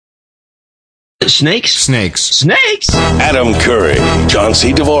Snakes? Snakes. Adam Curry, John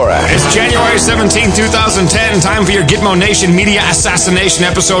C. Dvorak. It's January 17, 2010. Time for your Gitmo Nation Media Assassination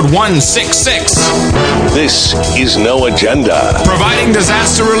episode 166. This is No Agenda. Providing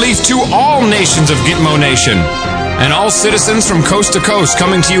disaster relief to all nations of Gitmo Nation. And all citizens from coast to coast,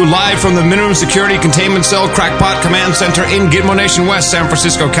 coming to you live from the Minimum Security Containment Cell Crackpot Command Center in Gitmo Nation West, San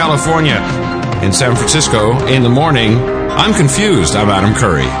Francisco, California. In San Francisco, in the morning, I'm confused. I'm Adam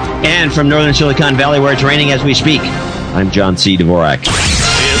Curry. And from northern Silicon Valley, where it's raining as we speak, I'm John C. Dvorak.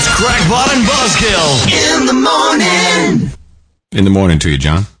 It's Crackpot and Buzzkill in the morning. In the morning to you,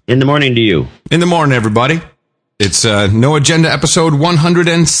 John. In the morning to you. In the morning, everybody. It's No Agenda episode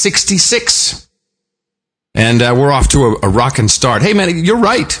 166. And we're off to a rockin' start. Hey, man, you're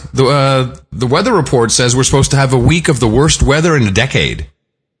right. The weather report says we're supposed to have a week of the worst weather in a decade.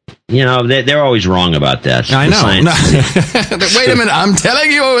 You know, they're always wrong about that. I know. No. Wait a minute. I'm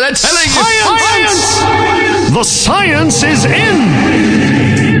telling you. They're telling you. Science! The science is in.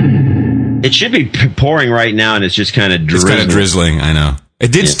 It should be pouring right now, and it's just kind of drizzling. It's kind of drizzling, I know.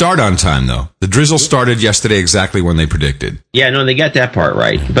 It did start on time, though. The drizzle started yesterday exactly when they predicted. Yeah, no, they got that part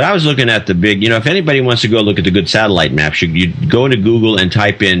right. But I was looking at the big, if anybody wants to go look at the good satellite maps, you go into Google and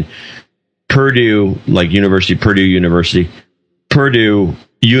type in Purdue, like Purdue University, Purdue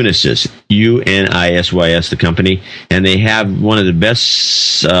Unisys, UNISYS, the company, and they have one of the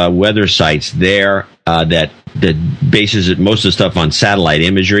best weather sites there that bases most of the stuff on satellite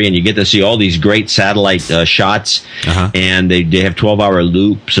imagery, and you get to see all these great satellite shots, and they have 12-hour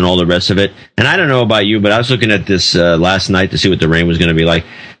loops and all the rest of it. And I don't know about you, but I was looking at this last night to see what the rain was going to be like.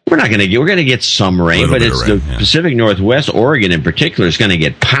 We're going to get some rain, but it's the Pacific Northwest, Oregon in particular, is going to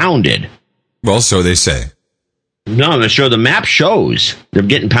get pounded. Well, so they say. No, the map shows they're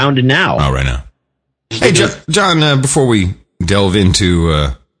getting pounded now. Oh, right now. Hey, John, before we delve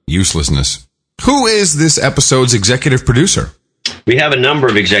into uselessness, who is this episode's executive producer? We have a number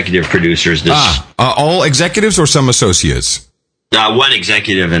of executive producers. All executives or some associates? One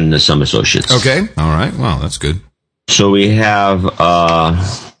executive and some associates. Okay. All right. Well, that's good. So we have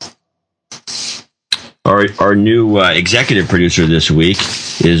our new executive producer this week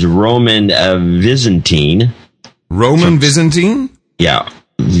is Roman Vizantine. Roman Vizantine? Yeah.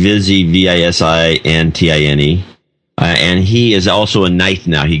 Visintine. And he is also a knight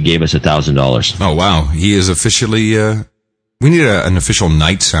now. He gave us $1,000. Oh, wow. He is officially, we need an official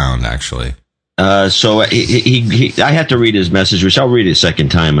knight sound, actually. So I have to read his message, which I'll read it a second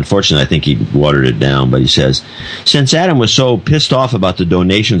time. Unfortunately, I think he watered it down, but he says, since Adam was so pissed off about the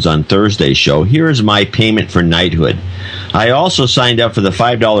donations on Thursday's show, here is my payment for knighthood. I also signed up for the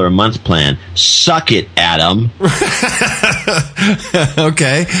 $5 a month plan. Suck it, Adam.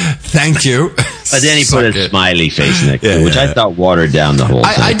 Okay. Thank you. But then he put a smiley face next to it, which I thought watered down the whole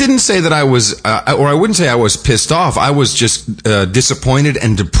thing. I didn't say that I was, or I wouldn't say I was pissed off. I was just disappointed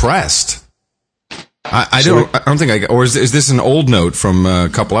and depressed. I don't think or is this an old note from a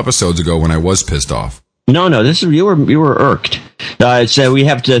couple episodes ago when I was pissed off? No, this is you were irked. So we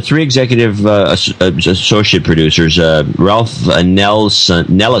have three executive associate producers: Ralph Nellesen,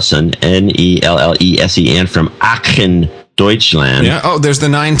 Nellesen from Aachen, Deutschland. Yeah. Oh, there's the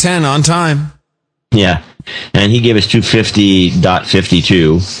 910 on time. Yeah, and he gave us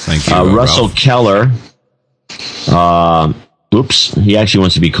 250.52. Thank you, Russell Ralph. Keller. He actually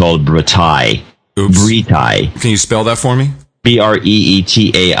wants to be called Bretai. Bretai. Can you spell that for me?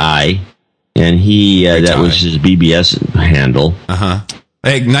 Bretai. And that was his BBS handle.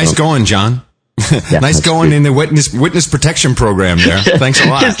 Hey, nice going, John. Yeah, nice going good. in the witness protection program there. Thanks a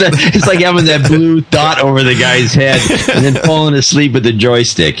lot. It's like having that blue dot over the guy's head and then falling asleep with the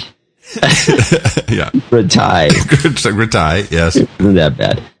joystick. Yeah. Bretai, yes. Isn't that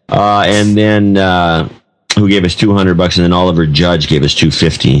bad? And then who gave us $200, and then Oliver Judge gave us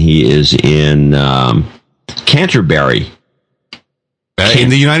 $250. He is in Canterbury. In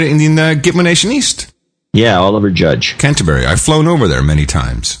the Gitmo Nation East. Yeah, Oliver Judge. Canterbury. I've flown over there many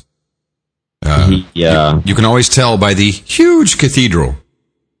times. You can always tell by the huge cathedral.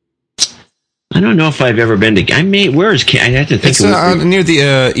 I don't know if I've ever been to. Where is? I have to think. It's near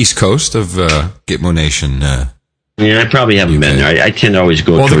the east coast of Gitmo Nation. Yeah, I probably haven't been there. I tend to always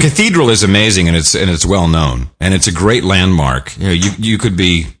go. Well, the cathedral is amazing, and it's well known, and it's a great landmark. You could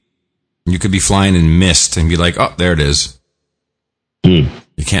be flying in mist and be like, oh, there it is. You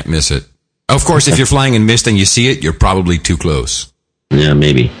can't miss it. Of course, if you're flying in mist and you see it, you're probably too close. Yeah,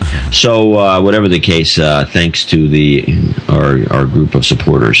 maybe. So whatever the case, thanks to our group of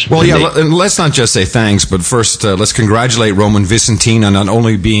supporters. Well, let's not just say thanks, but first let's congratulate Roman Vicentine on not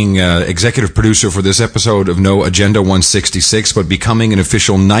only being executive producer for this episode of No Agenda 166, but becoming an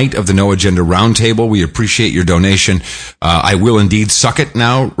official Knight of the No Agenda Roundtable. We appreciate your donation. I will indeed suck it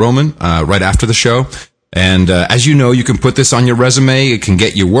now, Roman, right after the show. And as you know, you can put this on your resume. It can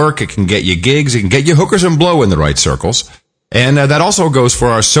get you work. It can get you gigs. It can get you hookers and blow in the right circles. And that also goes for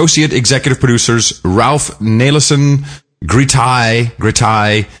our associate executive producers, Ralph Naleson,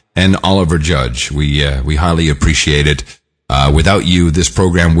 Gritai, and Oliver Judge. We highly appreciate it. Without you, this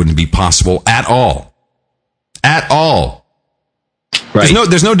program wouldn't be possible at all. At all. Right.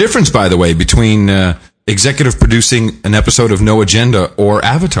 There's no difference, by the way, between executive producing an episode of No Agenda or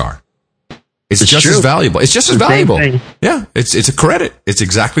Avatar. It's just as valuable. It's just as valuable. Yeah, it's a credit. It's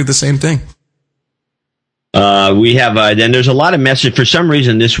exactly the same thing. We have, then there's a lot of message. For some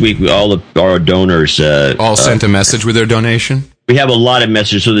reason this week, all of our donors, all sent a message with their donation. We have a lot of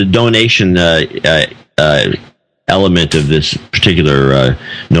messages. So the donation, element of this particular,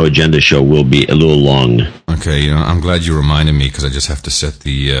 No Agenda show will be a little long. Okay. I'm glad you reminded me because I just have to set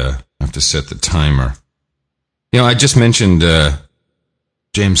the timer. I just mentioned,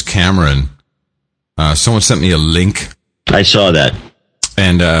 James Cameron. Someone sent me a link. I saw that.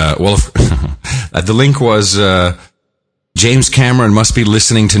 And, the link was, James Cameron must be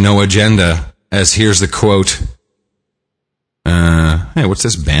listening to No Agenda, as here's the quote. Hey, what's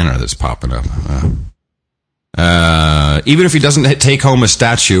this banner that's popping up? Even if he doesn't take home a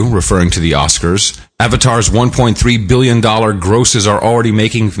statue, referring to the Oscars, Avatar's $1.3 billion grosses are already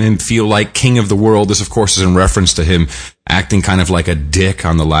making him feel like king of the world. This, of course, is in reference to him acting kind of like a dick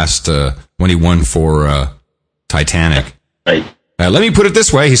on the last, when he won for, Titanic. Right. Let me put it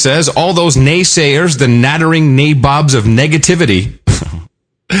this way, he says, all those naysayers, the nattering nabobs of negativity,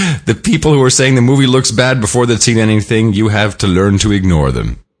 the people who are saying the movie looks bad before they've seen anything, you have to learn to ignore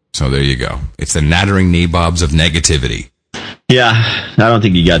them. So there you go. It's the nattering nabobs of negativity. Yeah, I don't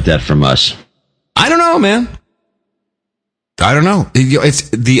think you got that from us. I don't know, man. I don't know. It's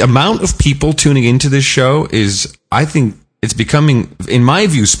the amount of people tuning into this show is, I think, it's becoming, in my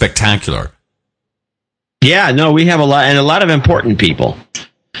view, spectacular. Yeah, no, we have a lot of important people.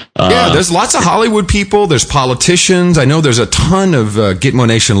 There's lots of Hollywood people. There's politicians. I know there's a ton of Gitmo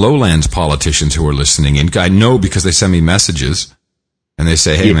Nation Lowlands politicians who are listening in. I know because they send me messages and they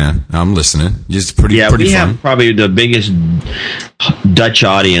say, "Hey, man, I'm listening." It's pretty fun. We have probably the biggest Dutch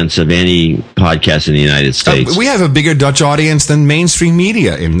audience of any podcast in the United States. We have a bigger Dutch audience than mainstream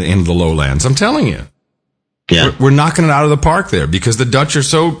media in the Lowlands. I'm telling you. Yeah, we're knocking it out of the park there because the Dutch are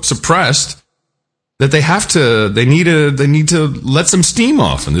so suppressed that they need to let some steam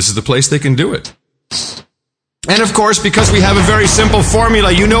off, and this is the place they can do it. And of course, because we have a very simple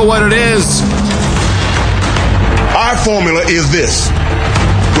formula, you know what it is. Our formula is this.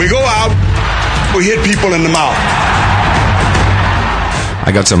 We go out, we hit people in the mouth.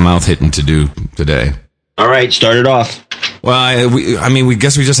 I got some mouth hitting to do today. All right, start it off. Well, we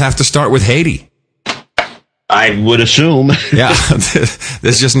guess we just have to start with Haiti. I would assume. Yeah,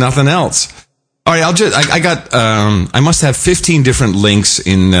 there's just nothing else. All right, I must have 15 different links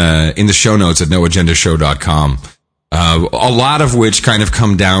in the show notes at noagendashow.com. A lot of which kind of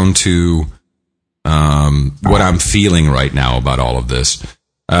come down to, what I'm feeling right now about all of this.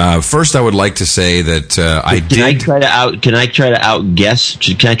 First, I would like to say that, Can I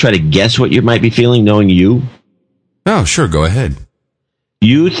try to guess what you might be feeling knowing you? Oh, sure, go ahead.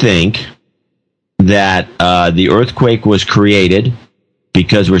 You think that, the earthquake was created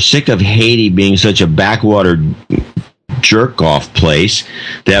because we're sick of Haiti being such a backwater jerk-off place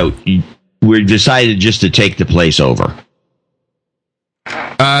that we decided just to take the place over.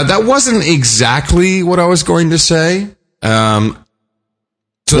 That wasn't exactly what I was going to say. I'm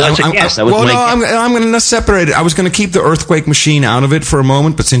going to separate it. I was going to keep the earthquake machine out of it for a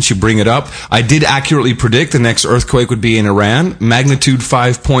moment, but since you bring it up, I did accurately predict the next earthquake would be in Iran, magnitude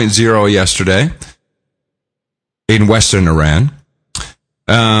 5.0 yesterday in western Iran.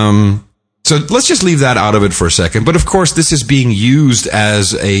 So let's just leave that out of it for a second. But of course, this is being used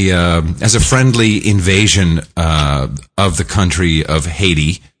as a friendly invasion, of the country of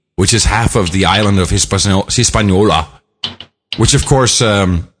Haiti, which is half of the island of Hispaniola, which of course,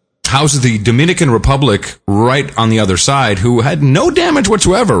 houses the Dominican Republic right on the other side, who had no damage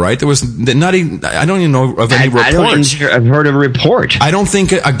whatsoever, right? There was not even, I don't even know of any reports. I've heard of a report. I don't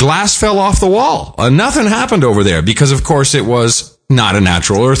think a glass fell off the wall. Nothing happened over there because of course it was not a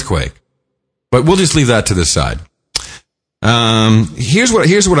natural earthquake. But we'll just leave that to the side. Here's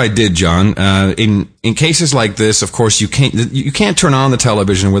what I did, John. In cases like this, of course, you can't turn on the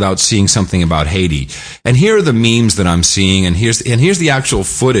television without seeing something about Haiti. And here are the memes that I'm seeing, and here's the actual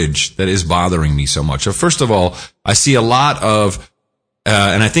footage that is bothering me so much. So first of all, I see a lot of,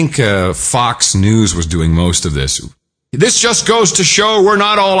 and I think Fox News was doing most of this. This just goes to show we're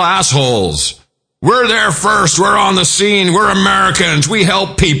not all assholes. We're there first. We're on the scene. We're Americans. We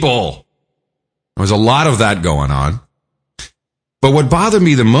help people. There was a lot of that going on. But what bothered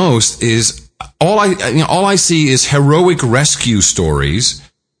me the most is all I see is heroic rescue stories,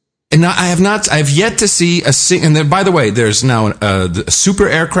 and I have yet to see and then, by the way, there's now a super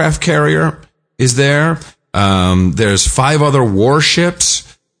aircraft carrier is there. There's 5 other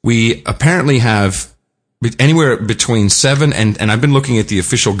warships. We apparently have anywhere between 7 and I've been looking at the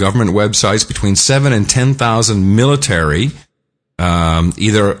official government websites, between 7 and 10,000 military,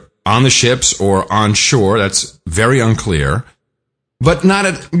 either on the ships or on shore. That's very unclear. But not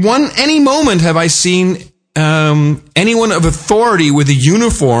at any moment have I seen anyone of authority with a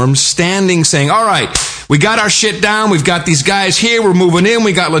uniform standing saying, all right, we got our shit down. We've got these guys here. We're moving in.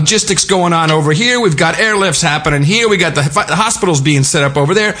 We got logistics going on over here. We've got airlifts happening here. We got the hospitals being set up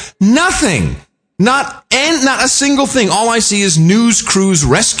over there. Nothing. Not a single thing. All I see is news crews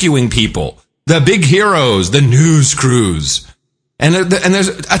rescuing people. The big heroes, the news crews. And there's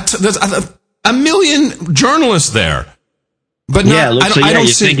a million journalists there. But yeah, you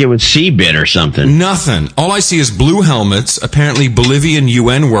think it was CBIT or something. Nothing. All I see is blue helmets, apparently Bolivian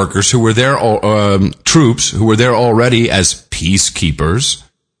UN workers who were there, troops who were there already as peacekeepers.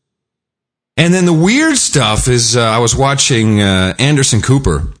 And then the weird stuff is, I was watching Anderson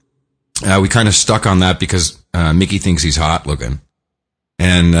Cooper. We kind of stuck on that because Mickey thinks he's hot looking.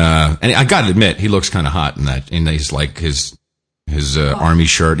 And I gotta admit, he looks kind of hot in that. And he's like his army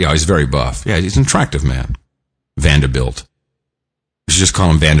shirt. Yeah, he's very buff. Yeah, he's an attractive man. Vanderbilt. We should just call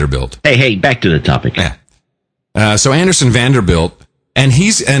him Vanderbilt. Hey, back to the topic. Yeah. So Anderson Vanderbilt, so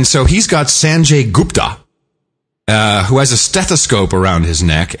he's got Sanjay Gupta, who has a stethoscope around his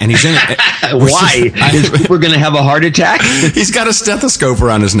neck, and he's in it. Why? Is Cooper going to have a heart attack? He's got a stethoscope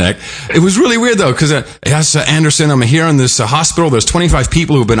around his neck. It was really weird, though, because yes, Anderson, I'm here in this hospital. There's 25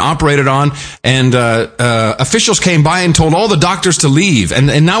 people who've been operated on, and officials came by and told all the doctors to leave,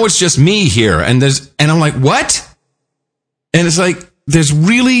 and now it's just me here, and I'm like, what? And it's like, there's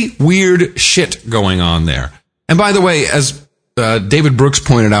really weird shit going on there. And by the way, as David Brooks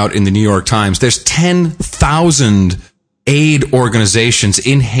pointed out in the New York Times, there's 10,000 aid organizations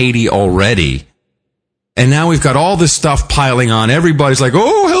in Haiti already. And now we've got all this stuff piling on. Everybody's like,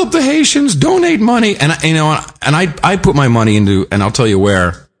 oh, help the Haitians, donate money. And I put my money into, and I'll tell you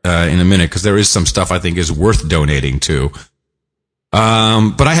where in a minute, because there is some stuff I think is worth donating to.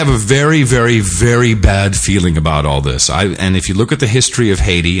 But I have a very, very, very bad feeling about all this. And if you look at the history of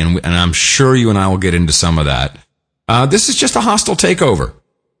Haiti, and I'm sure you and I will get into some of that, this is just a hostile takeover.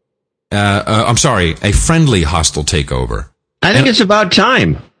 I'm sorry, a friendly hostile takeover. I think it's about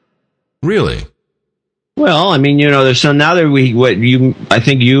time. Really? Well, I mean, there's some now that I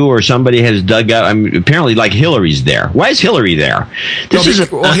think you or somebody has dug out. I mean, apparently, like Hillary's there. Why is Hillary there? This is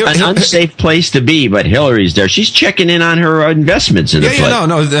an unsafe place to be, but Hillary's there. She's checking in on her investments in the place.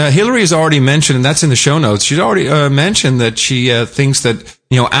 No. Hillary has already mentioned, and that's in the show notes. She's already mentioned that she thinks that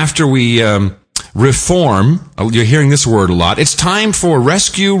after we reform, you're hearing this word a lot. It's time for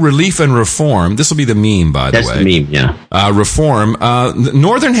rescue, relief, and reform. This will be the meme, by the way. That's the meme, yeah. Reform.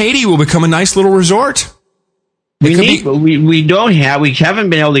 Northern Haiti will become a nice little resort. We haven't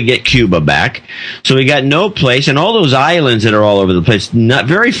been able to get Cuba back, so we got no place, and all those islands that are all over the place. Not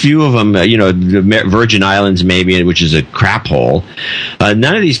very few of them, the Virgin Islands maybe, which is a crap hole.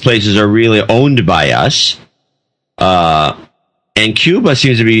 None of these places are really owned by us. And Cuba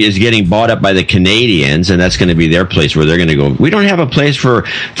seems to is getting bought up by the Canadians, and that's going to be their place where they're going to go. We don't have a place for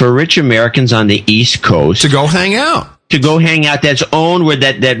rich Americans on the East Coast to go hang out. That's owned where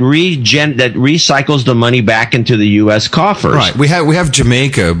that recycles the money back into the U.S. coffers. Right. We have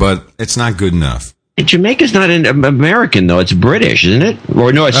Jamaica, but it's not good enough. Jamaica's not an American though; it's British, isn't it?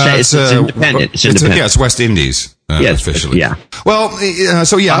 Or no, it's independent. It's independent. It's West Indies. Yes, officially. Yeah. Well,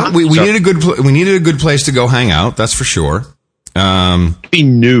 we needed a good place to go hang out. That's for sure. Be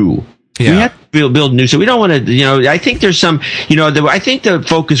new. Yeah. We have to build new, so we don't want to, I think there's some, I think the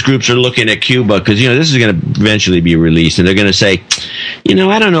focus groups are looking at Cuba because, this is going to eventually be released, and they're going to say,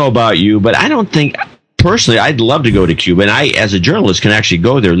 I don't know about you, but I don't think, personally, I'd love to go to Cuba, and I, as a journalist, can actually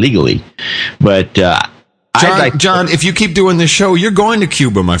go there legally. But, John, if you keep doing this show, you're going to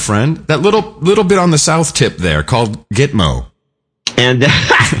Cuba, my friend. That little bit on the south tip there called Gitmo. And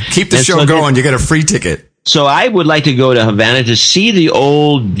keep the show going. You get a free ticket. So I would like to go to Havana to see the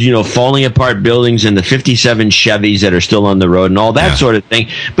old, falling apart buildings and the 57 Chevys that are still on the road and all that sort of thing.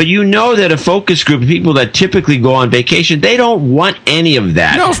 But that a focus group of people that typically go on vacation, they don't want any of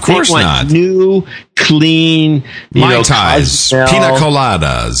that. No, of course they want not. New, clean, Mai Tais, pina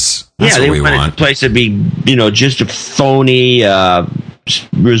coladas. That's what we want. A place to be, just a phony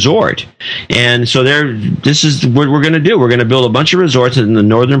resort. And so this is what we're going to do. We're going to build a bunch of resorts in the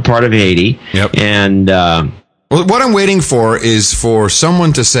northern part of Haiti. Yep. And well, what I'm waiting for is for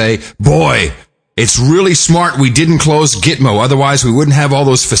someone to say, boy, it's really smart we didn't close Gitmo, otherwise we wouldn't have all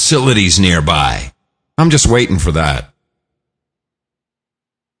those facilities nearby. I'm just waiting for that.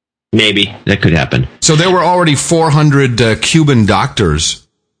 Maybe that could happen. So there were already 400 Cuban doctors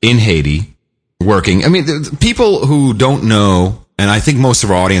in Haiti working. I mean, people who don't know, and I think most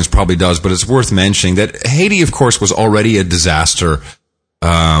of our audience probably does, but it's worth mentioning that Haiti, of course, was already a disaster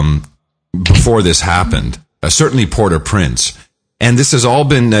before this happened. Certainly Port-au-Prince. And this has all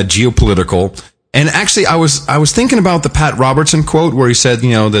been geopolitical. And actually, I was thinking about the Pat Robertson quote where he said,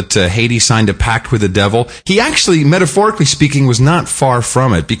 that Haiti signed a pact with the devil. He actually, metaphorically speaking, was not far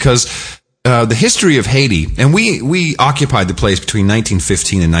from it, because the history of Haiti, and we occupied the place between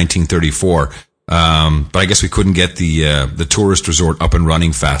 1915 and 1934. But I guess we couldn't get the tourist resort up and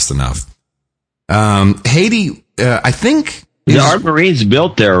running fast enough. Haiti, I think our Marines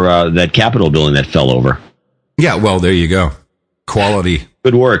built that Capitol building that fell over. Yeah, well, there you go. Quality.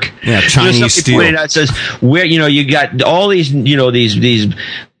 Good work. Yeah, Chinese steel. Pointed out, says where you got all these these.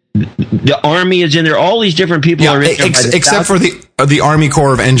 The Army is in there. All these different people are in there. Except for the Army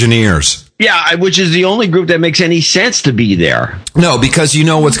Corps of Engineers. Yeah, which is the only group that makes any sense to be there. No, because you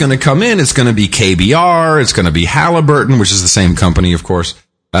know what's going to come in. It's going to be KBR. It's going to be Halliburton, which is the same company, of course.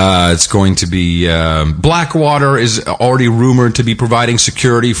 It's going to be Blackwater is already rumored to be providing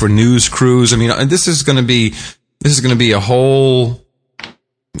security for news crews. I mean, this is going to be a whole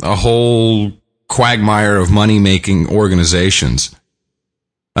quagmire of money making organizations.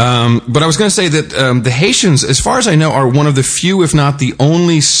 But I was going to say that the Haitians, as far as I know, are one of the few, if not the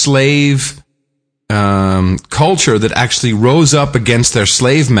only slave culture that actually rose up against their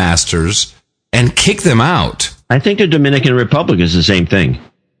slave masters and kicked them out. I think the Dominican Republic is the same thing.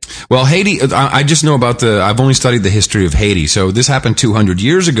 Well, Haiti, I just know about I've only studied the history of Haiti. So this happened 200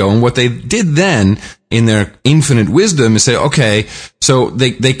 years ago. And what they did then, in their infinite wisdom, is say, okay, so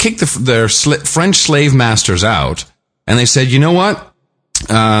they kicked their French slave masters out. And they said, you know what?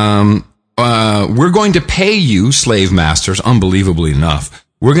 We're going to pay you, slave masters, unbelievably enough.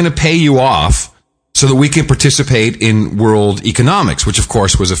 We're going to pay you off so that we can participate in world economics, which of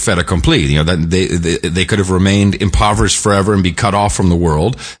course was a fait accompli. That they could have remained impoverished forever and be cut off from the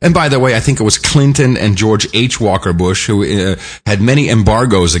world. And by the way, I think it was Clinton and George H. Walker Bush who had many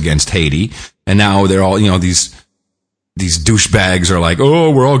embargoes against Haiti. And now they're all, these douchebags are like,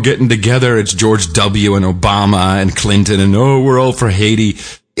 oh, we're all getting together. It's George W. and Obama and Clinton, and we're all for Haiti.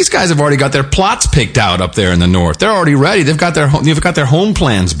 These guys have already got their plots picked out up there in the north. They're already ready. They've got their home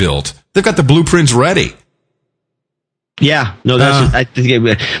plans built. They've got the blueprints ready. Yeah, no, that's. I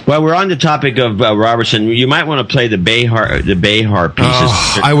think. Well, we're on the topic of Robertson. You might want to play the Behar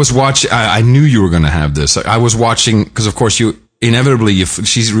pieces. I was watching. I knew you were going to have this. I was watching because, of course, she's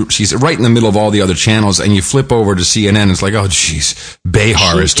right in the middle of all the other channels, and you flip over to CNN. It's like, oh, jeez,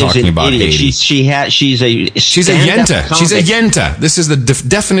 Behar is talking about Haiti. She's a yenta. Comic. She's a yenta. This is the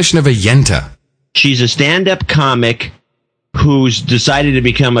definition of a yenta. She's a stand-up comic who's decided to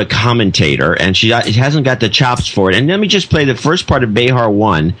become a commentator, and she hasn't got the chops for it. And let me just play the first part of Behar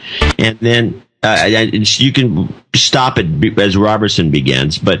 1, and then you can stop it as Robertson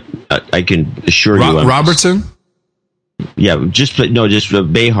begins, but I can assure you... Robertson? Yeah, just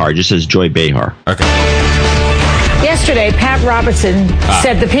Behar, just says Joy Behar. Okay. Yesterday, Pat Robertson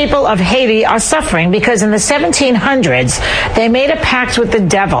said the people of Haiti are suffering because in the 1700s, they made a pact with the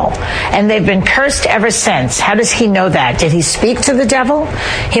devil, and they've been cursed ever since. How does he know that? Did he speak to the devil?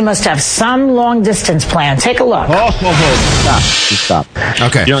 He must have some long-distance plan. Take a look. Stop.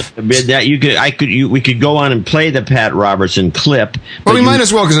 Okay. We could go on and play the Pat Robertson clip. Well, we might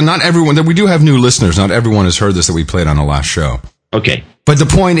as well, because not everyone, we do have new listeners. Not everyone has heard this that we played on the last show. Okay. But the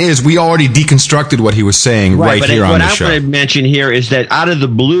point is, we already deconstructed what he was saying right here on the show. What I want to mention here is that out of the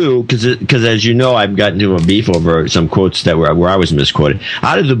blue, because as you know, I've gotten into a beef over some quotes that where I was misquoted.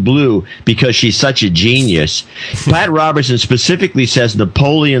 Out of the blue, because she's such a genius, Pat Robertson specifically says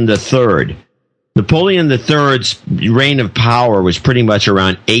Napoleon III Napoleon III's reign of power was pretty much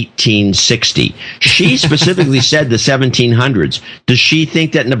around 1860. She specifically said the 1700s. Does she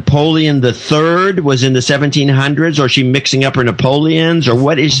think that Napoleon III was in the 1700s, or is she mixing up her Napoleons, or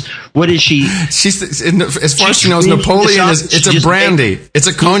what is she? She's, as far as she knows, Napoleon it's a brandy. It's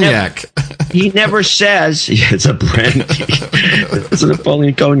a cognac. He never says it's a brandy. It's a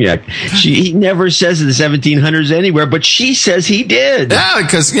Napoleon cognac. He never says the 1700s anywhere, but she says he did. Yeah,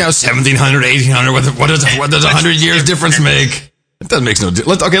 because 1700, 1800. What does 100 years difference make? It doesn't make no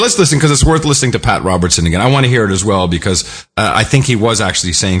difference. Okay, let's listen, because it's worth listening to Pat Robertson again. I want to hear it as well, because I think he was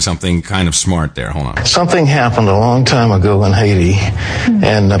actually saying something kind of smart there. Hold on. Something happened a long time ago in Haiti,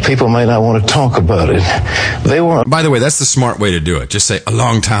 and people may not want to talk about it. By the way, that's the smart way to do it. Just say, a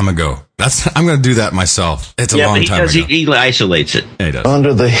long time ago. I'm going to do that myself. It's a long time ago. He isolates it. Yeah, he does.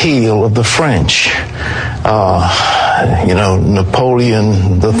 Under the heel of the French, Napoleon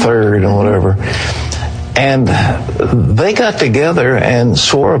III and whatever. And they got together and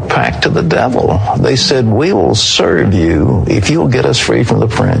swore a pact to the devil. They said, we will serve you if you'll get us free from the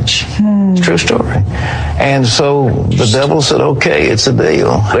French. It's a true story. And so the devil said, okay, it's a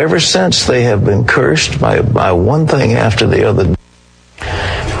deal. Ever since, they have been cursed by one thing after the other.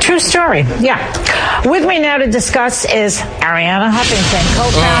 True story, yeah. With me now to discuss is Arianna Huffington,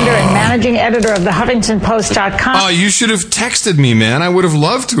 co-founder and managing editor of the HuffingtonPost.com. Oh, you should have texted me, man. I would have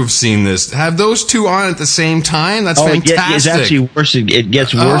loved to have seen this. Have those two on at the same time? That's fantastic. It's actually worse. It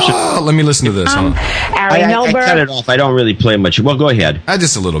gets worse. Let me listen to this. Ari Melber. I cut it off. I don't really play much. Well, go ahead.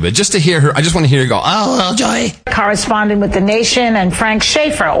 Just a little bit. Just to hear her. I just want to hear her go, oh, Joy. Correspondent with The Nation, and Frank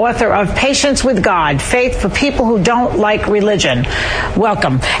Schaeffer, author of Patience with God, Faith for People Who Don't Like Religion.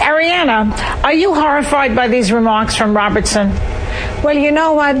 Welcome. Arianna, are you horrified by these remarks from Robertson? Well, you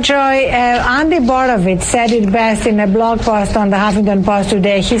know what, Joy? Andy Borovitz said it best in a blog post on the Huffington Post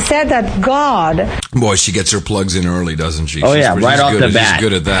today. He said that God... Boy, she gets her plugs in early, doesn't she? Oh, yeah, right off the bat. She's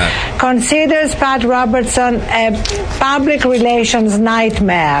good at that. Considers Pat Robertson a public relations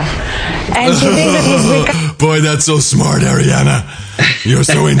nightmare. And she thinks that he's... Boy, that's so smart, Arianna. You're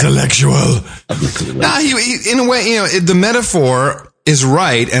so intellectual. In a way, the metaphor is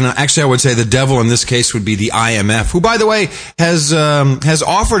right, and actually I would say the devil in this case would be the IMF, who, by the way, has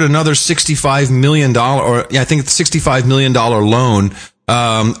offered another $65 million, I think it's $65 million loan,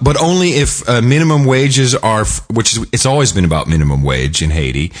 but only if minimum wages are, it's always been about minimum wage in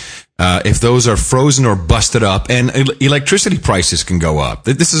Haiti, if those are frozen or busted up, and electricity prices can go up.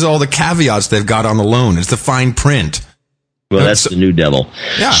 This is all the caveats they've got on the loan. It's the fine print. Well, that's the new devil.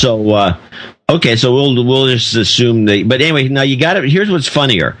 Yeah. So, okay, so we'll just assume but anyway, now here's what's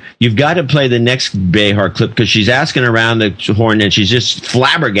funnier. You've got to play the next Behar clip, because she's asking around the horn and she's just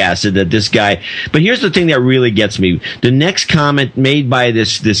flabbergasted that this guy, but here's the thing that really gets me. The next comment made by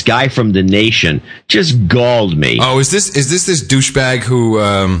this guy from The Nation just galled me. Oh, is this douchebag who,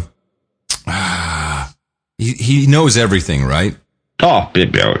 he knows everything, right? Oh,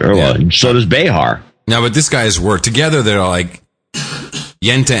 so does Behar. No, but this guy's work. Together, they're like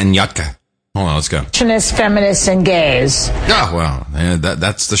Yenta and Yatka. Hold on, let's go. Feminists, and gays. Oh, well,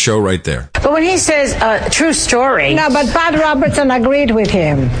 that's the show right there. But when he says true story... No, but Pat Robertson agreed with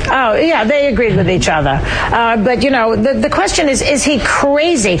him. Oh, yeah, they agreed with each other. But, the question is he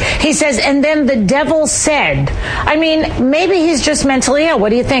crazy? He says, and then the devil said. I mean, maybe he's just mentally ill. What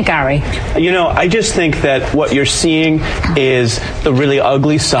do you think, Ari? I just think that what you're seeing is the really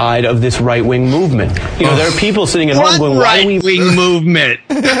ugly side of this right-wing movement. There are people sitting at home going, right-wing movement?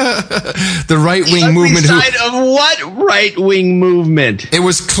 The right-wing movement. Side of what right-wing movement? It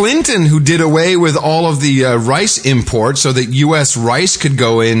was Clinton who did away with all of the rice imports so that U.S. rice could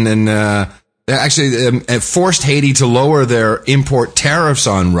go in and forced Haiti to lower their import tariffs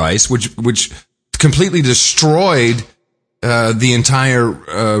on rice, which completely destroyed the entire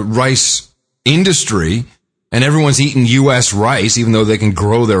rice industry, and everyone's eating U.S. rice even though they can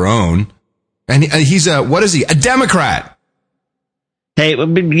grow their own. And he's what is he? A Democrat. Hey,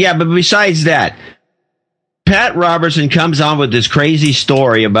 yeah, but besides that, Pat Robertson comes on with this crazy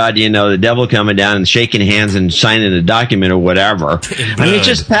story about, the devil coming down and shaking hands and signing a document or whatever. I mean, it's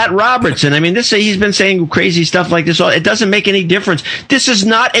just Pat Robertson. I mean, he's been saying crazy stuff like this. It doesn't make any difference. This is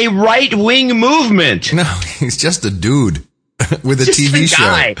not a right-wing movement. No, he's just a dude. with a TV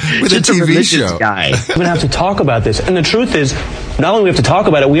show. With a TV show. We're going to have to talk about this. And the truth is, not only do we have to talk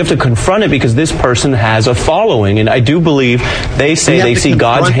about it, we have to confront it because this person has a following. And I do believe they say they see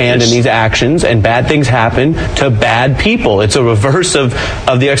God's hand in these actions and bad things happen to bad people. It's a reverse of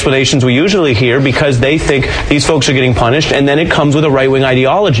the explanations we usually hear because they think these folks are getting punished, and then it comes with a right-wing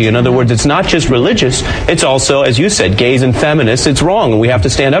ideology. In other words, it's not just religious, it's also, as you said, gays and feminists. It's wrong, and we have to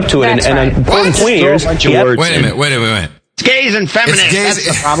stand up to it. And an important point here is... Wait a minute. It's gays and feminists. That's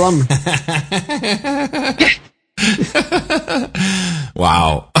the problem.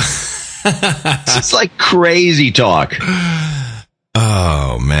 Wow. It's like crazy talk.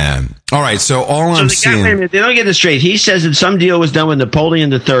 Oh, man. All right, so I'm seeing... They don't get this straight. He says that some deal was done with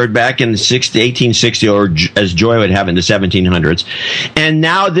Napoleon III back in 1860, or as Joy would have in the 1700s. And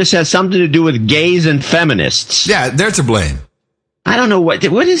now this has something to do with gays and feminists. Yeah, they're to blame. I don't know what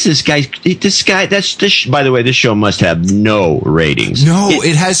is this guy. By the way, this show must have no ratings. No,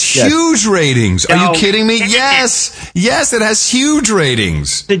 it has huge ratings. Are you kidding me? Yes, it has huge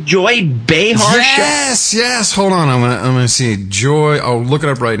ratings. The Joy Behar show. Yes. Hold on, I'm gonna see Joy. I'll look it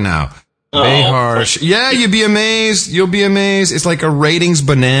up right now. Behar. Yeah, you'll be amazed. It's like a ratings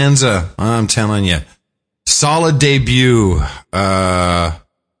bonanza. I'm telling you. Solid debut.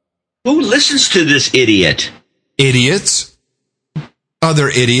 Who listens to this idiot? Idiots. Other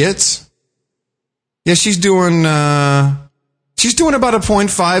idiots. Yeah, she's doing about a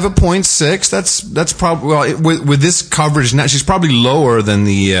 0.5, a 0.6. That's probably, with this coverage now, she's probably lower than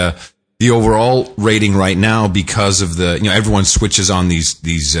the overall rating right now because of everyone switches on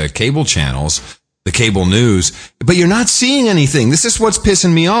these cable channels, the cable news, but you're not seeing anything. This is what's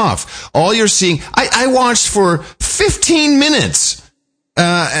pissing me off. All you're seeing, I watched for 15 minutes,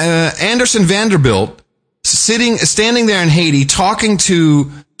 Anderson Vanderbilt standing there in Haiti talking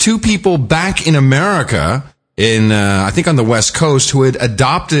to two people back in America I think on the West Coast who had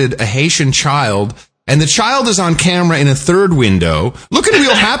adopted a Haitian child, and the child is on camera in a third window, looking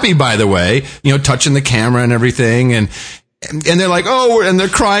real happy, by the way, touching the camera and everything, and they're like, and they're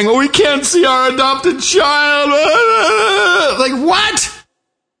crying, we can't see our adopted child. Like, what?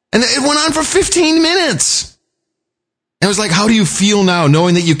 And it went on for 15 minutes. And it was like, how do you feel now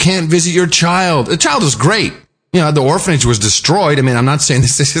knowing that you can't visit your child? The child is great. The orphanage was destroyed. I mean, I'm not saying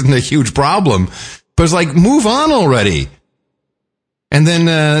this isn't a huge problem, but it's like, move on already. And then,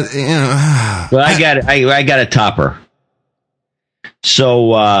 Well, I got a topper.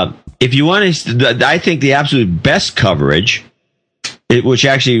 So, if you want to, I think the absolute best coverage, which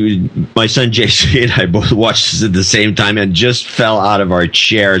actually my son JC and I both watched this at the same time and just fell out of our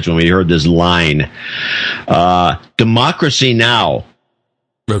chairs when we heard this line. Democracy Now!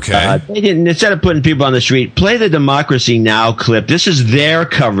 Okay. They didn't, instead of putting people on the street, play the Democracy Now! Clip. This is their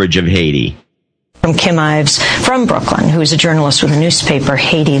coverage of Haiti. From Kim Ives from Brooklyn, who is a journalist with the newspaper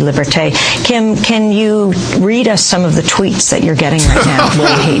Haiti Liberté. Kim, can you read us some of the tweets that you're getting right now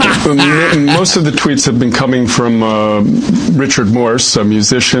from Haiti? Most of the tweets have been coming from Richard Morse, a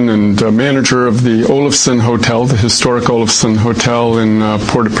musician and manager of the Olofsson Hotel, the historic Olofsson Hotel in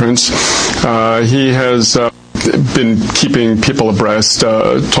Port-au-Prince. He has been keeping people abreast,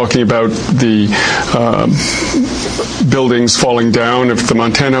 talking about the buildings falling down. If the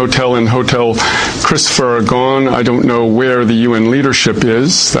Montana Hotel and Hotel Christopher are gone, I don't know where the UN leadership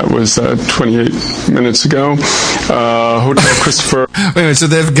is. That was 28 minutes ago. Hotel Christopher. Wait a minute, so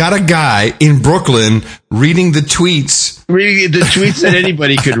they've got a guy in Brooklyn reading the tweets. Reading the tweets that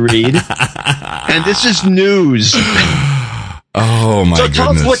anybody could read. And this is news. Oh, my goodness. So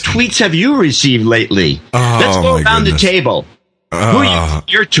tell us, what tweets have you received lately? Let's go around the table. Who are you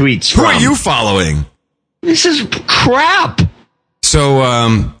your tweets from? Who are you following? This is crap.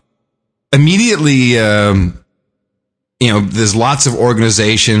 So, immediately, there's lots of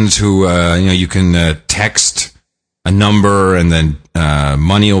organizations who, you can text a number and then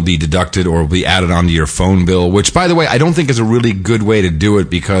money will be deducted or will be added onto your phone bill, which, by the way, I don't think is a really good way to do it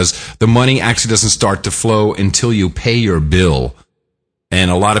because the money actually doesn't start to flow until you pay your bill.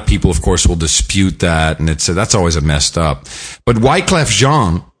 And a lot of people, of course, will dispute that, and that's always a messed up. But Wyclef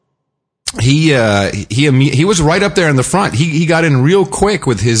Jean, he was right up there in the front. He got in real quick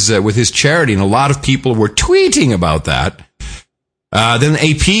with his charity, and a lot of people were tweeting about that. Then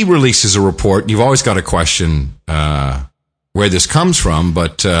AP releases a report. You've always got to question where this comes from,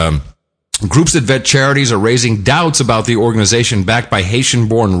 but groups that vet charities are raising doubts about the organization backed by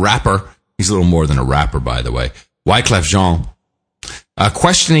Haitian-born rapper. He's a little more than a rapper, by the way. Wyclef Jean.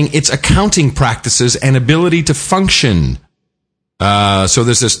 Questioning its accounting practices and ability to function. So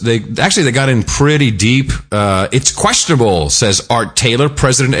there's this, they got in pretty deep. It's questionable, says Art Taylor,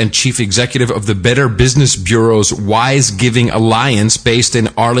 president and chief executive of the Better Business Bureau's Wise Giving Alliance based in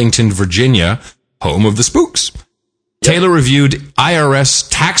Arlington, Virginia, home of the spooks. Yep. Taylor reviewed IRS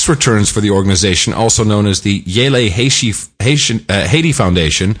tax returns for the organization, also known as the Yele Haiti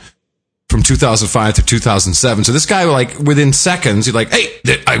Foundation, from 2005 to 2007. So this guy, like, within seconds, he's like, hey,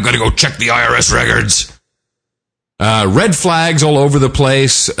 I've got to go check the IRS records. Red flags all over the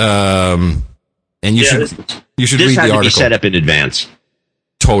place. And you should read the article. This had to be set up in advance.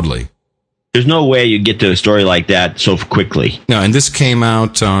 Totally. There's no way you get to a story like that so quickly. No, and this came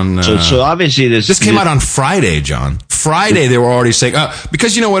out on... So obviously this came out on Friday, John. Friday they were already saying...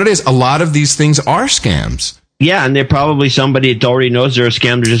 because you know what it is? A lot of these things are scams. Yeah, and they're probably somebody that already knows they're a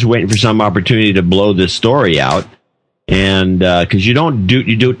scam. They're just waiting for some opportunity to blow this story out. And because you don't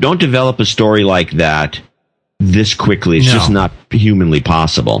develop a story like that this quickly. It's just not humanly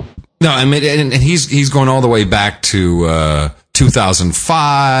possible. No, I mean, and he's going all the way back to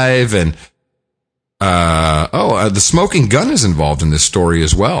 2005, and the smoking gun is involved in this story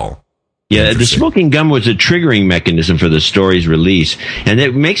as well. Yeah, the smoking gun was a triggering mechanism for the story's release, and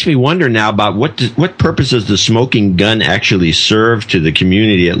it makes me wonder now about what purpose does the smoking gun actually serve to the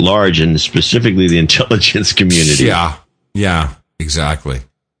community at large, and specifically the intelligence community. Yeah, exactly.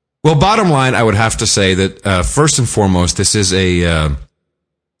 Well, bottom line, I would have to say that first and foremost, this is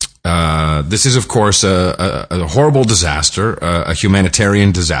of course a horrible disaster, a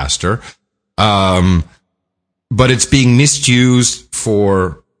humanitarian disaster, but it's being misused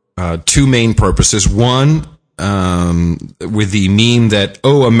for two main purposes. One, with the meme that,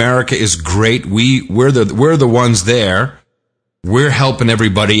 America is great. We're the ones there. We're helping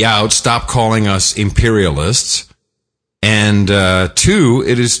everybody out. Stop calling us imperialists. And two,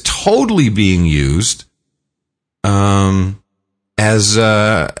 it is totally being used as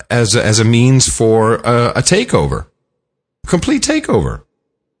a means for a takeover, complete takeover.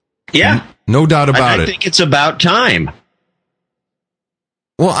 Yeah, no doubt about it. I think it's about time.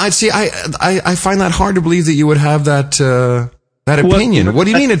 Well, I find that hard to believe that you would have that opinion. What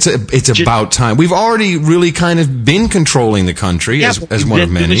do you mean? It's about time? We've already really kind of been controlling the country as one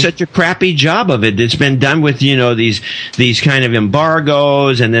of many. Doing such a crappy job of it. It's been done with these kind of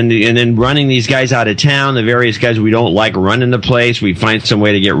embargoes, and then running these guys out of town. The various guys we don't like running the place. We find some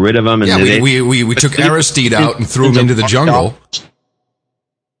way to get rid of them. And we took Aristide out and threw him into the jungle.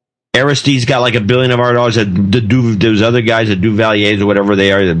 Aristide's got like $1 billion of our dollars. Those other guys, the Duvaliers or whatever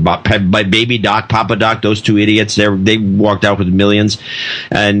they are, by Baby Doc, Papa Doc, those two idiots, they walked out with millions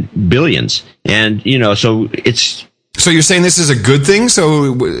and billions. And, so it's... So you're saying this is a good thing?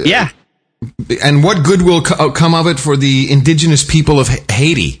 So yeah. And what good will come of it for the indigenous people of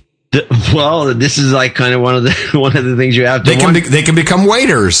Haiti? Well, this is like kind of one of the things you have to... They can become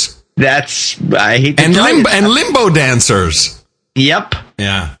waiters. I hate to tell you. And limbo dancers. Yep.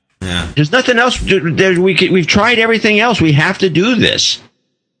 Yeah. Yeah. There's nothing else. We've tried everything else. We have to do this.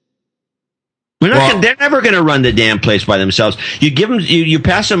 They're never going to run the damn place by themselves. You give them, you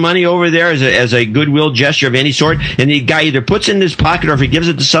pass some money over there as a goodwill gesture of any sort, and the guy either puts it in his pocket, or if he gives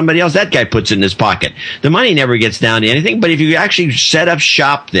it to somebody else, that guy puts it in his pocket. The money never gets down to anything. But if you actually set up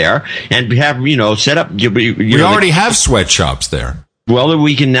shop there and have, set up, we already have sweatshops there. Well,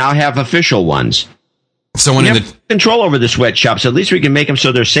 we can now have official ones. Someone in the control over the sweatshops. At least we can make them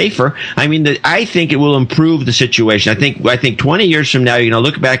so they're safer. I mean, I think it will improve the situation. I think 20 years from now, you're going to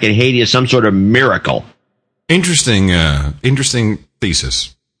look back at Haiti as some sort of miracle. Interesting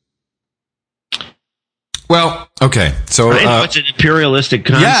thesis. Well, okay. So it's an imperialistic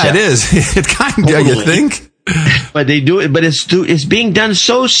concept. Yeah, it is. It kind of, you think? But they do it, but it's being done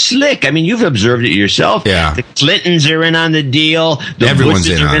so slick. I mean, you've observed it yourself. Yeah. The Clintons are in on the deal. Everyone's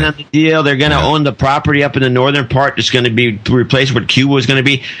Bushes are in on the deal. They're going to own the property up in the northern part that's going to be replaced what Cuba was going to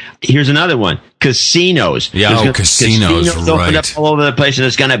be. Here's another one. Casinos. Yeah, casinos open up all over the place, and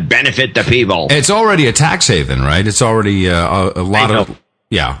it's going to benefit the people. It's already a tax haven, right? It's already a lot of...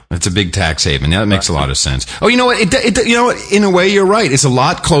 Yeah, it's a big tax haven. Yeah, that makes a lot of sense. Oh, you know what? You know what? In a way, you're right. It's a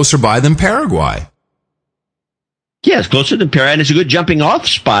lot closer by than Paraguay. Yeah, it's closer than Paraguay, and it's a good jumping off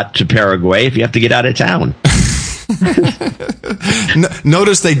spot to Paraguay if you have to get out of town.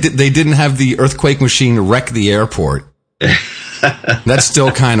 Notice they didn't have the earthquake machine wreck the airport. That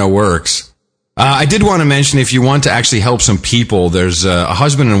still kind of works. I did want to mention, if you want to actually help some people, there's a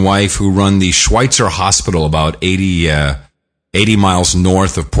husband and wife who run the Schweitzer Hospital about 80 miles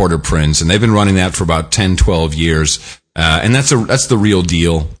north of Port-au-Prince, and they've been running that for about 10, 12 years. And that's the real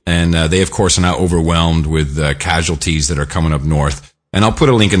deal. And they, of course, are now overwhelmed with casualties that are coming up north. And I'll put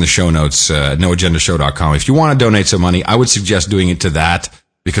a link in the show notes, noagendashow.com. If you want to donate some money, I would suggest doing it to that,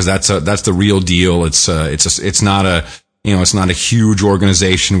 because that's the real deal. It's not a huge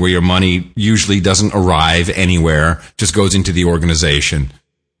organization where your money usually doesn't arrive anywhere, just goes into the organization.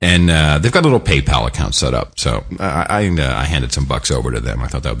 And they've got a little PayPal account set up. So I handed some bucks over to them. I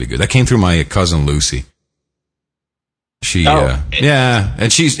thought that would be good. That came through my cousin Lucy.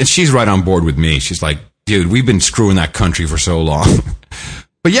 And she's right on board with me. She's like, dude, we've been screwing that country for so long.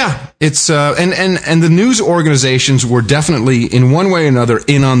 But yeah, it's and the news organizations were definitely in one way or another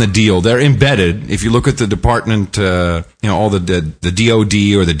in on the deal. They're embedded. If you look at the department, all the DOD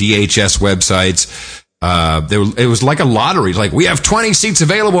or the DHS websites, it was like a lottery. Like, we have 20 seats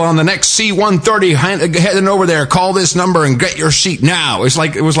available on the next C-130 heading over there. Call this number and get your seat now.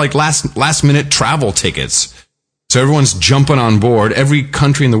 It was like last minute travel tickets. So everyone's jumping on board. Every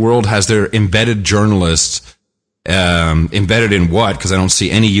country in the world has their embedded journalists. Embedded in what? Because I don't see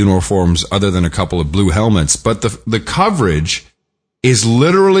any uniforms other than a couple of blue helmets. But the coverage is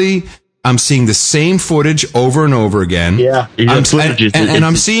literally, I'm seeing the same footage over and over again. Yeah. I'm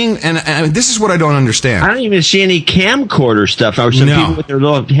seeing, and this is what I don't understand. I don't even see any camcorder stuff. Or some people with their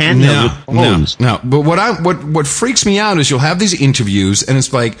little handheld with phones. No. But what freaks me out is you'll have these interviews, and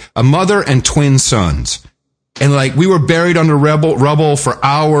it's like a mother and twin sons. And like, we were buried under rubble for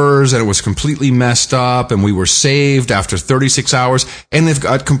hours, and it was completely messed up, and we were saved after 36 hours. And they've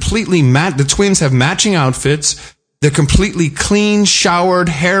got the twins have matching outfits. They're completely clean, showered,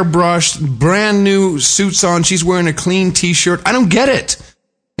 hairbrushed, brand new suits on. She's wearing a clean t-shirt. I don't get it.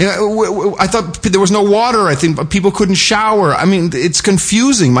 I thought there was no water. I think people couldn't shower. I mean, it's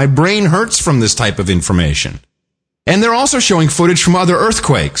confusing. My brain hurts from this type of information. And they're also showing footage from other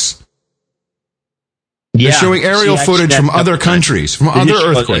earthquakes. They're showing aerial footage from other countries, from other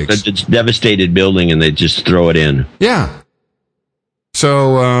earthquakes. It's a devastated building, and they just throw it in. Yeah.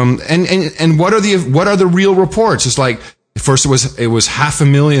 So, and what are the real reports? It's like, first it was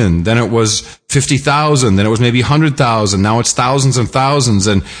 500,000, then it was 50,000, then it was maybe 100,000. Now it's thousands and thousands.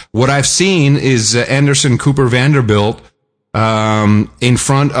 And what I've seen is Anderson Cooper Vanderbilt, in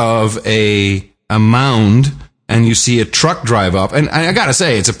front of a mound, and you see a truck drive up. And I gotta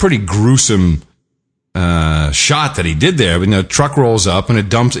say, it's a pretty gruesome shot that he did there. But, a truck rolls up, and it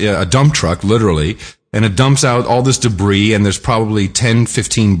dumps a dump truck, literally, and it dumps out all this debris, and there's probably 10,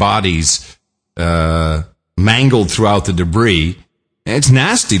 15 bodies mangled throughout the debris. And it's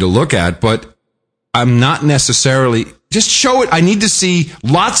nasty to look at, but I'm not necessarily, just show it. I need to see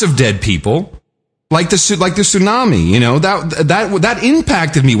lots of dead people, like the tsunami. That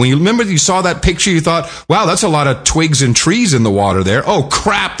impacted me. When you saw that picture, you thought, wow, that's a lot of twigs and trees in the water there. Oh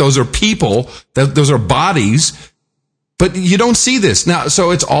crap, those are people. Those are bodies. But you don't see this now.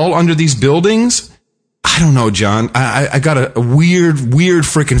 So it's all under these buildings. I don't know, John. I got a weird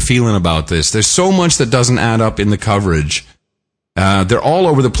freaking feeling about this. There's so much that doesn't add up in the coverage. They're all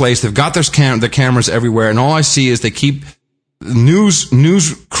over the place. They've got the cameras everywhere, and all I see is they keep news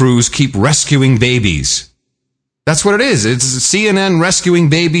crews keep rescuing babies. That's what it is. It's CNN rescuing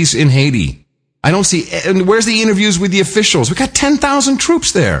babies in Haiti. I don't see. And where's the interviews with the officials? We got 10,000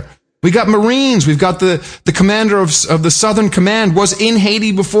 troops there. We got Marines. We've got the commander of the Southern Command was in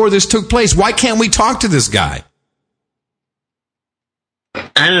Haiti before this took place. Why can't we talk to this guy?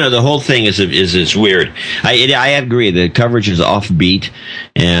 I don't know. The whole thing is weird. I agree. The coverage is offbeat,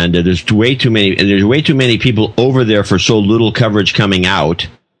 and there's way too many people over there for so little coverage coming out.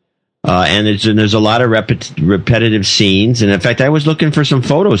 And there's a lot of repetitive scenes. And in fact, I was looking for some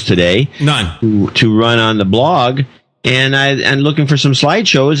photos today. None to run on the blog. And looking for some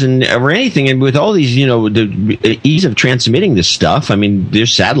slideshows or anything, and with all these, the ease of transmitting this stuff. I mean,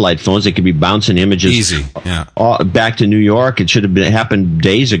 there's satellite phones that could be bouncing images easy, back to New York. It should have happened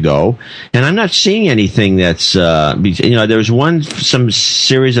days ago, and I'm not seeing anything that's There's some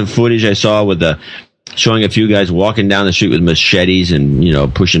series of footage I saw with showing a few guys walking down the street with machetes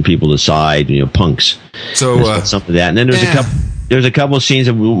and pushing people aside, punks. So some of that, and then there's a couple of scenes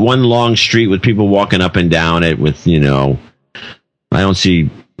of one long street with people walking up and down it with, I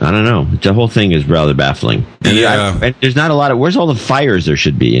don't know. The whole thing is rather baffling. And there's not a lot of, where's all the fires there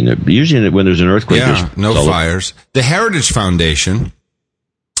should be? Usually when there's an earthquake, there's no fires. The Heritage Foundation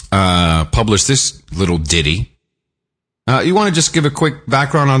published this little ditty. You want to just give a quick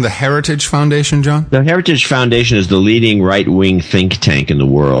background on the Heritage Foundation, John? The Heritage Foundation is the leading right-wing think tank in the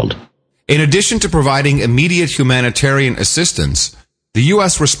world. In addition to providing immediate humanitarian assistance, the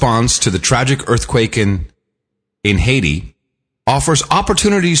U.S. response to the tragic earthquake in Haiti offers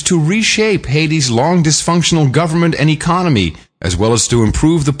opportunities to reshape Haiti's long dysfunctional government and economy, as well as to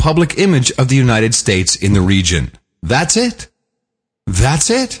improve the public image of the United States in the region. That's it. That's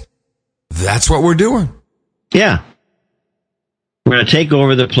it. That's what we're doing. Yeah. We're going to take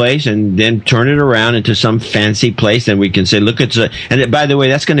over the place and then turn it around into some fancy place. And we can say, look, and by the way,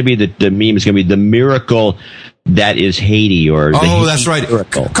 that's going to be the meme is going to be the miracle that is Haiti. That's right.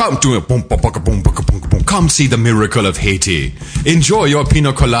 Miracle. Come see the miracle of Haiti. Enjoy your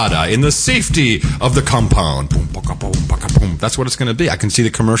pina colada in the safety of the compound. That's what it's going to be. I can see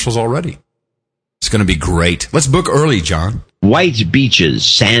the commercials already. It's going to be great. Let's book early, John. White beaches,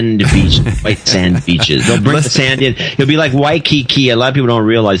 sand beaches, white sand beaches. They'll bring the sand in. It'll be like Waikiki. A lot of people don't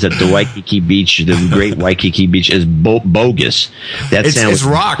realize that the Waikiki beach, the great Waikiki beach, is bogus. It's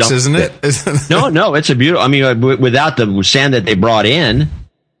rocks, isn't it? No, it's a beautiful. I mean, without the sand that they brought in.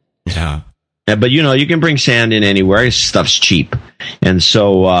 Yeah. But, you can bring sand in anywhere. Stuff's cheap. And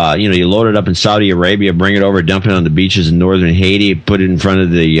so, you load it up in Saudi Arabia, bring it over, dump it on the beaches in northern Haiti, put it in front of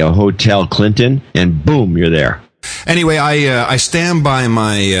the Hotel Clinton, and boom, you're there. Anyway, I stand by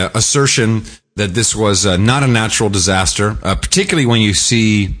my assertion that this was not a natural disaster, particularly when you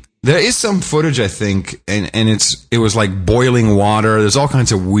see there is some footage, I think, and it was like boiling water. There's all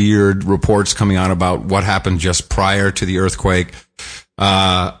kinds of weird reports coming out about what happened just prior to the earthquake.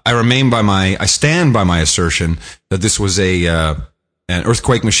 I stand by my assertion that this was an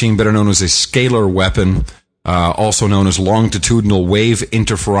earthquake machine, better known as a scalar weapon, also known as longitudinal wave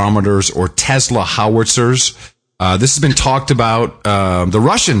interferometers or Tesla howitzers. This has been talked about. The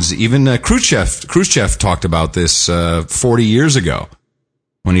Russians, even Khrushchev talked about this 40 years ago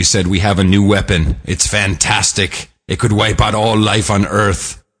when he said, "We have a new weapon. It's fantastic. It could wipe out all life on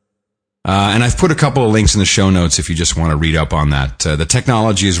Earth." And I've put a couple of links in the show notes if you just want to read up on that. The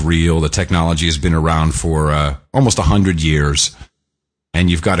technology is real. The technology has been around for almost 100 years. And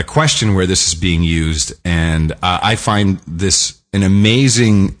you've got to question where this is being used. And I find this an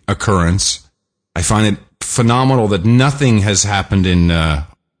amazing occurrence. I find it phenomenal that nothing has happened in the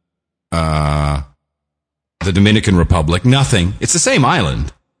Dominican Republic. Nothing. It's the same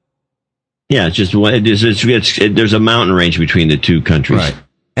island. Yeah, it's just there's a mountain range between the two countries. Right.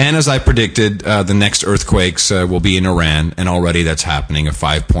 And as I predicted, the next earthquakes will be in Iran, and already that's happening, a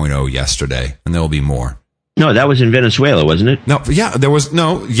 5.0 yesterday, and there will be more. No, that was in Venezuela, wasn't it? No, yeah,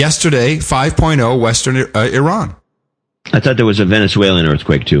 yesterday, 5.0 Western Iran. I thought there was a Venezuelan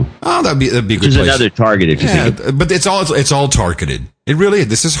earthquake too. Oh, that'd be a good place. There's another target if you think. But it's all targeted. It really is.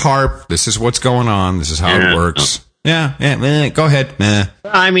 This is HAARP. This is what's going on. This is how it works. Yeah, go ahead.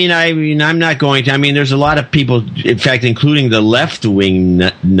 I mean, I'm not going to. I mean, there's a lot of people, in fact, including the left-wing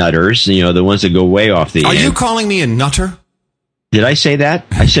nutters, the ones that go way off the end. Are you calling me a nutter? Did I say that?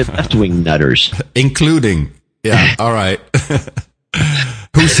 I said left-wing nutters. Including. Yeah, all right.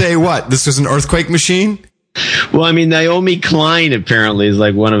 Who say what? This is an earthquake machine? Well, I mean, Naomi Klein apparently is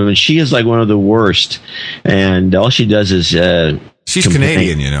like one of them, and she is like one of the worst. And all she does is she's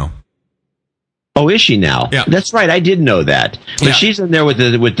Canadian, Oh, is she now? Yeah, that's right. I did know that, but she's in there with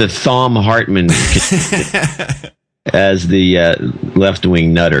the Thom Hartman as the left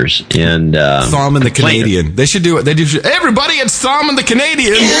wing nutters and Thom and the Canadian. They should do it. Everybody, it's Thom and the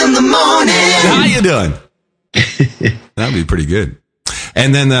Canadian in the morning. How you doing? That'd be pretty good.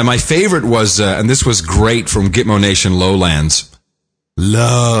 And then my favorite was, and this was great from Gitmo Nation Lowlands.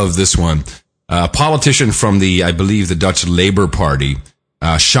 Love this one. A politician from I believe the Dutch Labour Party,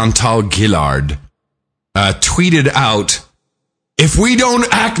 Chantal Gillard, tweeted out, "If we don't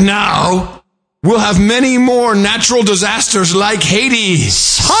act now, we'll have many more natural disasters like Haiti."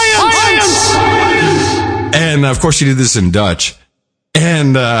 Science! And of course she did this in Dutch. And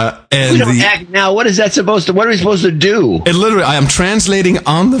we don't act now. What is that supposed to? What are we supposed to do? And literally, I am translating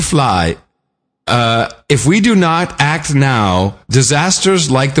on the fly. If we do not act now,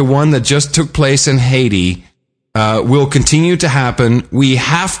 disasters like the one that just took place in Haiti will continue to happen. We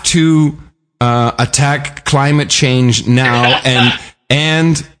have to attack climate change now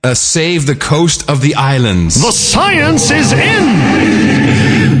and save the coast of the islands. The science is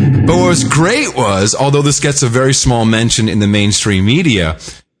in. But what was great was, although this gets a very small mention in the mainstream media,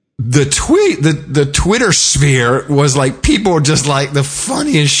 the Twitter sphere was like, people were just like the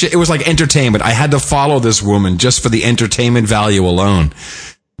funniest shit. It was like entertainment. I had to follow this woman just for the entertainment value alone.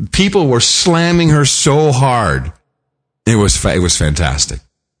 People were slamming her so hard. It was fantastic.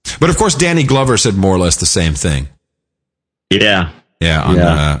 But of course, Danny Glover said more or less the same thing. Yeah.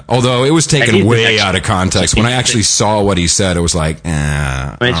 Although it was taken way out of context. When I actually saw what he said, it was like,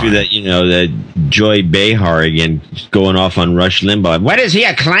 reminds me that, that Joy Behar again going off on Rush Limbaugh. What is he,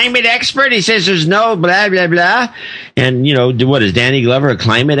 a climate expert? He says there's no blah, blah, blah. And, what is Danny Glover, a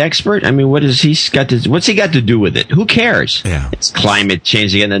climate expert? I mean, what's he got to do with it? Who cares? Yeah. It's climate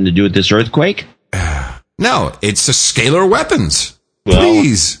change. It got nothing to do with this earthquake? No, it's the scalar weapons.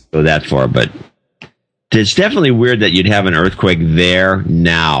 Please. Go that far, but it's definitely weird that you'd have an earthquake there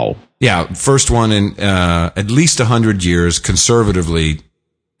now. Yeah, first one in at least 100 years, conservatively,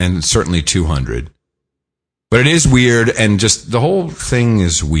 and certainly 200. But it is weird, and just the whole thing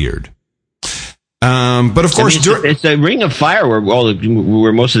is weird. But of course, it's a ring of fire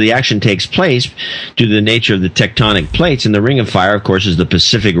where most of the action takes place due to the nature of the tectonic plates. And the ring of fire, of course, is the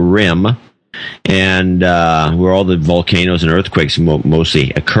Pacific Rim, and where all the volcanoes and earthquakes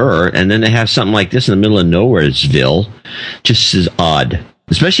mostly occur. And then they have something like this in the middle of nowheresville. Just is odd,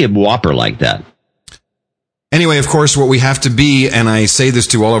 especially a whopper like that. Anyway, of course, what we have to be, and I say this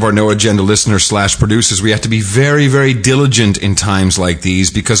to all of our No Agenda listeners / producers, we have to be very, very diligent in times like these,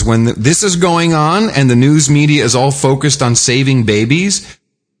 because when this is going on and the news media is all focused on saving babies,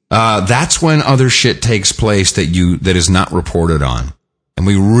 that's when other shit takes place that is not reported on. And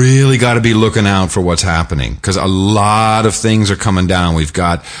we really got to be looking out for what's happening, because a lot of things are coming down. We've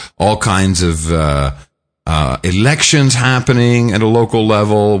got all kinds of elections happening at a local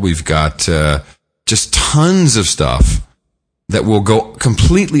level. We've got just tons of stuff that will go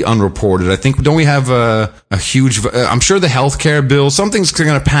completely unreported. I think, don't we have a huge, I'm sure the healthcare bill, something's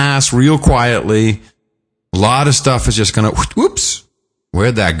going to pass real quietly. A lot of stuff is just going to, whoops,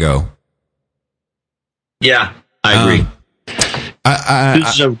 where'd that go? Yeah, I agree.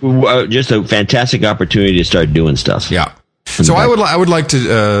 This is just a fantastic opportunity to start doing stuff. Yeah. So I would like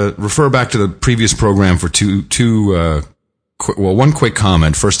to refer back to the previous program for one quick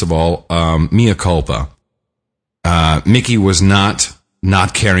comment. First of all, mea culpa. Mickey was not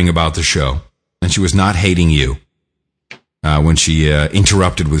caring about the show, and she was not hating you when she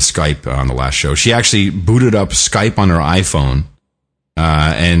interrupted with Skype on the last show. She actually booted up Skype on her iPhone,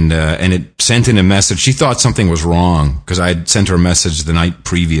 and it sent in a message. She thought something was wrong because I had sent her a message the night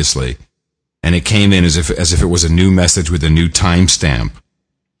previously, and it came in as if it was a new message with a new timestamp,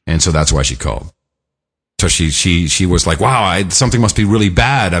 and so that's why she called. So she was like, wow, something must be really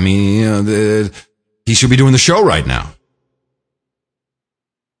bad. I mean, he should be doing the show right now.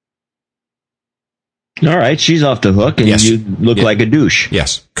 All right, she's off the hook, and yes. You look like a douche.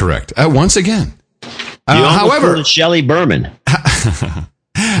 Yes, correct. Once again. However, Shelley Berman.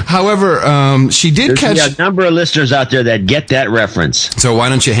 However, she did catch a number of listeners out there that get that reference. So why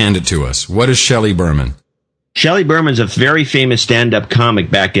don't you hand it to us? What is Shelley Berman? Shelley Berman's a very famous stand-up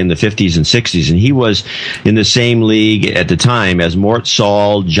comic back in the 50s and 60s, and he was in the same league at the time as Mort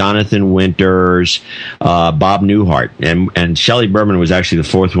Saul, Jonathan Winters, Bob Newhart, and Shelley Berman was actually the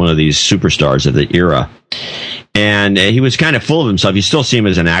fourth one of these superstars of the era. And he was kind of full of himself. You still see him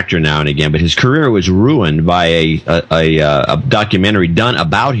as an actor now and again, but his career was ruined by a documentary done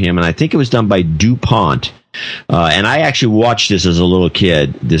about him, and I think it was done by DuPont. And I actually watched this as a little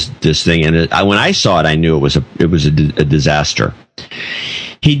kid, this thing, and when I saw it, I knew it was a disaster.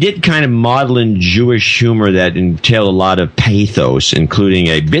 He did kind of model in Jewish humor that entailed a lot of pathos, including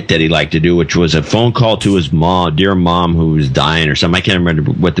a bit that he liked to do, which was a phone call to his mom, dear mom, who was dying or something. I can't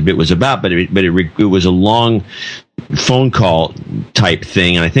remember what the bit was about, but it was a long phone call type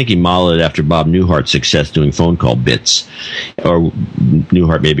thing, and I think he modeled it after Bob Newhart's success doing phone call bits, or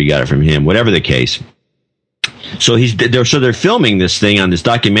Newhart maybe got it from him. Whatever the case. So they're filming this thing on this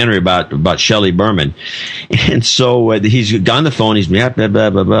documentary about Shelley Berman, and so he's on the phone. He's blah blah blah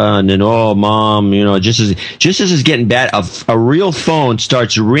blah blah, and then mom, just as it's getting bad, a real phone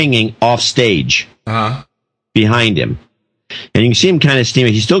starts ringing off stage behind him, and you can see him kind of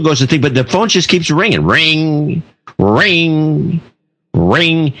steaming. He still goes to think, but the phone just keeps ringing, ring, ring,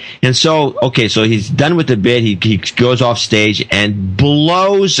 ring, and so he's done with the bit. He goes off stage and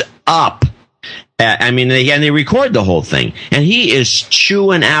blows up. They record the whole thing, and he is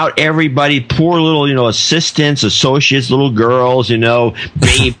chewing out everybody, poor little, assistants, associates, little girls,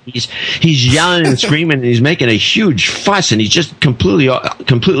 babies. He's yelling and screaming, and he's making a huge fuss, and he's just completely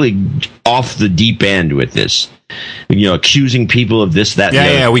off the deep end with this, accusing people of this, that.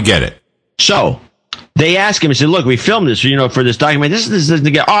 Yeah, we get it. So they ask him and said, "Look, we filmed this, for this document. This is the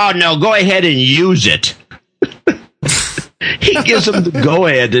guy. Oh no, go ahead and use it." He gives them the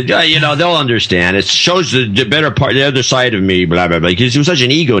go-ahead. They'll understand. It shows the better part, the other side of me, blah, blah, blah. Because he was such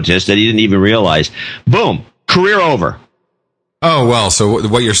an egotist that he didn't even realize. Boom. Career over. Oh, well, so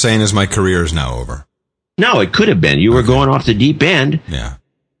what you're saying is my career is now over. No, it could have been. You were going off the deep end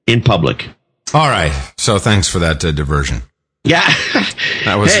in public. All right. So thanks for that diversion. Yeah.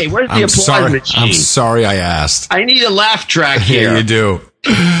 Hey, where's the applause machine? I'm sorry I asked. I need a laugh track here. Yeah, you do.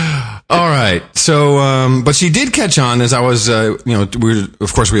 All right. So, but she did catch on as I was,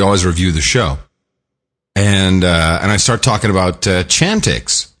 of course we always review the show. And I start talking about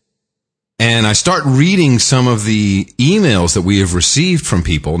Chantix. And I start reading some of the emails that we have received from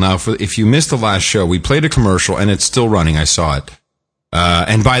people. Now, if you missed the last show, we played a commercial, and it's still running. I saw it.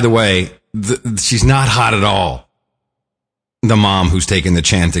 And by the way, she's not hot at all. The mom who's taking the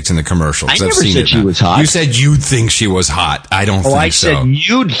Chantix in the commercial. I never said she was hot. You said you'd think she was hot. I don't think so. I said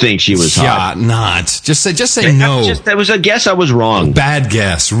you'd think she was hot. Yeah, not. Just say no. That was a guess. I was wrong. Bad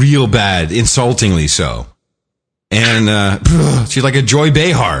guess. Real bad. Insultingly so. And she's like a Joy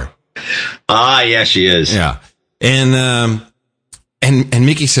Behar. Ah, yeah, she is. Yeah. And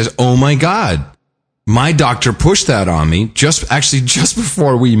Mickey says, "Oh my God, my doctor pushed that on me just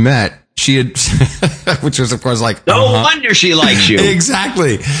before we met. She had," which was of course like, no wonder she likes you.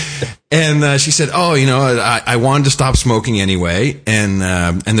 Exactly. And she said, "Oh, I wanted to stop smoking anyway." And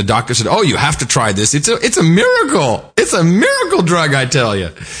the doctor said, "Oh, you have to try this. It's a miracle. It's a miracle drug, I tell you."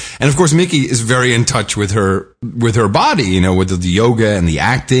 And of course, Mickey is very in touch with her body, with the yoga and the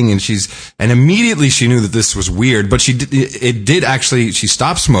acting, and immediately she knew that this was weird, but she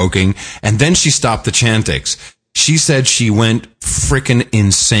stopped smoking, and then she stopped the Chantix. She said she went frickin'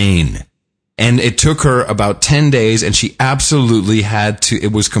 insane. And it took her about 10 days, and she absolutely had to,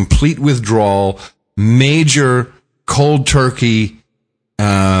 it was complete withdrawal, major cold turkey,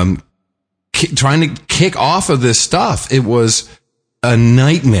 trying to kick off of this stuff. It was a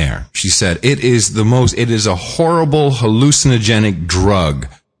nightmare, she said. It is a horrible hallucinogenic drug.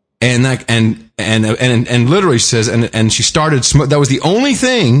 And literally she says, and she started smoking. That was the only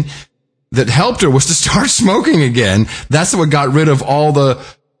thing that helped her, was to start smoking again. That's what got rid of all the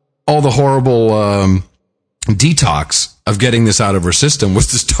horrible detox of getting this out of her system, was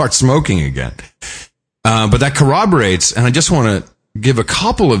to start smoking again. But that corroborates, and I just want to give a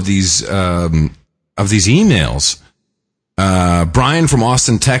couple of these emails. Brian from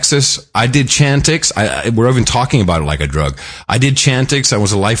Austin, Texas. I did Chantix. We're even talking about it like a drug. I did Chantix. I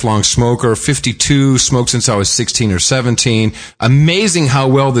was a lifelong smoker, 52, smoked since I was 16 or 17. Amazing how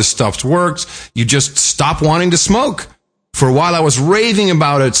well this stuff works. You just stop wanting to smoke. For a while, I was raving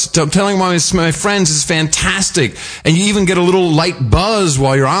about it, telling my friends it's fantastic. And you even get a little light buzz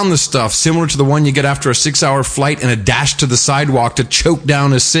while you're on the stuff, similar to the one you get after a 6-hour flight and a dash to the sidewalk to choke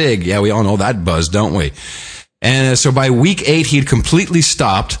down a cig. Yeah, we all know that buzz, don't we? And so by week 8, he had completely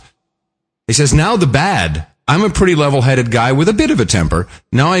stopped. He says, now the bad. I'm a pretty level-headed guy with a bit of a temper.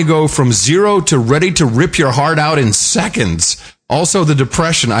 Now I go from 0 to ready to rip your heart out in seconds. Also, the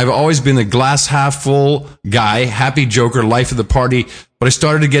depression. I've always been a glass half full guy, happy joker, life of the party, but I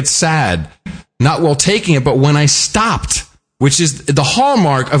started to get sad. Not while taking it, but when I stopped, which is the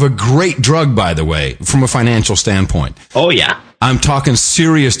hallmark of a great drug, by the way, from a financial standpoint. Oh, yeah. I'm talking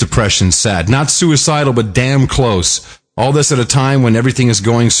serious depression, sad. Not suicidal, but damn close. All this at a time when everything is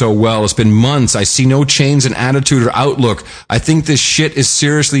going so well. It's been months. I see no change in attitude or outlook. I think this shit has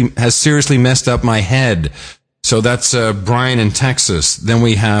seriously messed up my head. So that's Brian in Texas. Then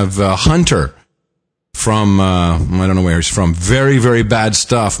we have Hunter from, I don't know where he's from. Very, very bad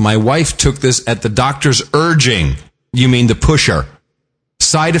stuff. My wife took this at the doctor's urging. You mean the pusher.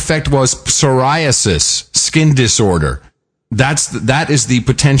 Side effect was psoriasis, skin disorder. That is the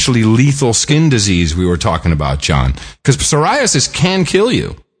potentially lethal skin disease we were talking about, John. Because psoriasis can kill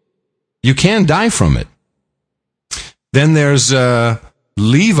you. You can die from it. Then there's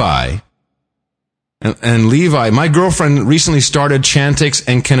Levi. And Levi, my girlfriend recently started Chantix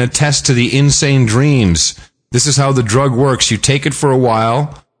and can attest to the insane dreams. This is how the drug works. You take it for a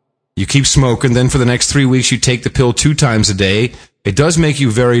while, you keep smoking, then for the next 3 weeks you take the pill 2 times a day. It does make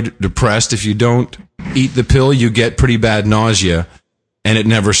you very depressed. If you don't eat the pill, you get pretty bad nausea, and it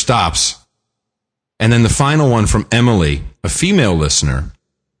never stops. And then the final one from Emily, a female listener.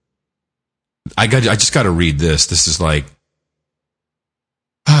 I just got to read this. This is like,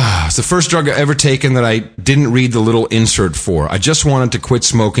 it's the first drug I ever taken that I didn't read the little insert for. I just wanted to quit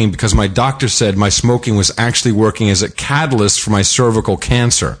smoking because my doctor said my smoking was actually working as a catalyst for my cervical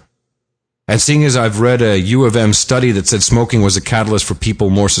cancer. And seeing as I've read a U of M study that said smoking was a catalyst for people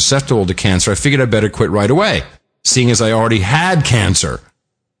more susceptible to cancer, I figured I'd better quit right away, seeing as I already had cancer.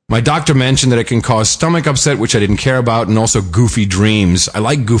 My doctor mentioned that it can cause stomach upset, which I didn't care about, and also goofy dreams. I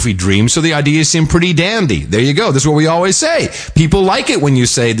like goofy dreams, so the ideas seem pretty dandy. There you go. This is what we always say. People like it when you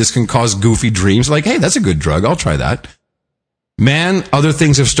say this can cause goofy dreams. Like, hey, that's a good drug. I'll try that. Man, other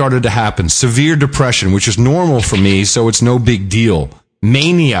things have started to happen. Severe depression, which is normal for me, so it's no big deal.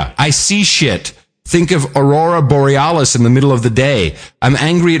 Mania. I see shit. Think of Aurora Borealis in the middle of the day. I'm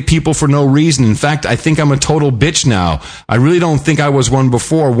angry at people for no reason. In fact, I think I'm a total bitch now. I really don't think I was one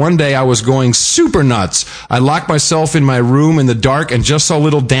before. One day I was going super nuts. I locked myself in my room in the dark and just saw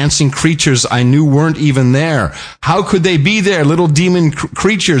little dancing creatures I knew weren't even there. How could they be there? Little demon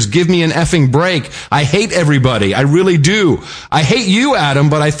creatures. Give me an effing break. I hate everybody. I really do. I hate you, Adam,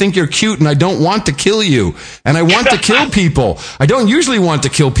 but I think you're cute and I don't want to kill you. And I want to kill people. I don't usually want to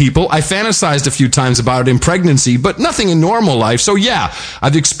kill people. I fantasized a few times about it in pregnancy, but nothing in normal life. So yeah,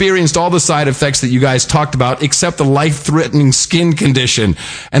 I've experienced all the side effects that you guys talked about, except the life-threatening skin condition.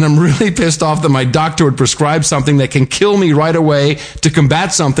 And I'm really pissed off that my doctor would prescribe something that can kill me right away to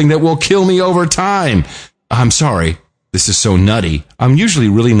combat something that will kill me over time. I'm sorry. This is so nutty. I'm usually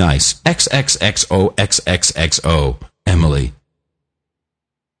really nice. XXXOXXXO. Emily.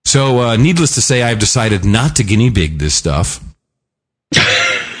 So, needless to say, I've decided not to guinea pig this stuff.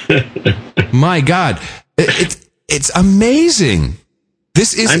 My God, it's amazing.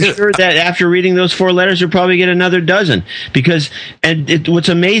 I'm sure that after reading those 4 letters, you'll probably get another dozen. What's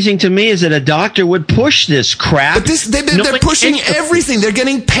amazing to me is that a doctor would push this crap. But they're pushing everything. They're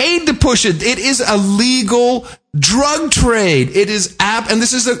getting paid to push it. It is a legal drug trade. It is and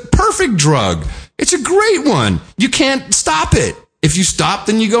this is a perfect drug. It's a great one. You can't stop it. If you stop,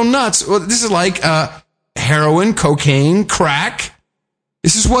 then you go nuts. Well, this is like heroin, cocaine, crack.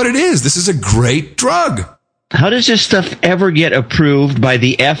 This is what it is. This is a great drug. How does this stuff ever get approved by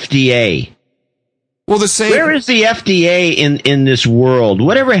the FDA? Well, the same. Where is the FDA in this world?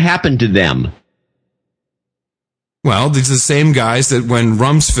 Whatever happened to them? Well, these are the same guys that when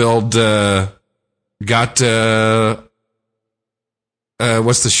Rumsfeld got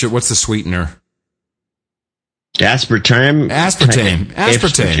what's the sweetener? Aspartame.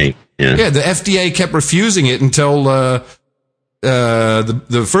 Yeah, the FDA kept refusing it until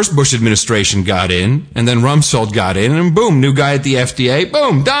the first Bush administration got in, and then Rumsfeld got in, and boom, new guy at the FDA,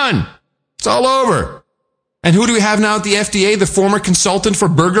 boom, done. It's all over. And who do we have now at the FDA? The former consultant for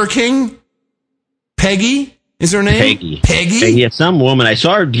Burger King? Peggy? Is her name? Peggy? Yeah, some woman. I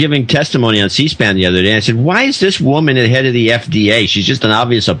saw her giving testimony on C-SPAN the other day. I said, why is this woman the head of the FDA? She's just an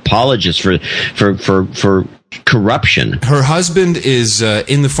obvious apologist for corruption. Her husband is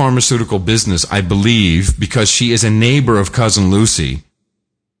in the pharmaceutical business, I believe, because she is a neighbor of Cousin Lucy.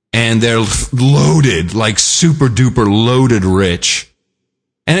 And they're loaded, like super duper loaded rich.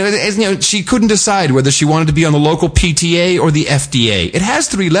 And she couldn't decide whether she wanted to be on the local PTA or the FDA. It has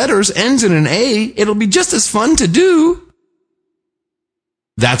 3 letters, ends in an A. It'll be just as fun to do.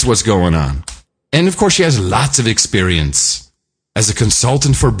 That's what's going on. And of course, she has lots of experience as a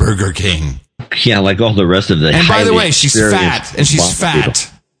consultant for Burger King. Yeah, like all the rest of the. And by the way, she's fat, and she's fat.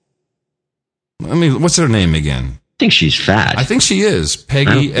 I mean, what's her name again? I think she's fat. I think she is.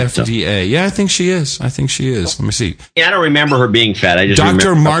 Peggy FDA. So. Yeah, I think she is. Let me see. Yeah, I don't remember her being fat. I just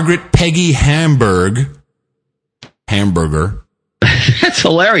Dr. Margaret Peggy Hamburger. That's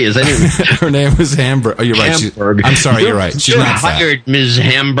hilarious. I didn't. Her name was Hamburg. Oh, you're right. I'm sorry, you're right. She's not fat. Hired Ms.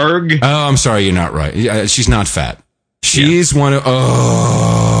 Hamburg. Oh, I'm sorry, you're not right. She's not fat. She's one of.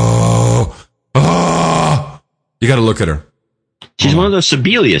 You got to look at her. She's one of those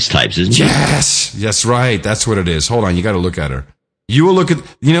Sibelius types, isn't she? Yes, right. That's what it is. Hold on, you got to look at her. You will look at.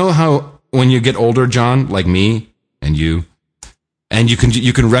 You know how when you get older, John, like me and you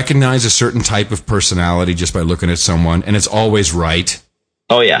can recognize a certain type of personality just by looking at someone, and it's always right.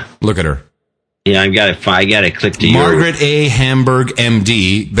 Oh yeah, look at her. Yeah, I got to click to Margaret A. Hamburg,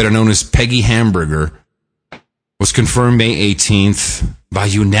 M.D., better known as Peggy Hamburger, was confirmed May 18th by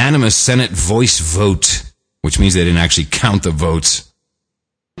unanimous Senate voice vote. Which means they didn't actually count the votes.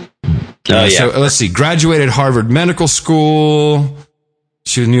 So let's see. Graduated Harvard Medical School.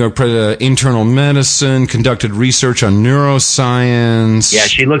 She was New York internal medicine. Conducted research on neuroscience. Yeah,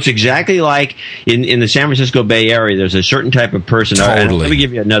 she looks exactly like in the San Francisco Bay Area. There's a certain type of person. Totally. Let me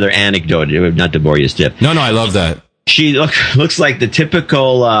give you another anecdote, not to bore you stiff. No, I love that. She looks like the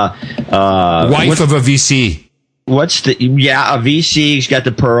typical wife of a VC. A VC. She's got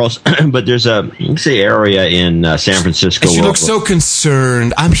the pearls, but there's a area in San Francisco. And she looks so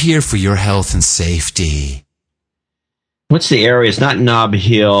concerned. I'm here for your health and safety. What's the area? It's not Nob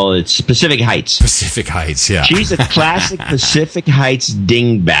Hill. It's Pacific Heights. Pacific Heights, yeah. She's a classic Pacific Heights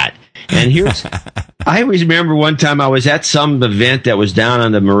dingbat. And I always remember one time I was at some event that was down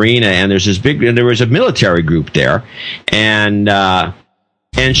on the marina, and there was a military group there, and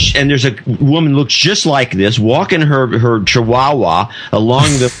there's a woman looks just like this, walking her chihuahua along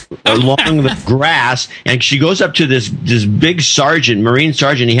the grass, and she goes up to this big Marine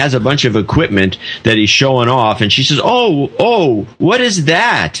sergeant. He has a bunch of equipment that he's showing off, and she says, "Oh, what is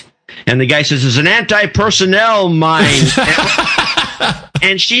that?" And the guy says, it's an anti-personnel mine.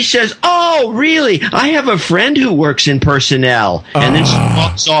 And she says, oh, really? I have a friend who works in personnel. And then she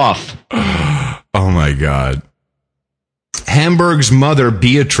walks off. Oh, my God. Hamburg's mother,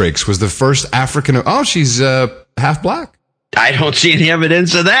 Beatrix, was the first African... Oh, she's half black. I don't see any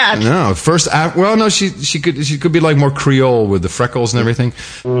evidence of that. No, she could be like more Creole with the freckles and everything.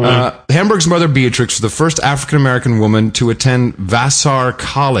 Mm-hmm. Hamburg's mother, Beatrix, was the first African-American woman to attend Vassar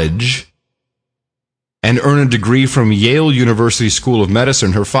College and earn a degree from Yale University School of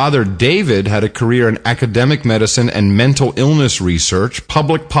Medicine. Her father, David, had a career in academic medicine and mental illness research,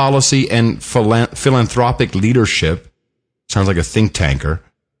 public policy, and philanthropic leadership. Sounds like a think tanker.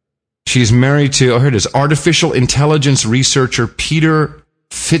 She's married to, here it is, artificial intelligence researcher Peter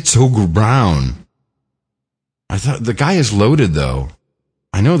Fitzhugh-Brown. I thought the guy is loaded, though.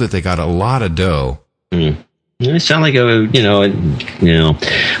 I know that they got a lot of dough. Mm. It sounds like I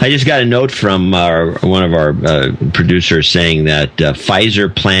just got a note from one of our producers saying that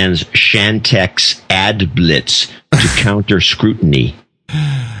Pfizer plans Shantex ad blitz to counter scrutiny.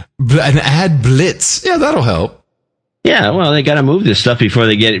 An ad blitz? Yeah, that'll help. Yeah, well, they got to move this stuff before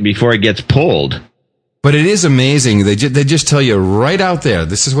it gets pulled. But it is amazing. They just tell you right out there,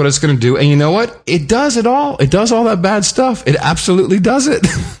 this is what it's going to do. And you know what? It does it all. It does all that bad stuff. It absolutely does it.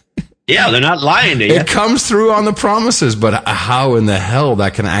 Yeah, they're not lying to you. It comes through on the promises, but how in the hell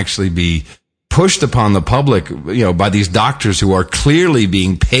that can actually be pushed upon the public, by these doctors who are clearly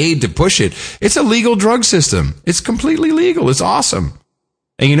being paid to push it. It's a legal drug system. It's completely legal. It's awesome.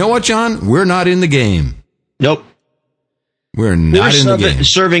 And you know what, John? We're not in the game. Nope. We're not in the game.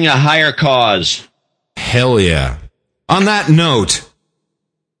 Serving a higher cause. Hell yeah. On that note,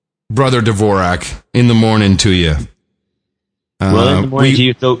 Brother Dvorak, in the morning to you. Well, in the morning to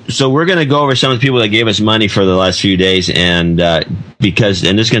you. So we're going to go over some of the people that gave us money for the last few days, and this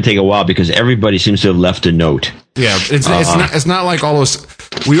is going to take a while because everybody seems to have left a note. Yeah, it's not like all those.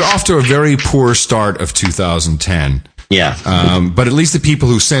 We were off to a very poor start of 2010. Yeah, but at least the people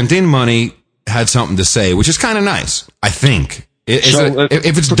who sent in money had something to say, which is kind of nice, I think.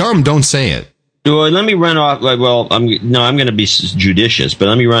 If it's dumb, don't say it. Well, let me run off. Well, I'm going to be judicious, but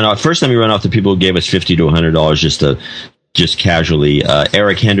let me run off the people who gave us $50 to $100 just casually.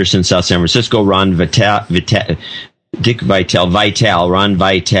 Eric Henderson, South San Francisco. Ron Dick Vital, Ron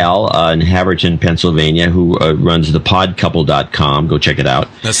Vital in Haverton, Pennsylvania, who runs thepodcouple.com. Go check it out.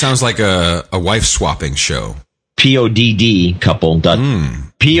 That sounds like a wife swapping show. PODD couple.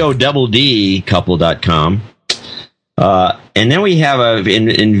 PODD couple.com. And then we have in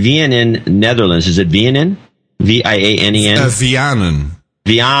Vianen, Netherlands. Is it Vianen? Vianen?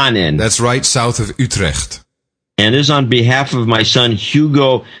 Vianen. That's right, south of Utrecht. And this is on behalf of my son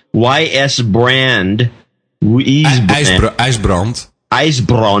Hugo Y.S. Brand. IJsbrand.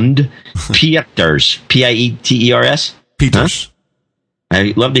 Pieters. Pieters? Peters. Huh?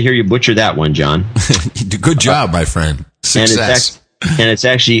 I'd love to hear you butcher that one, John. Good job, my friend. Success. And it's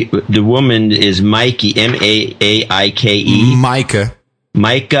actually, the woman is Mikey, M-A-A-I-K-E. Micah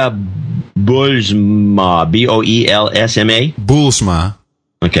Boelsma, B-O-E-L-S-M-A. Boelsma.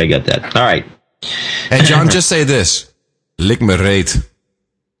 Okay, I got that. All right. Hey, John, just say this. Lik me reet.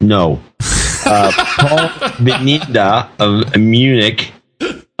 No. Paul Benida of Munich.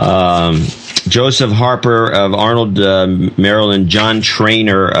 Joseph Harper of Arnold, Maryland. John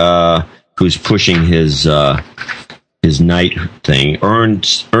Trainer, who's pushing his night thing.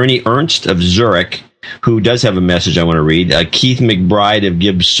 Ernie Ernst of Zurich, who does have a message I want to read. Keith McBride of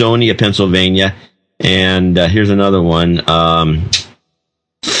Gibsonia, Pennsylvania. And here's another one.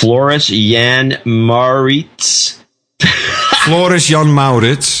 Floris Jan Maurits. Floris Jan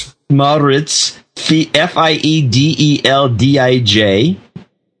Maurits. Maurits. F-I-E-D-E-L-D-I-J.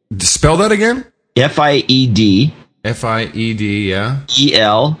 Spell that again? F-I-E-D. F-I-E-D, yeah.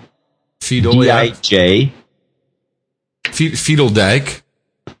 E-L. D-I-J. Fiedeldijk.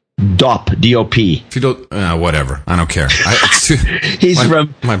 Dop, D-O-P. Whatever. I don't care. He's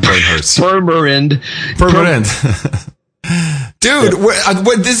from my brain hurts. Purmerend. Dude,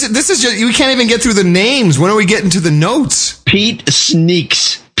 this is just, we can't even get through the names. When are we getting to the notes? Pete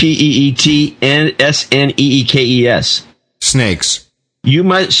Sneeks. P-E-E-T-S-N-E-E-K-E-S. Snakes.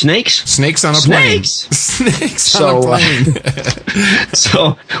 Snakes on a plane. Snakes on a plane.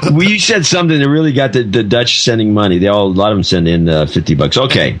 So we said something that really got the Dutch sending money. A lot of them send in $50.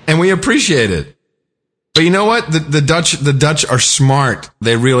 Okay, and we appreciate it. But you know what? The Dutch are smart.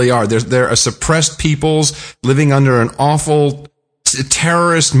 They really are. They're a suppressed peoples living under an awful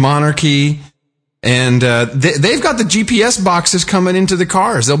terrorist monarchy, and they've got the GPS boxes coming into the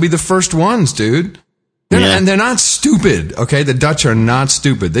cars. They'll be the first ones, dude. And they're not stupid, okay? The Dutch are not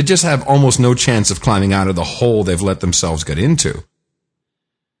stupid. They just have almost no chance of climbing out of the hole they've let themselves get into.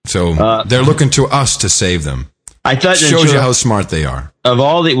 So they're looking to us to save them. I thought shows you how smart they are. Of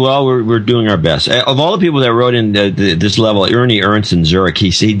all the, we're doing our best. Of all the people that wrote in this level, Ernie Ernst in Zurich,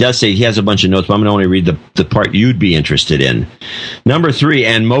 he does say he has a bunch of notes, but I'm going to only read the part you'd be interested in. Number 3,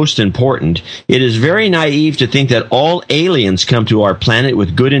 and most important, it is very naive to think that all aliens come to our planet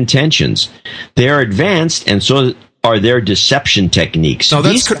with good intentions. They are advanced, and so are their deception techniques. No,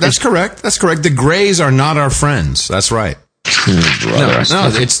 that's correct. That's correct. The Greys are not our friends. That's right. No,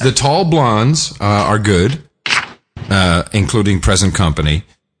 it's the tall blondes are good. Including present company,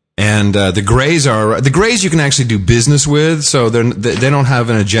 and the Greys you can actually do business with. So they don't have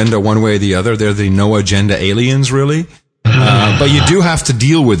an agenda one way or the other. They're the no agenda aliens, really. But you do have to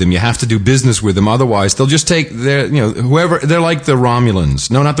deal with them. You have to do business with them. Otherwise, they'll just take whoever. They're like the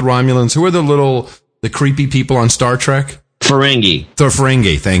Romulans. No, not the Romulans. Who are the creepy people on Star Trek? Ferengi. The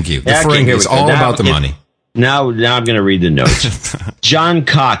Ferengi. Thank you. The Ferengi. It's all about the money. Now I'm going to read the notes. John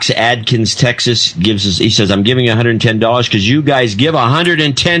Cox, Adkins, Texas, he says, I'm giving you $110 because you guys give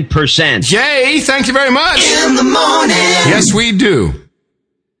 110%. Yay! Thank you very much. In the morning. Yes, we do.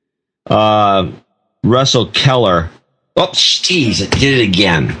 Russell Keller. Oh, jeez, I did it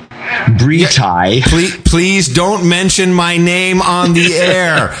again. Britai. Please don't mention my name on the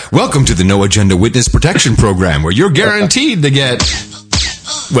air. Welcome to the No Agenda Witness Protection Program, where you're guaranteed to get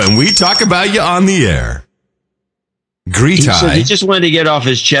when we talk about you on the air. Gritai. He just wanted to get off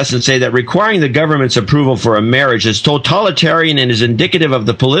his chest and say that requiring the government's approval for a marriage is totalitarian and is indicative of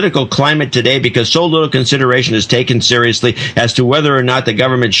the political climate today because so little consideration is taken seriously as to whether or not the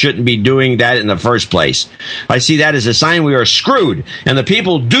government shouldn't be doing that in the first place. I see that as a sign we are screwed, and the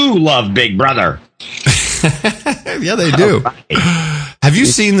people do love Big Brother. Yeah, they do. Have you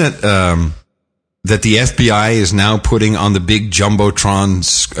seen that the FBI is now putting on the big Jumbotron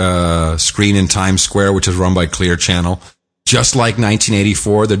screen in Times Square, which is run by Clear Channel. Just like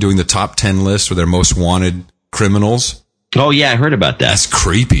 1984, they're doing the top 10 list for their most wanted criminals. Oh, yeah, I heard about that. That's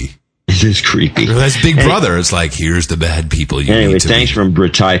creepy. It is creepy. That's Big Brother. It's like, here's the bad people you need to thanks from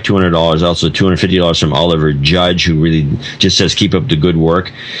Britai, $200. Also $250 from Oliver Judge, who really just says, keep up the good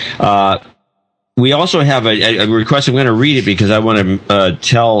work. We also have a request. I'm going to read it because I want to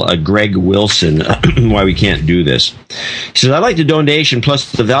tell Greg Wilson why we can't do this. He says, I'd like the donation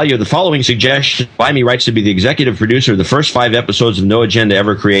plus the value of the following suggestion. Buy me rights to be the executive producer of the first 5 episodes of No Agenda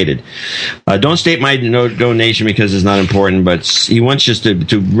ever created. Don't state my donation because it's not important, but he wants us to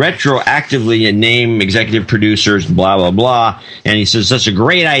retroactively name executive producers, blah, blah, blah. And he says, that's a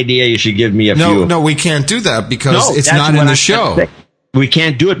great idea. You should give me a few. No, we can't do that because it's not in the show. We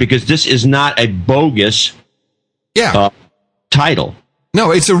can't do it because this is not a bogus title.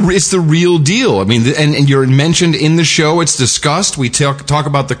 No, it's the real deal. I mean, and you're mentioned in the show. It's discussed. We talk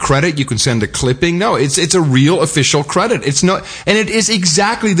about the credit. You can send a clipping. No, it's a real official credit. It's not, and it is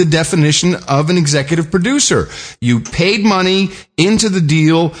exactly the definition of an executive producer. You paid money into the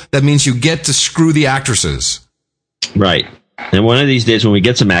deal. That means you get to screw the actresses. Right. And one of these days when we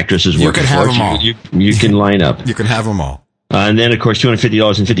get some actresses working for us, you can line up. You can have them all. And then, of course,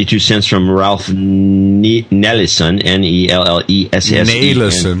 $250.52 from Ralph Nellison, Nellesson.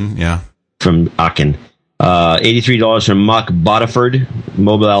 Nellison, yeah. From Aachen. $83 from Muck Bodiford,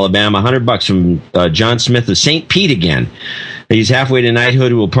 Mobile, Alabama. $100 from John Smith of St. Pete again. He's halfway to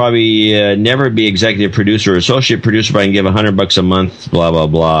knighthood, will probably never be executive producer or associate producer, but I can give $100 a month, blah, blah,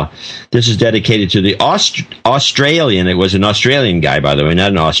 blah. This is dedicated to the Australian, it was an Australian guy, by the way,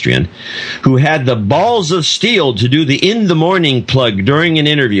 not an Austrian, who had the balls of steel to do the In the Morning plug during an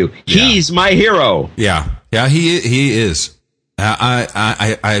interview. Yeah. He's my hero. Yeah, he is.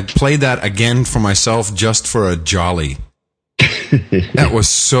 I played that again for myself just for a jolly. That was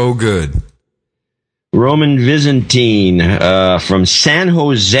so good. Roman Byzantine from San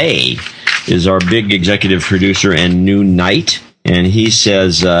Jose is our big executive producer and new knight. And he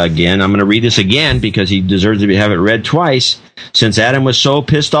says, again, I'm going to read this again because he deserves to have it read twice. Since Adam was so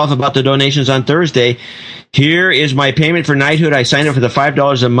pissed off about the donations on Thursday, here is my payment for knighthood. I signed up for the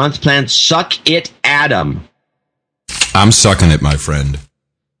 $5 a month plan. Suck it, Adam. I'm sucking it, my friend.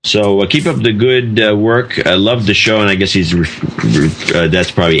 So keep up the good work. I love the show, and I guess he's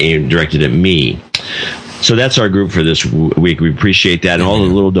that's probably directed at me. So that's our group for this week. We appreciate that, and all the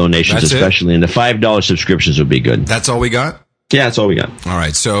little donations, that's especially, and the $5 subscriptions would be good. That's all we got? Yeah, that's all we got. All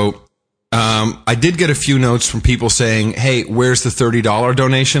right, so I did get a few notes from people saying, hey, where's the $30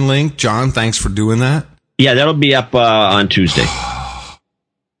 donation link? John, thanks for doing that. Yeah, that'll be up on Tuesday.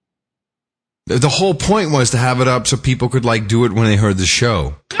 The whole point was to have it up so people could do it when they heard the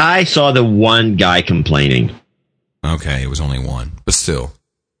show. I saw the one guy complaining. Okay, it was only one, but still.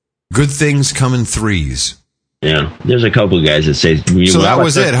 Good things come in threes. Yeah, there's a couple of guys that say... So that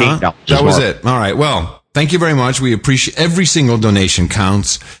was it, huh? That was it. All right, well, thank you very much. We appreciate every single donation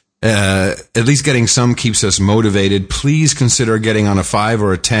counts. At least getting some keeps us motivated. Please consider getting on a $5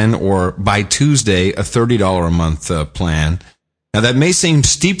 or a $10 or by Tuesday, a $30 a month plan. Now, that may seem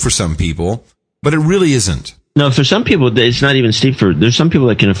steep for some people, but it really isn't. No, for some people, it's not even steep. There's some people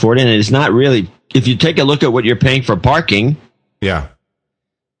that can afford it, and it's not really... If you take a look at what you're paying for parking... Yeah.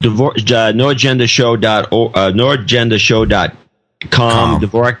 NoAgendaShow.com,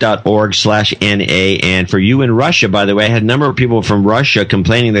 Dvorak.org/NA. And for you in Russia, by the way, I had a number of people from Russia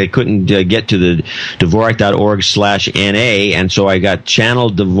complaining they couldn't get to the Dvorak.org/NA, and so I got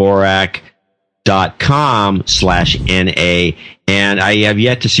channeldvorak.com/NA, and I have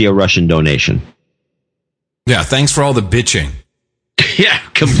yet to see a Russian donation. Yeah, thanks for all the bitching. Yeah,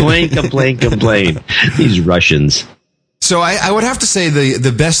 complain. These Russians. So I would have to say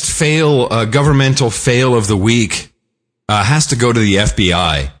the best governmental fail of the week has to go to the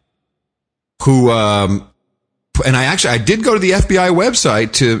FBI, who and I did go to the FBI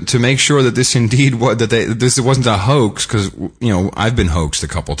website to make sure that this indeed this wasn't a hoax, because I've been hoaxed a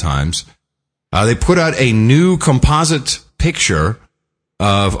couple times. They put out a new composite picture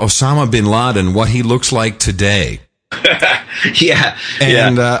of Osama bin Laden, what he looks like today. Yeah.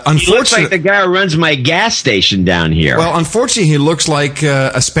 And unfortunately, he looks like the guy who runs my gas station down here. Well, unfortunately, he looks like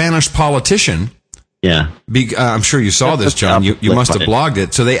a Spanish politician. Yeah. I'm sure you saw this, John. You must have blogged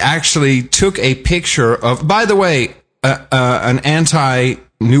it. So they actually took a picture of, by the way, an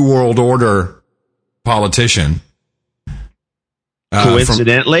anti-New World Order politician.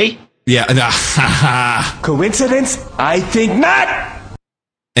 Coincidentally? Coincidence? I think not.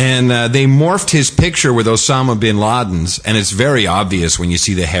 And they morphed his picture with Osama bin Laden's, and it's very obvious when you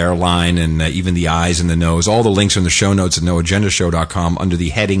see the hairline and even the eyes and the nose. All the links are in the show notes at noagendashow.com under the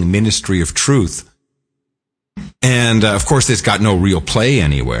heading Ministry of Truth. And, of course, it's got no real play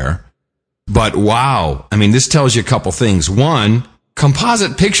anywhere. But, wow. I mean, this tells you a couple things. One,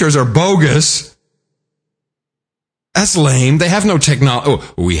 composite pictures are bogus. That's lame. They have no technology.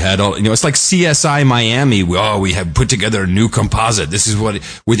 Oh, we had all, it's like CSI Miami. We have put together a new composite. This is what,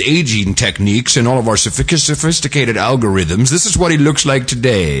 with aging techniques and all of our sophisticated algorithms, this is what he looks like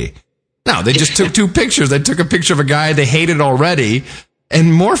today. No, they just took two pictures. They took a picture of a guy they hated already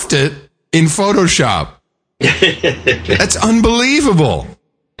and morphed it in Photoshop. That's unbelievable.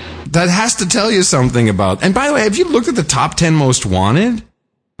 That has to tell you something about, and by the way, have you looked at the top 10 most wanted?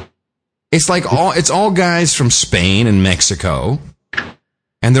 It's all guys from Spain and Mexico,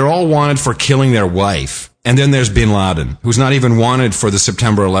 and they're all wanted for killing their wife. And then there's bin Laden, who's not even wanted for the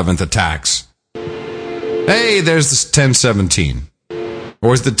September 11th attacks. Hey, there's the 10:17.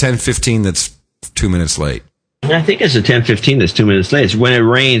 Or is the 10:15 that's 2 minutes late? I think it's the 10:15 that's 2 minutes late. It's when it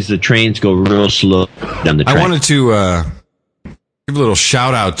rains, the trains go real slow down the track. I wanted to give a little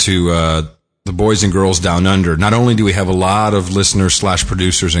shout out to the boys and girls down under. Not only do we have a lot of listeners /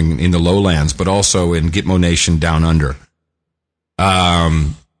 producers in the lowlands, but also in Gitmo Nation down under.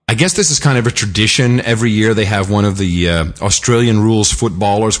 I guess this is kind of a tradition. Every year they have one of the Australian rules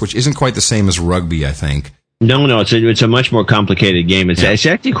footballers, which isn't quite the same as rugby, I think. No, it's a much more complicated game. It's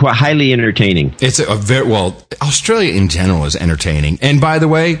actually quite highly entertaining. It's Australia in general is entertaining. And by the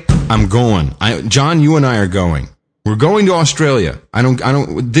way, I'm going. John, you and I are going. We're going to Australia.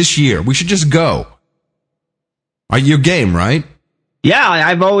 This year. We should just go. Are you game, right? Yeah,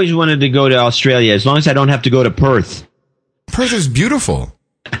 I've always wanted to go to Australia, as long as I don't have to go to Perth. Perth is beautiful.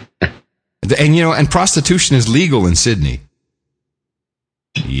 And prostitution is legal in Sydney.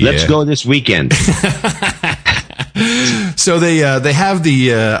 Yeah. Let's go this weekend. So they have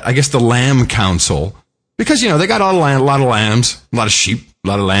the Lamb Council, because they got a lot of lambs, a lot of sheep, a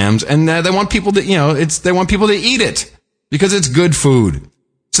lot of lambs, and they want people to eat it because it's good food.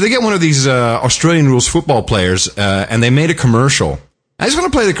 So they get one of these Australian rules football players, and they made a commercial. I just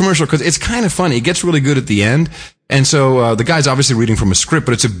want to play the commercial because it's kind of funny. It gets really good at the end. And so the guy's obviously reading from a script,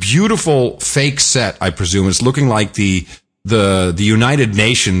 but it's a beautiful fake set, I presume. It's looking like the United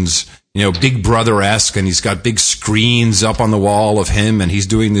Nations, Big Brother-esque, and he's got big screens up on the wall of him, and he's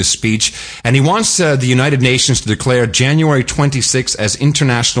doing this speech. And he wants the United Nations to declare January 26th as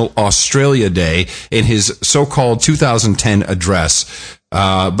International Australia Day in his so-called 2010 address.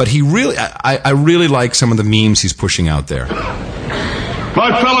 But I really like some of the memes he's pushing out there.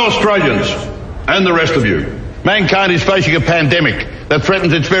 My fellow Australians, and the rest of you, mankind is facing a pandemic that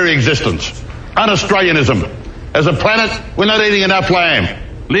threatens its very existence. Un-Australianism. As a planet, we're not eating enough lamb.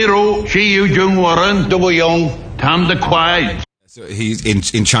 Little Shi Yu Jung Warren, Double Yong, Tam De Kwai. So he's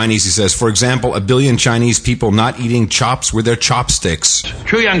in Chinese, he says, for example, 1 billion Chinese people not eating chops with their chopsticks.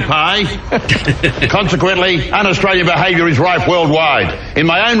 Chuyang Pai. Consequently, un-Australian behaviour is rife worldwide. In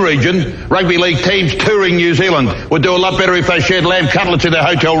my own region, rugby league teams touring New Zealand would do a lot better if they shared lamb cutlets in their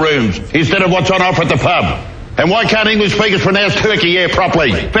hotel rooms instead of what's on offer at the pub. And why can't English speakers pronounce Turkey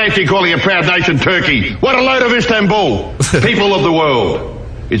properly? Fancy calling a proud nation Turkey. What a load of Istanbul. People of the world.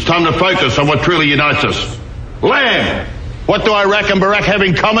 It's time to focus on what truly unites us. Lamb. What do Iraq and Barack have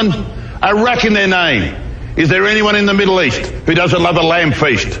in common? Iraq in their name. Is there anyone in the Middle East who doesn't love a lamb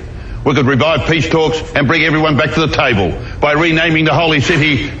feast? We could revive peace talks and bring everyone back to the table by renaming the holy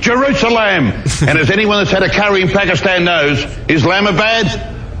city Jerusalem. And as anyone that's had a curry in Pakistan knows, Islamabad?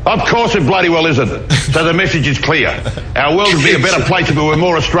 Of course it bloody well isn't. So the message is clear. Our world would be a better place if we were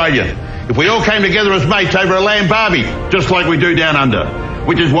more Australian. If we all came together as mates over a lamb barbie, just like we do down under.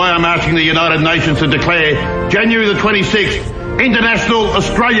 Which is why I'm asking the United Nations to declare January the 26th International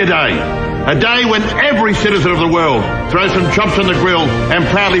Australia Day. A day when every citizen of the world throws some chops on the grill and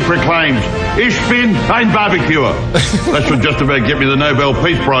proudly proclaims, Ich bin ein Barbecuer. That should just about get me the Nobel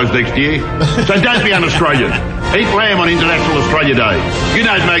Peace Prize next year. So don't be un-Australian. Eat lamb on International Australia Day. You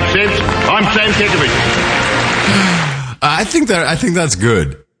know it makes sense. I'm Sam Kekovich. I think that's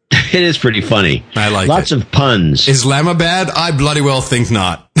good. It is pretty funny. I like Lots of puns. Islamabad? I bloody well think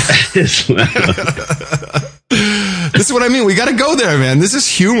not. This is what I mean. We got to go there, man. This is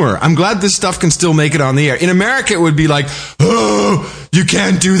humor. I'm glad this stuff can still make it on the air. In America, it would be like, oh, you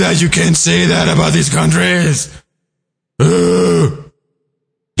can't do that. You can't say that about these countries.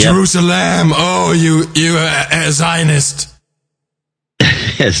 Jerusalem. Oh, you Zionist.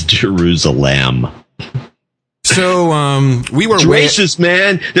 Yes, Jerusalem. So, we were... It's racist,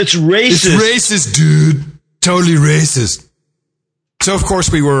 man. That's racist. It's racist, dude. Totally racist. So, of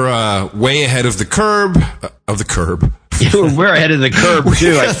course, we were way ahead of the curb. We're ahead of the curb,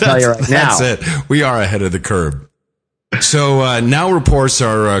 too, I can tell you right now. That's it. We are ahead of the curb. So, now reports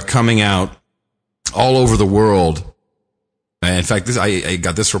are coming out all over the world. In fact, I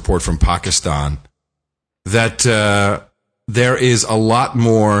got this report from Pakistan that there is a lot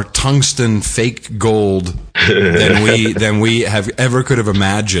more tungsten fake gold than we have ever could have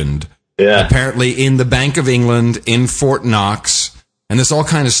imagined. Yeah. Apparently in the Bank of England, in Fort Knox, and this all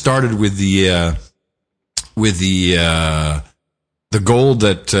kind of started with the gold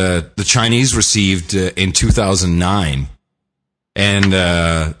that the Chinese received in 2009, and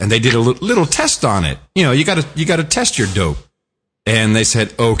they did a little test on it. You know, you got to test your dope, and they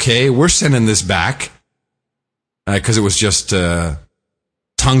said, okay, we're sending this back. Because it was just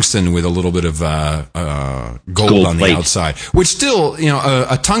tungsten with a little bit of gold on the outside, which still, you know,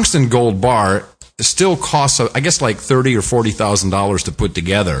 a tungsten gold bar still costs, I guess, like $30,000 or $40,000 to put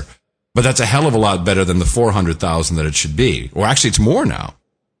together. But that's a hell of a lot better than the $400,000 that it should be. Or actually, it's more now.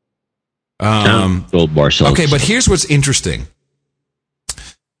 Gold bar sells. Okay, but here's what's interesting.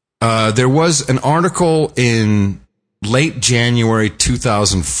 There was an article in late January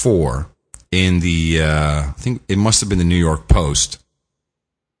 2004. In the, I think it must have been the New York Post.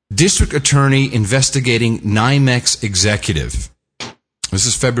 District Attorney investigating NYMEX executive. This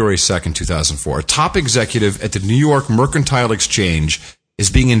is February 2nd, 2004. A top executive at the New York Mercantile Exchange is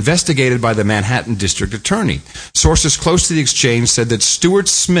being investigated by the Manhattan District Attorney. Sources close to the exchange said that Stuart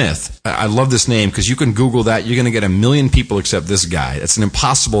Smith, I love this name because you can Google that. You're going to get 1 million people except this guy. It's an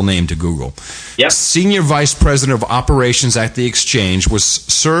impossible name to Google. Yep. Senior Vice President of Operations at the exchange was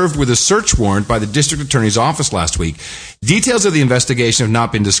served with a search warrant by the District Attorney's office last week. Details of the investigation have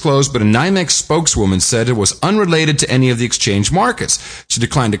not been disclosed, but a NYMEX spokeswoman said it was unrelated to any of the exchange markets. She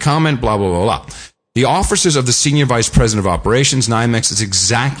declined to comment, blah, blah, blah, blah. The officers of the Senior Vice President of Operations, NYMEX, is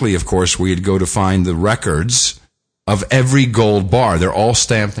exactly, of course, where you'd go to find the records of every gold bar. They're all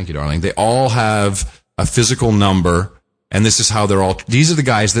stamped. Thank you, darling. They all have a physical number, and this is how they're all... These are the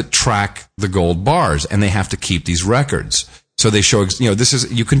guys that track the gold bars, and they have to keep these records. So they show, you know, this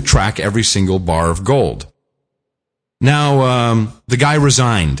is... You can track every single bar of gold. Now, the guy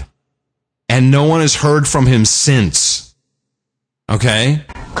resigned, and no one has heard from him since. Okay?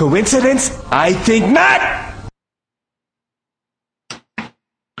 Coincidence? I think not.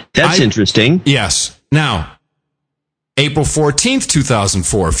 That's interesting. Yes. Now, April 14th,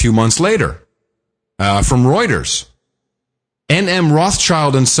 2004, a few months later, from Reuters, N.M.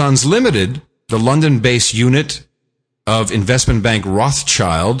 Rothschild & Sons Limited, the London-based unit of investment bank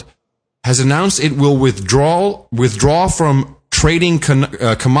Rothschild, has announced it will withdraw from trading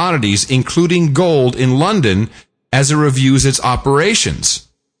commodities, including gold, in London as it reviews its operations.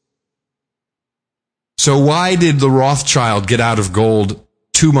 So why did the Rothschild get out of gold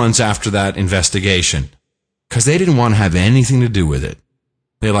 2 months after that investigation because they didn't want to have anything to do with it.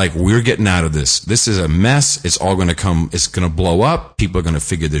 They're like, we're getting out of this. This is a mess. It's all going to come. It's going to blow up. People are going to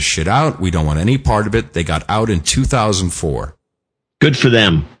figure this shit out. We don't want any part of it. They got out in 2004. Good for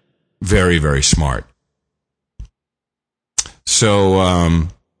them. Very, very smart. So,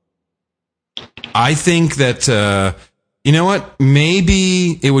 I think that, you know what?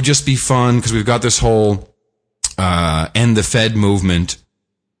 Maybe it would just be fun because we've got this whole end the Fed movement.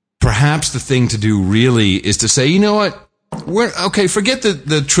 Perhaps the thing to do really is to say, you know what? Forget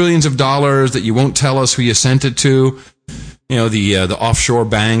the trillions of dollars that you won't tell us who you sent it to. You know, the offshore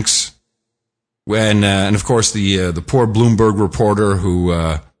banks. And of course the poor Bloomberg reporter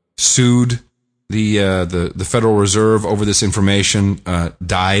who sued the Federal Reserve over this information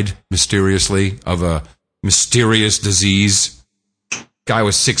died mysteriously of a mysterious disease. Guy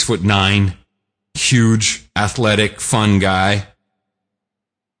was 6'9", huge, athletic, fun guy.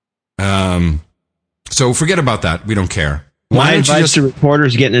 So forget about that. We don't care. My advice to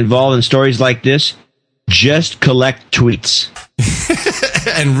reporters getting involved in stories like this: just collect tweets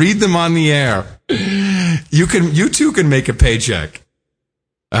and read them on the air. You too can make a paycheck.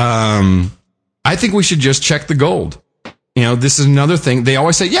 I think we should just check the gold. You know, this is another thing. They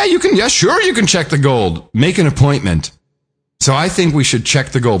always say, sure, you can check the gold. Make an appointment. So I think we should check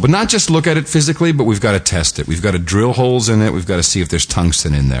the gold, but not just look at it physically, but we've got to test it. We've got to drill holes in it. We've got to see if there's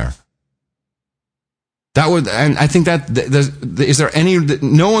tungsten in there. And I think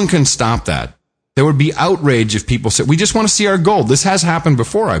no one can stop that. There would be outrage if people said, we just want to see our gold. This has happened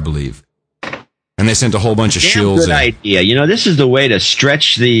before, I believe. And they sent a whole bunch of shills in. Good idea. You know, this is the way to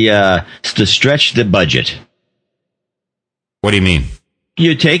stretch the budget. What do you mean?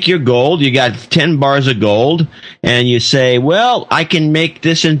 You take your gold, you got 10 bars of gold, and you say, well, I can make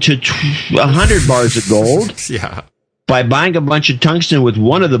this into 100 bars of gold yeah. by buying a bunch of tungsten with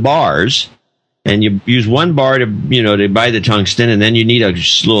one of the bars. And you use one bar to buy the tungsten, and then you need a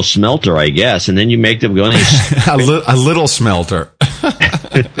little smelter, I guess, and then you make them go. a little smelter.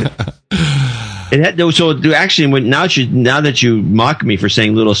 Now that you mock me for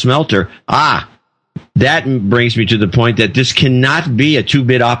saying little smelter, that brings me to the point that this cannot be a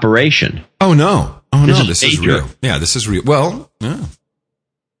 2-bit operation. Oh no! This is real. Yeah, this is real. Well, yeah.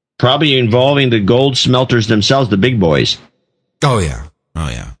 Probably involving the gold smelters themselves, the big boys. Oh yeah.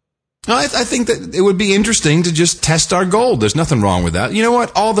 I think that it would be interesting to just test our gold. There's nothing wrong with that. You know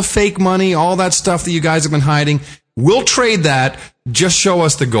what? All the fake money, all that stuff that you guys have been hiding, we'll trade that. Just show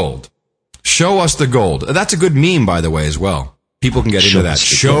us the gold. Show us the gold. That's a good meme, by the way, as well. People can get into that.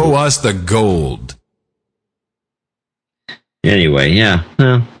 Show us the gold. Anyway, yeah.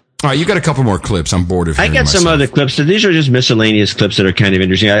 Well. All right, you got a couple more clips. I'm bored of hearing I got some other clips. So these are just miscellaneous clips that are kind of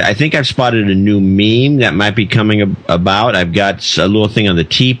interesting. I think I've spotted a new meme that might be coming about. I've got a little thing on the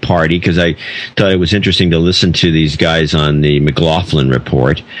Tea Party because I thought it was interesting to listen to these guys on the McLaughlin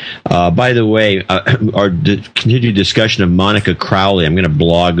Report. By the way, our continued discussion of Monica Crowley, I'm going to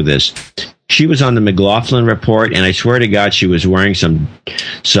blog this. She was on the McLaughlin Report, and I swear to God, she was wearing some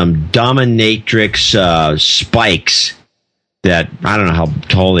dominatrix spikes that, I don't know how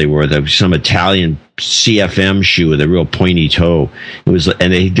tall they were. There was some Italian CFM shoe with a real pointy toe. It was,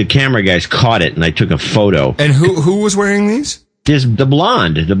 and the camera guys caught it, and I took a photo. And who was wearing these? The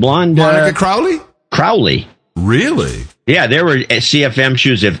blonde Monica Crowley? Crowley. Really? Yeah, there were CFM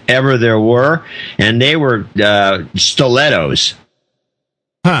shoes if ever there were, and they were stilettos.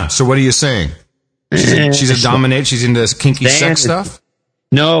 Huh? So what are you saying? She's a dominate. She's into kinky sex stuff.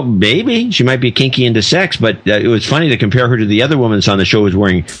 No, maybe she might be kinky into sex, but it was funny to compare her to the other woman that's on the show who was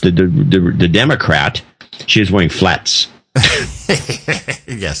wearing the Democrat. She was wearing flats.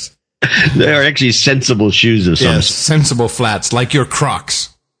 Yes, they are actually sensible shoes of some. Yes, sensible flats like your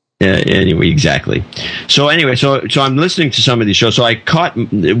Crocs. Anyway, exactly. So I'm listening to some of these shows. So I caught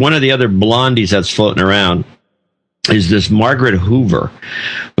one of the other blondies that's floating around. Is this Margaret Hoover,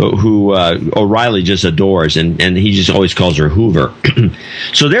 who O'Reilly just adores, and he just always calls her Hoover.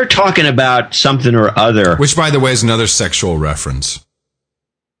 So they're talking about something or other. Which, by the way, is another sexual reference.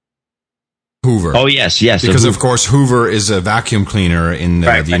 Hoover. Oh, yes. Because, of course, Hoover is a vacuum cleaner in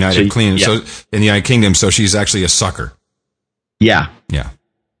the United Kingdom. Yeah. So in the United Kingdom, so she's actually a sucker. Yeah. I'm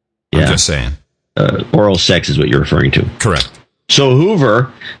just saying. Oral sex is what you're referring to. Correct. So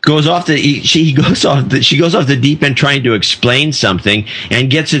Hoover goes off the deep end trying to explain something and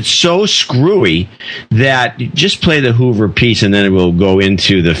gets it so screwy that just play the Hoover piece and then it will go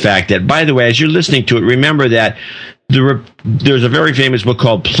into the fact that, by the way, as you're listening to it, remember that there's a very famous book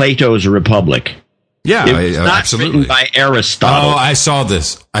called Plato's Republic. Yeah, it was not absolutely. written by Aristotle. Oh, I saw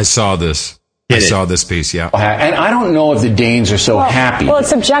this. I saw this piece, yeah. And I don't know if the Danes are so happy. Well, it's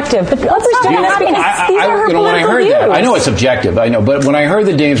subjective. But let's talk about happiness. These are her when I heard views. that, I know it's subjective, I know, but when I heard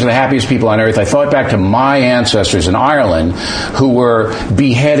the Danes are the happiest people on earth, I thought back to my ancestors in Ireland who were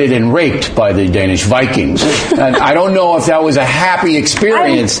beheaded and raped by the Danish Vikings. And I don't know if that was a happy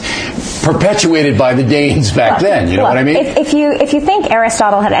experience perpetuated by the Danes back then. You know what I mean? If you think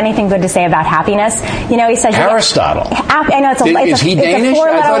Aristotle had anything good to say about happiness, he said Aristotle. I know Is he Danish?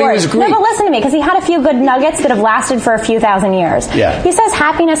 I thought he was Greek. No, but listen to me, because he had a few good nuggets that have lasted for a few thousand years. Yeah. He says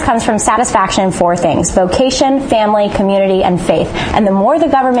happiness comes from satisfaction in 4 things: vocation, family, community, and faith. And the more the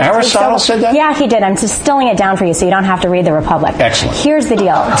government Aristotle said that? Yeah, he did. I'm just distilling it down for you so you don't have to read the Republic. Excellent. Here's the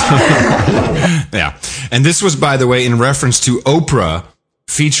deal. Yeah. And this was, by the way, in reference to Oprah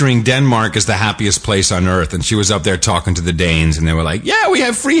featuring Denmark as the happiest place on earth. And she was up there talking to the Danes, and they were like, yeah, we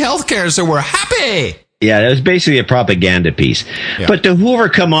have free healthcare, so we're happy. Yeah, it was basically a propaganda piece. Yeah. But to whoever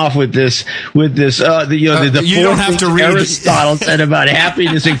come off with this, you don't have to read Aristotle said about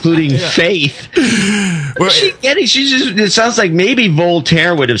happiness, including faith. What's she getting? It sounds like maybe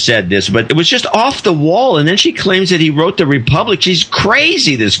Voltaire would have said this, but it was just off the wall. And then she claims that he wrote the Republic. She's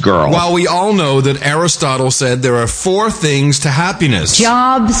crazy, this girl. Well, we all know that Aristotle said there are 4 things to happiness.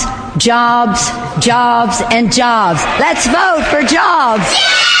 Jobs, jobs, jobs, and jobs. Let's vote for jobs.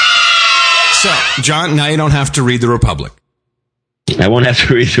 So, John, now you don't have to read the Republic. I won't have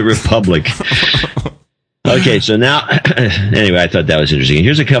to read the Republic. Okay, so now, anyway, I thought that was interesting.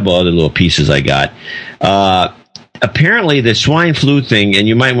 Here's a couple other little pieces I got. Apparently, the swine flu thing, and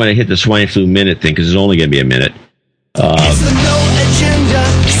you might want to hit the swine flu minute thing, because it's only going to be a minute. It's the No Agenda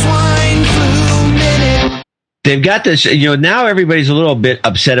Swine Flu Minute. They've got this, now everybody's a little bit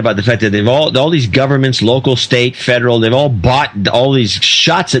upset about the fact that they've all these governments, local, state, federal, they've all bought all these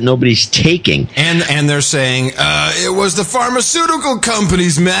shots that nobody's taking. And they're saying, it was the pharmaceutical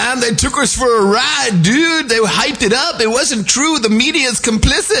companies, man. They took us for a ride, dude. They hyped it up. It wasn't true. The media's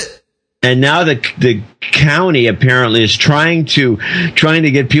complicit. And now the county apparently is trying to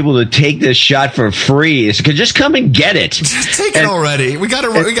get people to take this shot for free. It's just come and get it. Just take it already. We gotta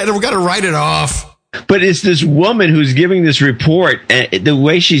write it off. But it's this woman who's giving this report, and the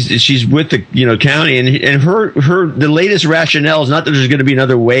way she's with the county, and her the latest rationale is not that there's going to be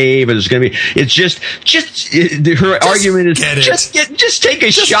another wave, or there's going to be. It's just her argument is just take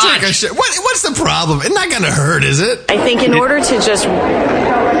a shot. Take a shot. What's the problem? It's not going to hurt, is it? I think in order to just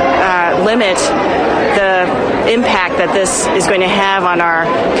limit the impact that this is going to have on our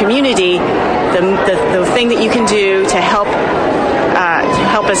community, the thing that you can do to help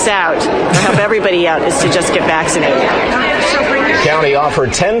us out, or help everybody out, is to just get vaccinated. The county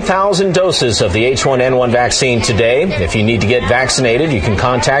offered 10,000 doses of the H1N1 vaccine today. If you need to get vaccinated, you can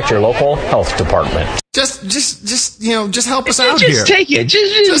contact your local health department. Just help us out here. Just take it.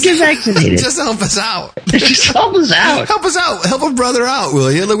 Just get vaccinated. Just help us out. Just help us out. Help us out. Help a brother out,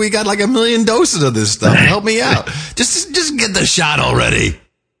 will you? Look, we got like 1 million doses of this stuff. Help me out. Just get the shot already.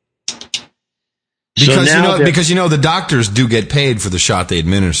 Because the doctors do get paid for the shot they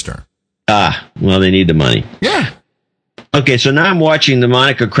administer. Well, they need the money. Yeah. Okay, so now I'm watching the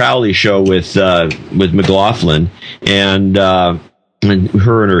Monica Crowley show with McLaughlin and her and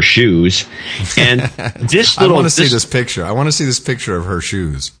her shoes. And this little. I want to see this picture. I want to see this picture of her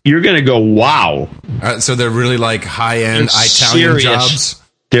shoes. You're going to go, wow. So they're really like high-end Italian jobs.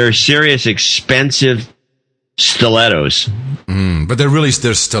 They're serious, expensive stilettos. But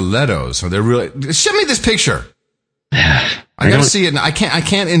they're stilettos. So they're really. Show me this picture. I gotta see it. I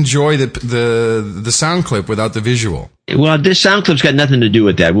can't enjoy the sound clip without the visual. Well, this sound clip's got nothing to do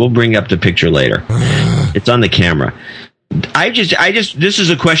with that. We'll bring up the picture later. It's on the camera. This is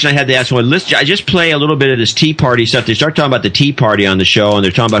a question I had to ask. I just play a little bit of this Tea Party stuff. They start talking about the Tea Party on the show, and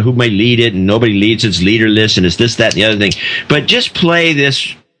they're talking about who might lead it, and nobody leads. It's leaderless, and it's this, that, and the other thing. But just play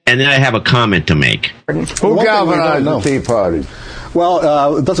this, and then I have a comment to make. Who galvanized the Tea Party?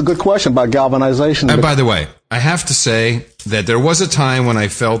 Well, that's a good question about galvanization. And by the way, I have to say that there was a time when I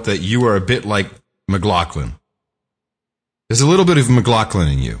felt that you were a bit like McLaughlin. There's a little bit of McLaughlin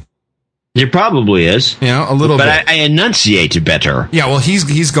in you. There probably is. Yeah, a little bit. But I enunciate better. Yeah, well,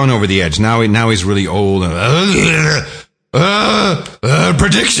 he's gone over the edge. Now he's really old.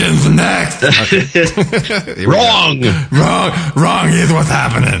 Predictions next. Okay. Wrong. Here's what's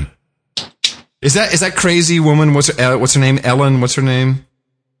happening. Is that crazy woman? What's her name? Ellen. What's her name?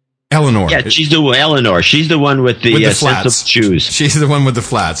 Eleanor. Yeah, she's Eleanor. She's the one with the flats shoes. She's the one with the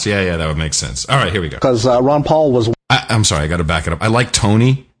flats. Yeah, that would make sense. All right, here we go. Because Ron Paul was. I'm sorry, I got to back it up. I like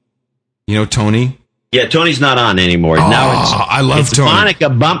Tony. You know Tony? Yeah, Tony's not on anymore. Now I love Tony. Monica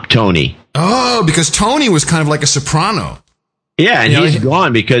bumped Tony. Oh, because Tony was kind of like a soprano. Yeah, and he's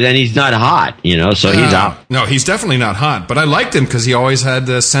gone and he's not hot, so he's out. No, he's definitely not hot, but I liked him because he always had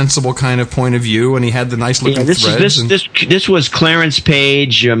a sensible kind of point of view, and he had the nice looking threads. This was Clarence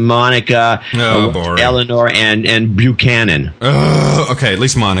Page, Monica, Eleanor, and Buchanan. Okay, at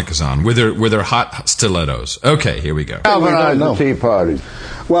least Monica's on with her hot stilettos. Okay, here we go. Galvanize the Tea Party.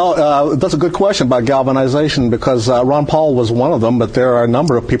 Well, that's a good question about galvanization because Ron Paul was one of them, but there are a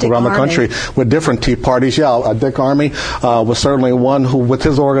number of people around the country with different Tea Parties. Yeah, Dick Armey was certainly one who, with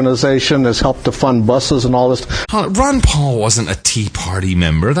his organization, has helped to fund buses and all this. Ron Paul wasn't a Tea Party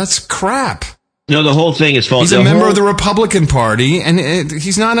member. That's crap. No, the whole thing is false. He's a member of the Republican Party, and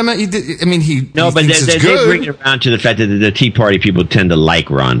he's not a. But they bring it around to the fact that the Tea Party people tend to like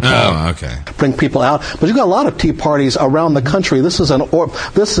Ron Paul. Oh, okay. Bring people out, but you've got a lot of Tea Parties around the country. This is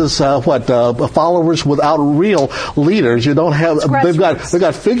followers without real leaders. You don't have. They've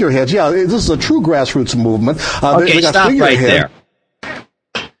got figureheads. Yeah, this is a true grassroots movement. Okay, stop right there.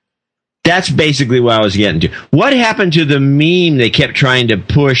 That's basically what I was getting to. What happened to the meme they kept trying to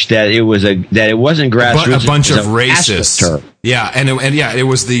push that it wasn't grassroots? A bunch of racists. Yeah, it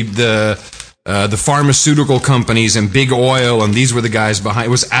was the pharmaceutical companies and big oil, and these were the guys behind. It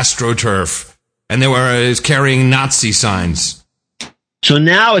was AstroTurf, and they were carrying Nazi signs. So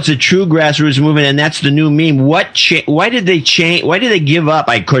now it's a true grassroots movement, and that's the new meme. Why did they change? Why did they give up?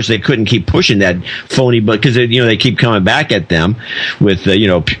 Of course, they couldn't keep pushing that phony, but because they keep coming back at them with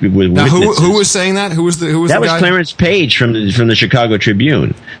with now, who was saying that? Who was that? Was the guy? Clarence Page from the Chicago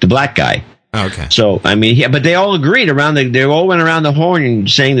Tribune, the black guy. Okay. So but they all agreed they all went around the horn and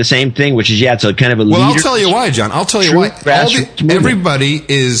saying the same thing, which is it's a kind of a. Well, I'll tell you why, John. I'll tell you why. Everybody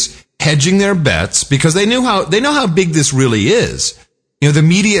is hedging their bets because they know how big this really is. The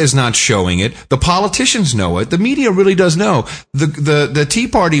media is not showing it. The politicians know it. The media really does know. The Tea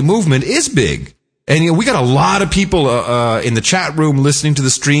Party movement is big. And we got a lot of people in the chat room listening to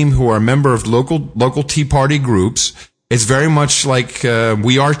the stream who are a member of local Tea Party groups. It's very much like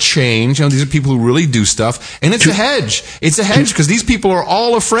We Are Change. These are people who really do stuff. And it's a hedge. It's a hedge because these people are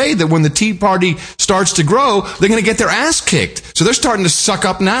all afraid that when the Tea Party starts to grow, they're going to get their ass kicked. So they're starting to suck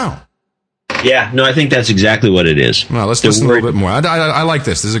up now. Yeah, no, I think that's exactly what it is. Well, let's listen a little bit more. I like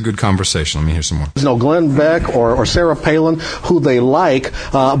this. This is a good conversation. Let me hear some more. There's no Glenn Beck or Sarah Palin, who they like,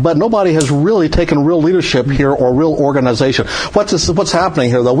 but nobody has really taken real leadership here or real organization. What's happening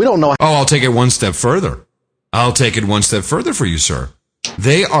here, though? We don't know. Oh, I'll take it one step further. I'll take it one step further for you, sir.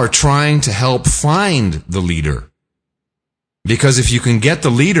 They are trying to help find the leader. Because if you can get the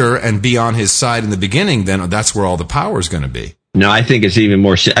leader and be on his side in the beginning, then that's where all the power is going to be. No, I think it's even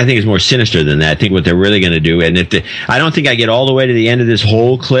more. I think it's more sinister than that. I think what they're really going to do, and I don't think I get all the way to the end of this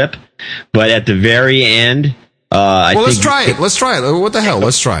whole clip, but at the very end, let's try it. Let's try it. What the hell?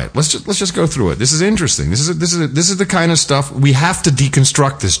 Let's try it. Let's just go through it. This is interesting. This is the kind of stuff we have to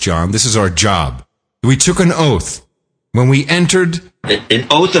deconstruct. This, John. This is our job. We took an oath when we entered. An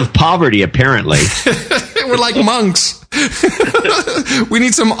oath of poverty, apparently. We're like monks. We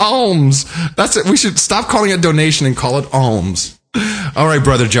need some alms. That's it. We should stop calling it donation and call it alms. All right,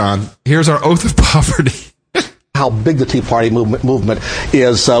 Brother John. Here's our oath of poverty. How big the Tea Party movement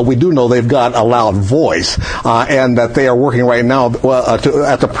is, we do know they've got a loud voice, and that they are working right now at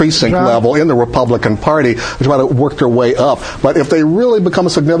the precinct level in the Republican Party to try to work their way up. But if they really become a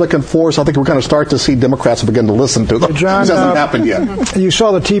significant force, I think we're going to start to see Democrats begin to listen to them. John, this hasn't happened yet. You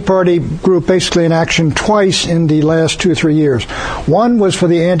saw the Tea Party group basically in action twice in the last 2 or 3 years. One was for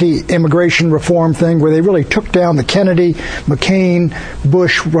the anti-immigration reform thing, where they really took down the Kennedy, McCain,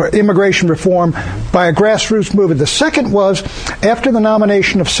 Bush immigration reform by a grassroots movement. The second was after the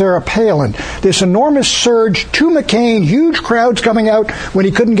nomination of Sarah Palin, this enormous surge to McCain, huge crowds coming out when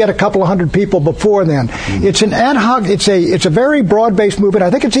he couldn't get a couple of hundred people before then. It's an ad hoc, it's a very broad-based movement. I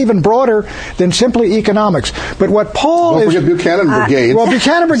think it's even broader than simply economics. But what Paul Don't forget Buchanan Brigades. Well,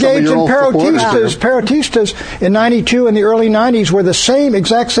 Buchanan Brigades and Perotistas in 92 and the early 90s were the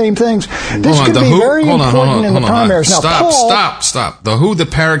exact same things. This could be very important in the primaries. Now, Stop. The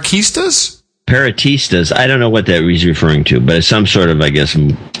Perotistas? Perotistas. I don't know what that is referring to, but it's some sort of, I guess,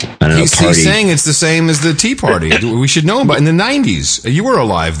 party. He's saying it's the same as the Tea Party. We should know about in the 90s. You were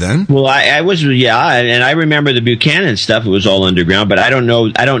alive then. Well, I was, and I remember the Buchanan stuff. It was all underground, but I don't know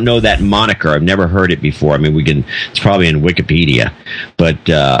that moniker. I've never heard it before. I mean, it's probably in Wikipedia, but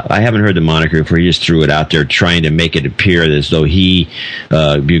I haven't heard the moniker before. He just threw it out there trying to make it appear as though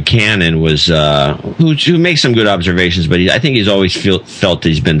Buchanan was, who makes some good observations, but I think he's always felt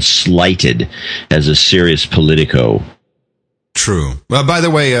he's been slighted as a serious politico. True. Well, by the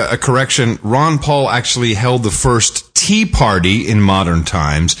way, a correction. Ron Paul actually held the first Tea Party in modern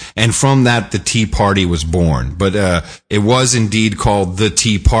times, and from that, the Tea Party was born. But it was indeed called the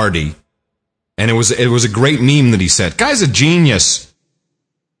Tea Party, and it was a great meme that he said. Guy's a genius.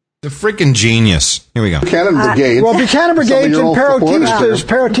 The freaking genius. Here we go. Buchanan Brigade. Well, Buchanan Brigades and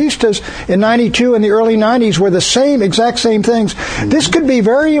Perotistas in 92 and the early 90s were the exact same things. This could be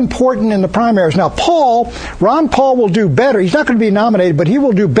very important in the primaries. Now, Ron Paul will do better. He's not going to be nominated, but he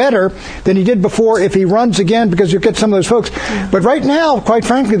will do better than he did before if he runs again, because you'll get some of those folks. But right now, quite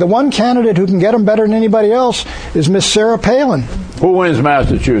frankly, the one candidate who can get him better than anybody else is Miss Sarah Palin. Who wins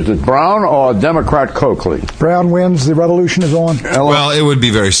Massachusetts, Brown or Democrat Coakley? Brown wins. The revolution is on. Well, it would be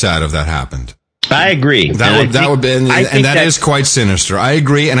very sad if that happened. I agree. That is quite sinister. I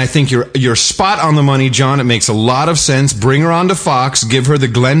agree, and I think you're spot on the money, John. It makes a lot of sense. Bring her onto Fox, give her the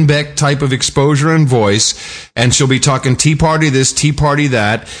Glenn Beck type of exposure and voice, and she'll be talking Tea Party this, Tea Party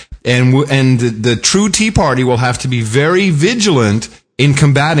that, and the true Tea Party will have to be very vigilant in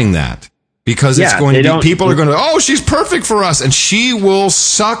combating that. Because it's going to be, people are going to, oh, she's perfect for us. And she will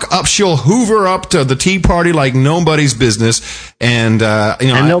suck up, she'll hoover up to the Tea Party like nobody's business. And, I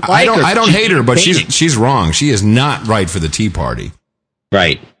don't hate her, but she's wrong. She is not right for the Tea Party.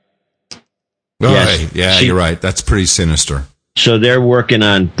 Right. Yes. Yeah, you're right. That's pretty sinister. So they're working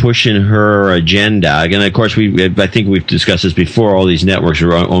on pushing her agenda. And of course, I think we've discussed this before. All these networks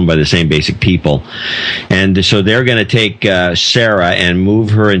are owned by the same basic people. And so they're going to take Sarah and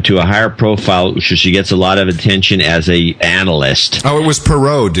move her into a higher profile so she gets a lot of attention as a analyst. Oh, it was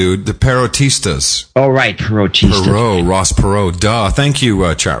Perot, dude. The Perotistas. Oh, right. Perotistas. Perot, Ross Perot. Duh. Thank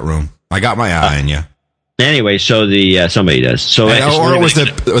you, chat room. I got my eye on you. Anyway, so somebody does. So or it was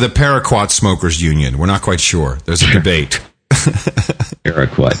the Paraquat Smokers Union. We're not quite sure. There's a debate.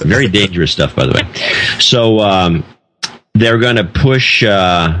 Paraquat. Very dangerous stuff, by the way. So they're going to push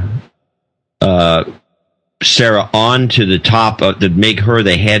Sarah on to the top to make her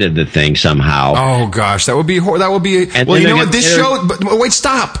the head of the thing somehow. Oh gosh, that would be. Well, you know what? This show. But wait,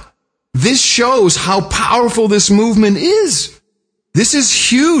 stop. This shows how powerful this movement is. This is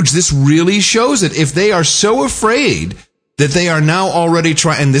huge. This really shows it. If they are so afraid that they are now already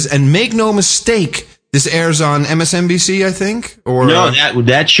trying this, and make no mistake. This airs on MSNBC, I think? Or no,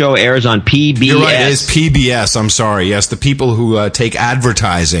 that show airs on PBS. You're right, it is PBS. I'm sorry. Yes, the people who take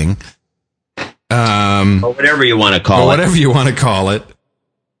advertising. Or whatever you want to call it. Whatever you want to call it.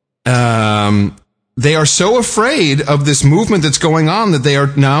 They are so afraid of this movement that's going on that they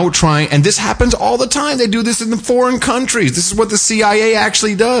are now trying, and this happens all the time. They do this in the foreign countries. This is what the CIA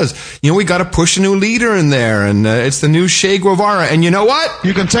actually does. You know, we got to push a new leader in there, and it's the new Che Guevara. And you know what?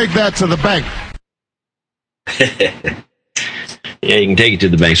 You can take that to the bank. Yeah, you can take it to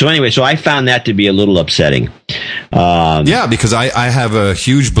the bank. So anyway, I found that to be a little upsetting. Yeah, because I have a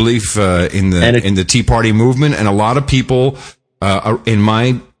huge belief in the Tea Party movement, and a lot of people in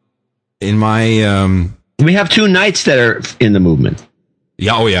my we have two knights that are in the movement.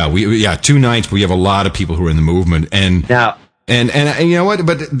 Yeah, oh yeah, 2 nights. We have a lot of people who are in the movement, and now. And you know what?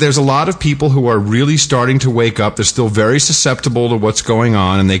 But there's a lot of people who are really starting to wake up. They're still very susceptible to what's going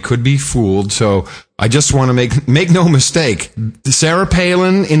on, and they could be fooled. So I just want to make no mistake. Sarah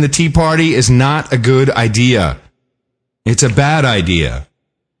Palin in the Tea Party is not a good idea. It's a bad idea.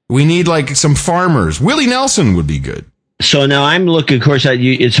 We need like some farmers. Willie Nelson would be good. So now I'm looking, of course,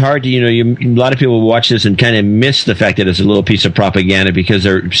 it's hard to, a lot of people watch this and kind of miss the fact that it's a little piece of propaganda because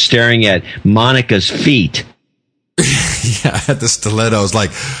they're staring at Monica's feet. Yeah, at the stilettos,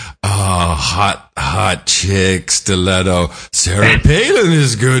 like, oh, hot chick stiletto. Sarah Palin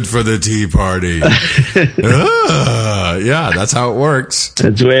is good for the Tea Party. Yeah, that's how it works.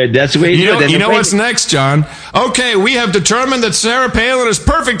 That's weird. You know what's next, John? Okay, we have determined that Sarah Palin is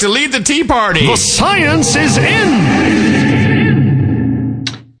perfect to lead the Tea Party. The science is in.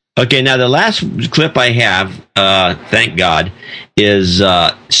 Okay, now the last clip I have, thank God, is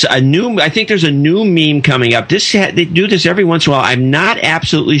I think there's a new meme coming up. They do this every once in a while. I'm not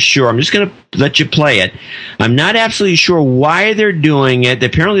absolutely sure. I'm just going to let you play it. I'm not absolutely sure why they're doing it.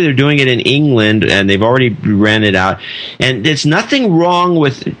 Apparently they're doing it in England, and they've already ran it out. And there's nothing wrong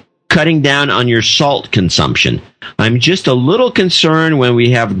with cutting down on your salt consumption. I'm just a little concerned when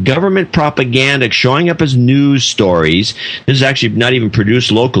we have government propaganda showing up as news stories. This is actually not even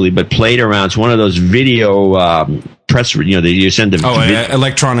produced locally, but played around. It's one of those video press, you send the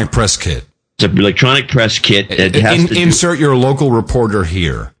electronic press kit. It's an electronic press kit. That has insert your local reporter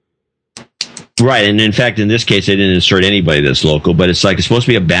here. Right, and in fact, in this case, they didn't insert anybody that's local, but it's supposed to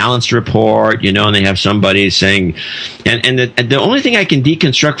be a balanced report, and they have somebody saying, and the only thing I can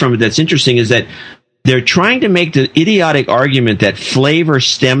deconstruct from it that's interesting is that they're trying to make the idiotic argument that flavor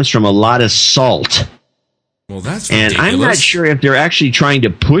stems from a lot of salt. Well, that's ridiculous. And I'm not sure if they're actually trying to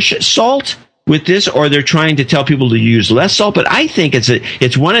push salt with this, or they're trying to tell people to use less salt. But I think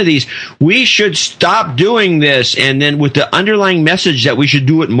it's one of these, we should stop doing this, and then with the underlying message that we should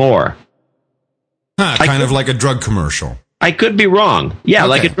do it more. Kind of like a drug commercial. I could be wrong. Yeah,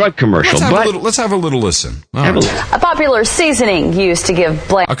 like a drug commercial. Let's have a little listen. A popular seasoning used to give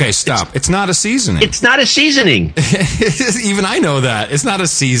bland... Okay, stop. It's not a seasoning. It's not a seasoning. Even I know that. It's not a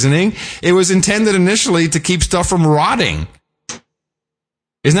seasoning. It was intended initially to keep stuff from rotting.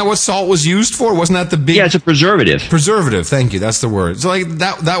 Isn't that what salt was used for? Wasn't that the big... Yeah, it's a preservative. Preservative, thank you. That's the word. So like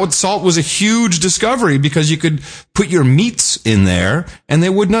that salt was a huge discovery because you could put your meats in there and they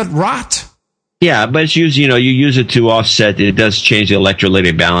would not rot. Yeah, but it's used, you use it to offset. It does change the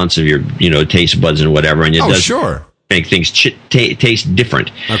electrolytic balance of your, taste buds and whatever. And it does make things taste different.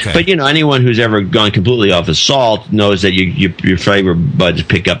 Okay. But, anyone who's ever gone completely off of salt knows that your flavor buds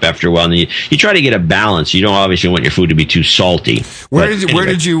pick up after a while. And you try to get a balance. You don't obviously want your food to be too salty. Where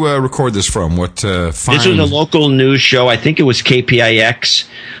did you record this from? This was a local news show. I think it was KPIX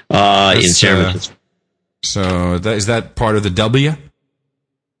in San Francisco. So is that part of the W?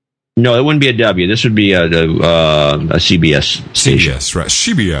 No, it wouldn't be a W. This would be a CBS station. CBS, right.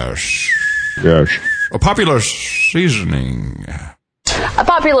 CBS. Yes. A popular seasoning. A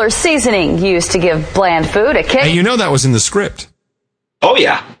popular seasoning used to give bland food a kick. Hey, that was in the script. Oh,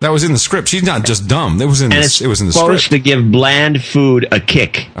 yeah. That was in the script. She's not just dumb. It was in the script. It's supposed to give bland food a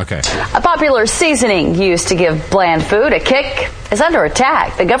kick. Okay. A popular seasoning used to give bland food a kick is under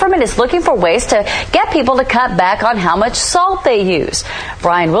attack. The government is looking for ways to get people to cut back on how much salt they use.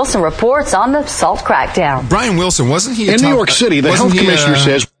 Brian Wilson reports on the salt crackdown. Brian Wilson, wasn't he in New York City? The health commissioner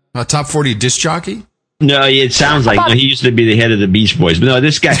says a top 40 disc jockey. No, it sounds like he used to be the head of the Beast Boys. But no,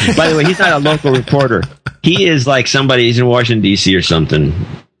 this guy, by the way, he's not a local reporter. He is like somebody, he's in Washington, D.C. or something.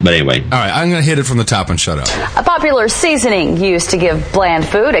 But anyway. All right, I'm going to hit it from the top and shut up. A popular seasoning used to give bland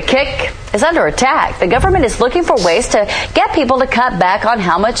food a kick is under attack. The government is looking for ways to get people to cut back on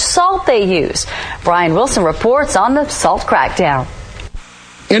how much salt they use. Brian Wilson reports on the salt crackdown.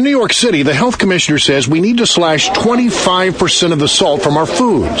 In New York City, the health commissioner says we need to slash 25% of the salt from our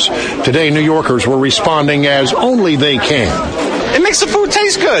foods. Today, New Yorkers were responding as only they can. It makes the food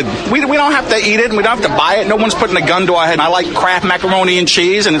taste good. We don't have to eat it, and we don't have to buy it. No one's putting a gun to our head. I like Kraft macaroni and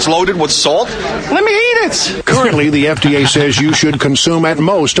cheese, and it's loaded with salt. Let me eat it. Currently, the FDA says you should consume at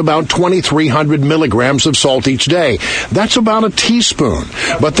most about 2,300 milligrams of salt each day. That's about a teaspoon.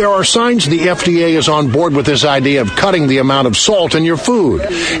 But there are signs the FDA is on board with this idea of cutting the amount of salt in your food.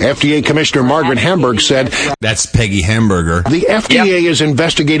 FDA Commissioner Margaret Hamburg said, "That's Peggy Hamburger." The FDA is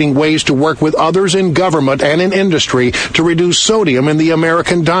investigating ways to work with others in government and in industry to reduce sodium in the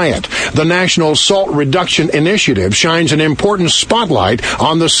American diet. The National Salt Reduction Initiative shines an important spotlight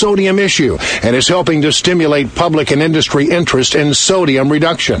on the sodium issue and is helping to stimulate public and industry interest in sodium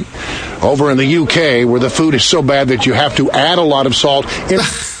reduction. Over in the UK, where the food is so bad that you have to add a lot of salt.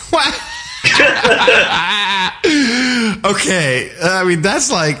 Okay, I mean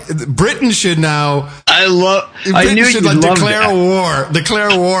that's like Britain should now. Britain should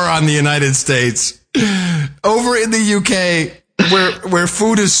declare war on the United States. Over in the UK, where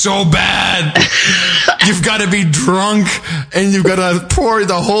food is so bad, you've got to be drunk and you've got to pour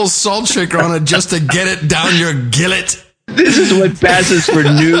the whole salt shaker on it just to get it down your gillet. This is what passes for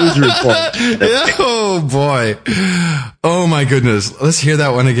news reports. Oh, boy. Oh, my goodness. Let's hear that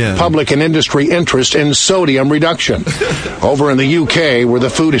one again. Public and industry interest in sodium reduction. Over in the UK, where the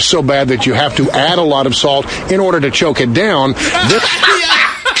food is so bad that you have to add a lot of salt in order to choke it down. To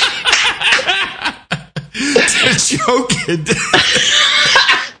choke it.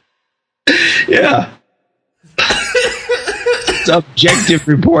 Yeah. It's objective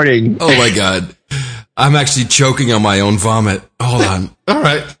reporting. Oh, my God. I'm actually choking on my own vomit. Hold on. All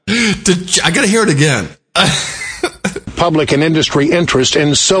right. I got to hear it again. Public and industry interest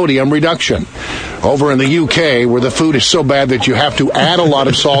in sodium reduction. Over in the UK, where the food is so bad that you have to add a lot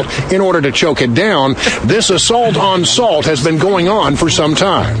of salt in order to choke it down, this assault on salt has been going on for some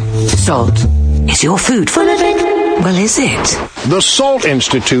time. Salt. Is your food full of it? Well, is it? The Salt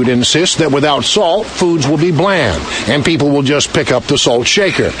Institute insists that without salt, foods will be bland, and people will just pick up the salt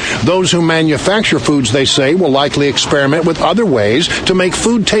shaker. Those who manufacture foods, they say, will likely experiment with other ways to make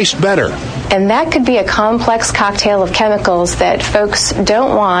food taste better. And that could be a complex cocktail of chemicals that folks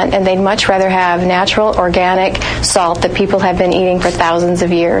don't want, and they'd much rather have natural, organic salt that people have been eating for thousands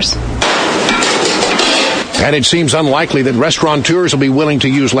of years. And it seems unlikely that restaurateurs will be willing to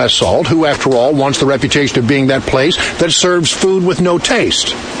use less salt, who, after all, wants the reputation of being that place that serves food with no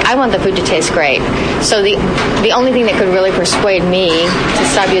taste. I want the food to taste great. So the only thing that could really persuade me to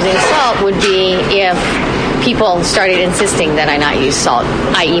stop using salt would be if people started insisting that I not use salt,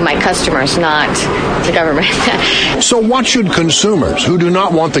 i.e. my customers, not the government. So what should consumers who do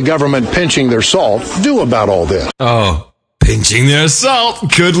not want the government pinching their salt do about all this? Oh, pinching their salt.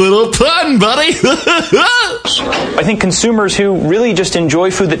 Good little pun, buddy. I think consumers who really just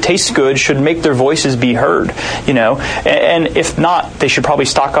enjoy food that tastes good should make their voices be heard, and if not, they should probably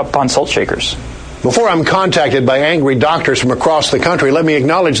stock up on salt shakers. Before I'm contacted by angry doctors from across the country, let me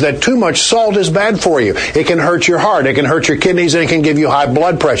acknowledge that too much salt is bad for you. It can hurt your heart, it can hurt your kidneys, and it can give you high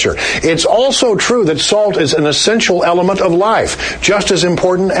blood pressure. It's also true that salt is an essential element of life, just as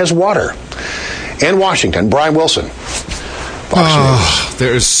important as water. In Washington, Brian Wilson.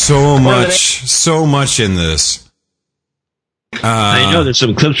 There is so much in this. I know there's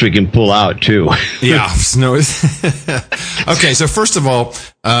some clips we can pull out too. Yeah. No. Okay, so first of all,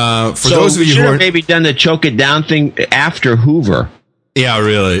 for those of you who have maybe done the choke it down thing after Hoover. Yeah,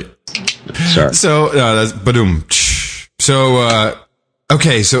 really. Sorry. So that's badoom. So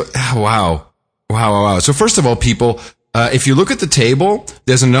okay, so wow. So first of all, people, if you look at the table,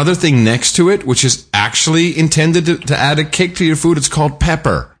 there's another thing next to it, which is actually intended to add a kick to your food. It's called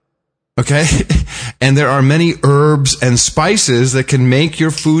pepper. Okay? And there are many herbs and spices that can make your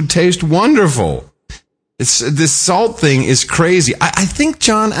food taste wonderful. This salt thing is crazy. I think,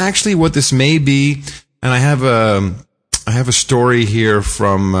 John, actually what this may be, and I have a story here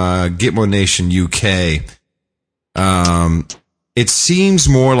from Gitmo Nation UK. It seems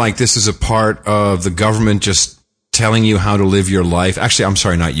more like this is a part of the government just telling you how to live your life. Actually, I'm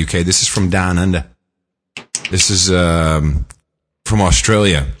sorry, not UK. This is from Down Under. This is from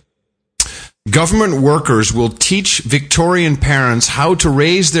Australia. Government workers will teach Victorian parents how to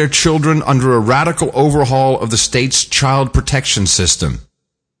raise their children under a radical overhaul of the state's child protection system.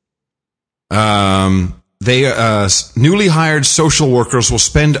 Newly hired social workers will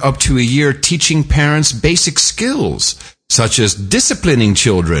spend up to a year teaching parents basic skills, such as disciplining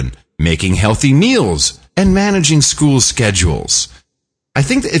children, making healthy meals, and managing school schedules. I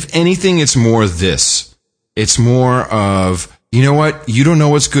think that if anything, it's more this. It's more of, you know what? You don't know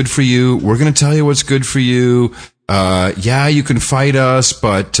what's good for you. We're going to tell you what's good for you. Yeah, you can fight us,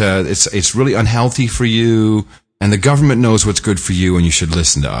 but it's really unhealthy for you. And the government knows what's good for you, and you should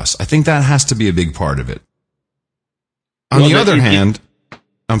listen to us. I think that has to be a big part of it. On the other hand,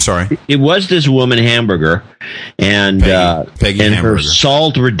 I'm sorry. It was this woman Hamburger and Peggy and Hamburger. her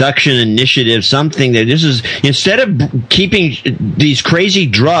salt reduction initiative. Something that this is, instead of keeping these crazy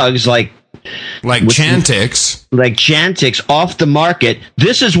drugs like Chantix off the market,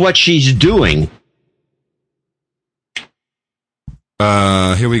 this is what she's doing.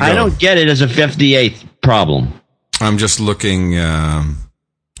 Here we go. I don't get it as a 58th problem. I'm just looking.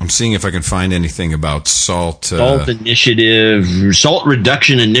 I'm seeing if I can find anything about salt. Salt initiative, salt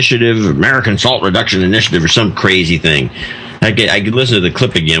reduction initiative, American Salt Reduction Initiative, or some crazy thing. I could listen to the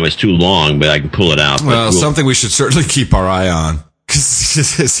clip again. It was too long, but I can pull it out. Well, cool. Something we should certainly keep our eye on.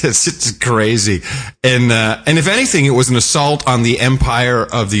 It's crazy. And if anything, it was an assault on the empire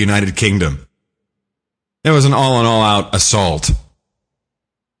of the United Kingdom. It was an all in all out assault.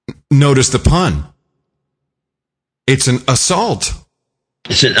 Notice the pun. It's an assault.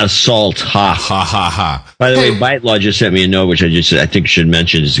 It's an assault. Ha, ha, ha, ha. By the way, Bite Law just sent me a note, which I think should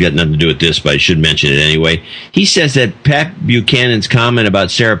mention. It's got nothing to do with this, but I should mention it anyway. He says that Pat Buchanan's comment about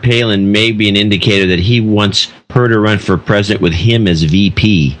Sarah Palin may be an indicator that he wants her to run for president with him as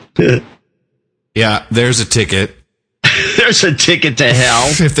VP. Yeah, there's a ticket. There's a ticket to hell.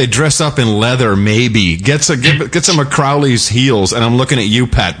 If they dress up in leather, maybe. Get some of Crowley's heels, and I'm looking at you,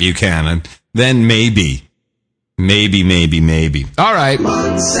 Pat Buchanan. Then maybe. Maybe. All right.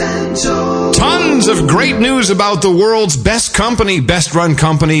 Monsanto. Tons of great news about the world's best company, best run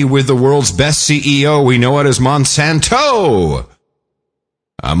company with the world's best CEO. We know it as Monsanto.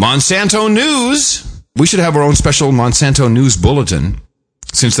 Monsanto News. We should have our own special Monsanto News bulletin,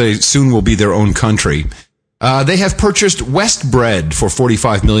 since they soon will be their own country. They have purchased Westbred for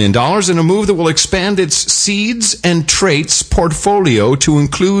 $45 million in a move that will expand its seeds and traits portfolio to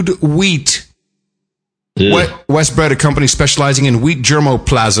include wheat. Westbred, a company specializing in wheat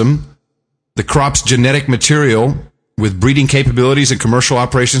germplasm, the crop's genetic material with breeding capabilities and commercial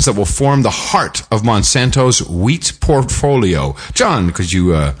operations that will form the heart of Monsanto's wheat portfolio. John, could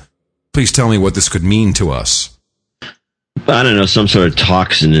you please tell me what this could mean to us? I don't know, some sort of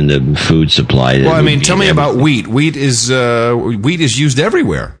toxin in the food supply. Well, I mean, tell me about wheat. Wheat is used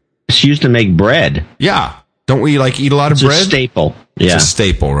everywhere. It's used to make bread. Yeah. Don't we eat a lot of It's bread? a staple. Yeah. It's a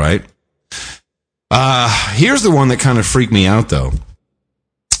staple, right? Here's the one that kind of freaked me out, though.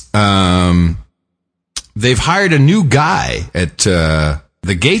 They've hired a new guy at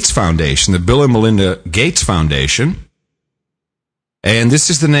the Gates Foundation, the Bill and Melinda Gates Foundation. And this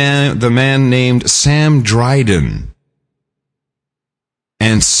is the man named Sam Dryden.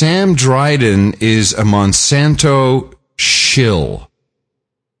 And Sam Dryden is a Monsanto shill.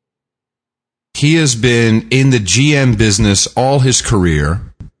 He has been in the GM business all his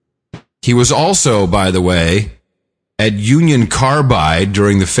career. He was also, by the way, at Union Carbide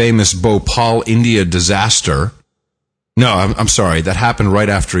during the famous Bhopal, India disaster. No, I'm sorry. That happened right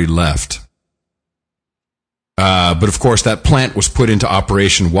after he left. But of course, that plant was put into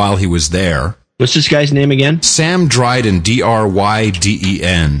operation while he was there. What's this guy's name again? Sam Dryden,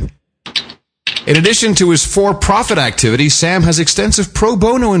 Dryden. In addition to his for-profit activities, Sam has extensive pro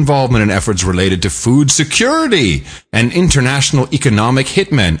bono involvement in efforts related to food security and international economic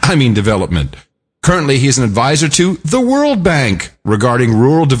development. Currently, he is an advisor to the World Bank regarding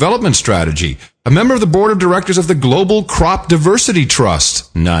rural development strategy, a member of the board of directors of the Global Crop Diversity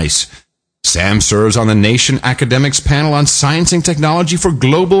Trust. Nice. Sam serves on the Nation Academics panel on science and technology for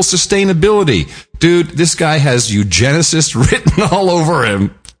global sustainability. Dude, this guy has eugenicist written all over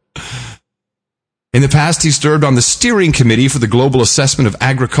him. In the past, he served on the steering committee for the Global Assessment of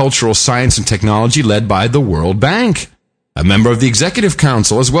Agricultural Science and Technology led by the World Bank, a member of the Executive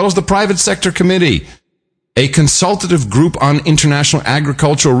Council, as well as the Private Sector Committee, a consultative group on international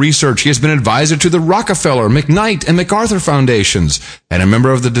agricultural research. He has been advisor to the Rockefeller, McKnight, and MacArthur Foundations, and a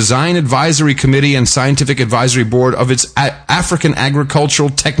member of the Design Advisory Committee and Scientific Advisory Board of its African Agricultural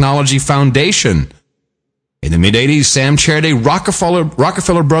Technology Foundation. In the mid-'80s, Sam chaired a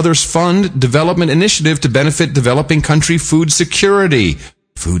Rockefeller Brothers Fund development initiative to benefit developing country food security.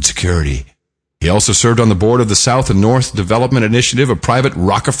 He also served on the board of the South and North Development Initiative, a private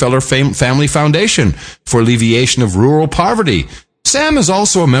Rockefeller family foundation for alleviation of rural poverty. Sam is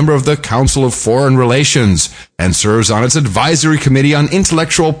also a member of the Council of Foreign Relations and serves on its advisory committee on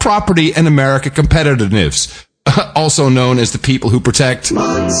intellectual property and American competitiveness, also known as the people who protect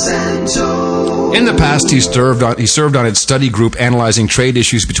Monsanto. In the past, he served on its study group analyzing trade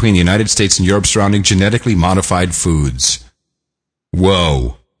issues between the United States and Europe surrounding genetically modified foods.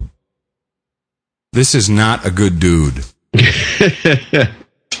 Whoa. This is not a good dude.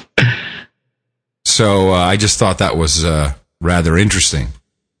 So I just thought that was rather interesting.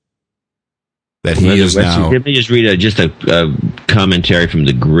 That he is now... Let me just read a commentary from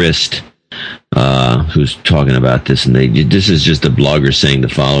the Grist, who's talking about this, and this is just a blogger saying the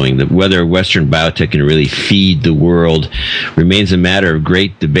following: that whether Western biotech can really feed the world remains a matter of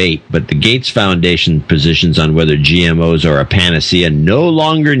great debate, but the Gates Foundation positions on whether GMOs are a panacea no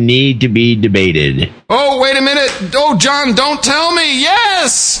longer need to be debated. Oh, wait a minute. Oh, John, don't tell me.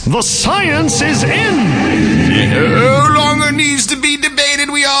 Yes! The science is in! No longer needs to be debated,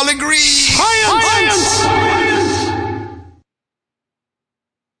 we all agree. Science!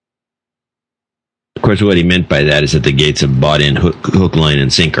 Of course, what he meant by that is that the Gates have bought in hook, line,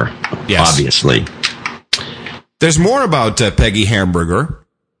 and sinker. Yes. Obviously. There's more about Peggy Hamburger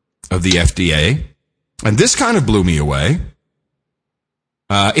of the FDA, and this kind of blew me away.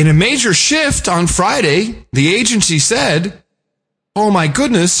 In a major shift on Friday, the agency said, oh my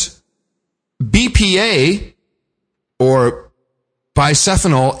goodness, BPA, or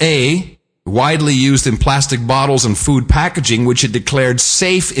bisphenol A, widely used in plastic bottles and food packaging, which it declared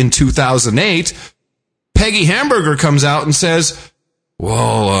safe in 2008, Peggy Hamburger comes out and says,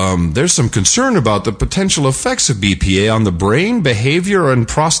 well, there's some concern about the potential effects of BPA on the brain, behavior, and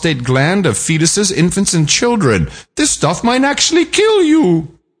prostate gland of fetuses, infants, and children. This stuff might actually kill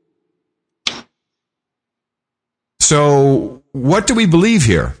you. So, what do we believe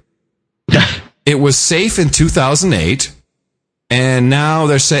here? It was safe in 2008, and now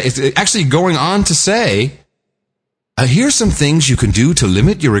they're actually going on to say, here's some things you can do to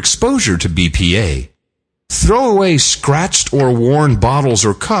limit your exposure to BPA. Throw away scratched or worn bottles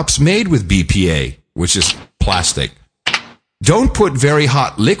or cups made with BPA, which is plastic. Don't put very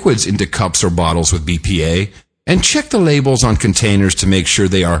hot liquids into cups or bottles with BPA, and check the labels on containers to make sure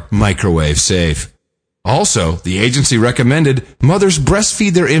they are microwave safe. Also, the agency recommended mothers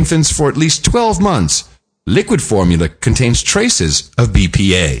breastfeed their infants for at least 12 months. Liquid formula contains traces of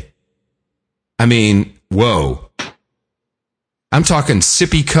BPA. I mean, whoa. I'm talking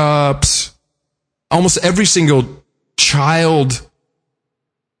sippy cups. Almost every single child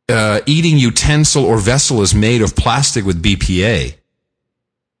eating utensil or vessel is made of plastic with BPA.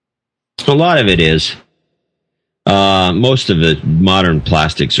 A lot of it is. Most of the modern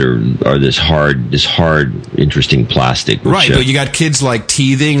plastics are this hard, interesting plastic. Which, right, but you got kids like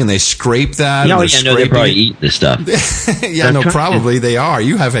teething, and they scrape that. No, they're probably eating this stuff. Yeah, no, probably they are.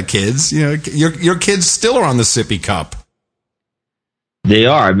 You have kids. You know, your kids still are on the sippy cup. They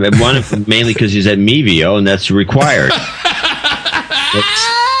are, but mainly because he's at Mevio, and that's required.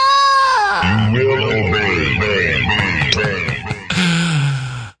 You will obey.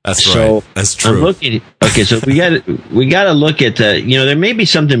 That's so right. That's true. I'm looking. Okay, so we got to look at there may be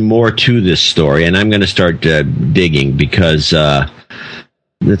something more to this story, and I'm going to start digging because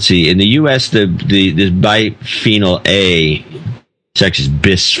let's see. In the U.S., this biphenyl A, it's actually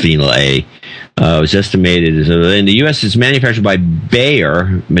bisphenol A, was estimated. In the U.S., it's manufactured by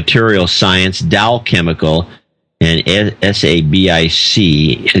Bayer Material Science, Dow Chemical, and SABIC,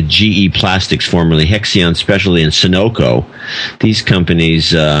 GE Plastics, formerly Hexion Specialty, and Sunoco. These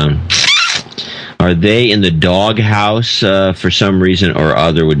companies, are they in the doghouse for some reason or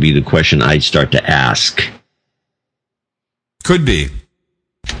other would be the question I'd start to ask. Could be.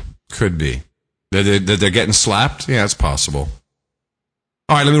 That they're getting slapped? Yeah, it's possible.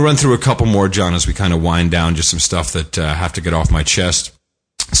 All right, let me run through a couple more, John, as we kind of wind down just some stuff that have to get off my chest.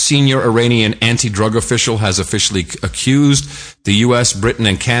 Senior Iranian anti-drug official has officially accused the U.S., Britain,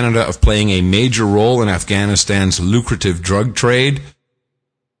 and Canada of playing a major role in Afghanistan's lucrative drug trade.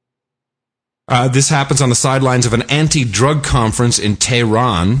 This happens on the sidelines of an anti-drug conference in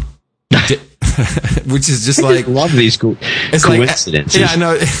Tehran, which is just like... I love these coincidences. Yeah, I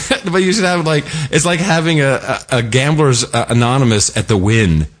know, but you should have it's like having a Gamblers Anonymous at the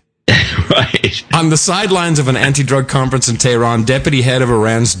Wynn. Right. On the sidelines of an anti-drug conference in Tehran, deputy head of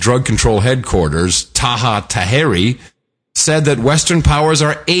Iran's drug control headquarters, Taha Taheri, said that Western powers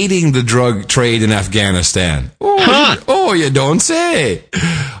are aiding the drug trade in Afghanistan. You don't say.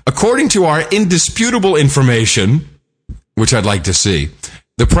 According to our indisputable information, which I'd like to see,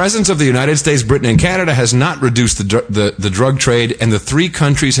 the presence of the United States, Britain, and Canada has not reduced the drug trade, and the three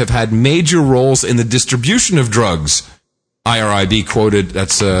countries have had major roles in the distribution of drugs. IRIB quoted,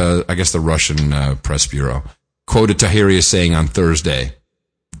 that's, I guess, the Russian press bureau, quoted Tahiri as saying on Thursday.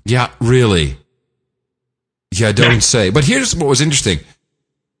 Yeah, really? Yeah, don't say. But here's what was interesting.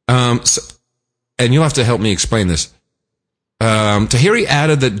 And you'll have to help me explain this. Tahiri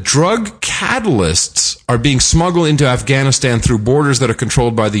added that drug catalysts are being smuggled into Afghanistan through borders that are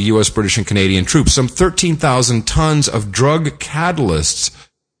controlled by the U.S., British, and Canadian troops. Some 13,000 tons of drug catalysts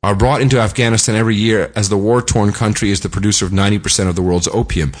are brought into Afghanistan every year, as the war-torn country is the producer of 90% of the world's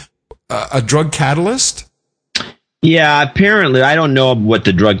opium. A drug catalyst? Yeah, apparently. I don't know what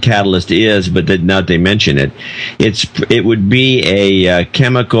the drug catalyst is, but now they mention it. It would be a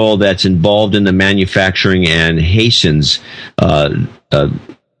chemical that's involved in the manufacturing and hastens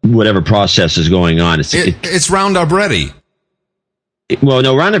whatever process is going on. It's Roundup Ready. Well,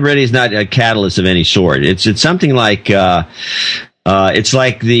 no, Roundup Ready is not a catalyst of any sort. It's something like it's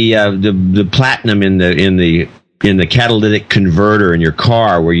like the platinum in the catalytic converter in your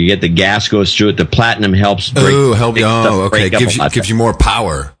car, where you get the gas goes through it. The platinum helps break. Gives you more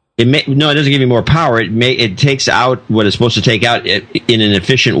power. It doesn't give you more power. It takes out what it's supposed to take out in an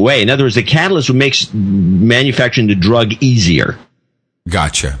efficient way. In other words, the catalyst makes manufacturing the drug easier.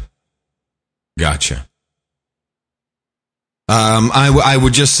 Gotcha. I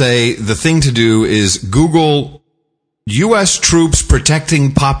would just say the thing to do is Google U.S. troops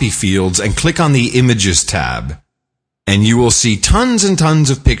protecting poppy fields and click on the images tab, and you will see tons and tons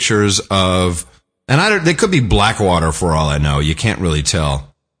of pictures of, and they could be Blackwater for all I know. You can't really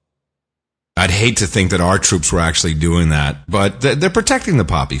tell. I'd hate to think that our troops were actually doing that, but they're protecting the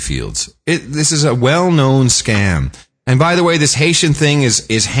poppy fields. This is a well-known scam. And by the way, this Haitian thing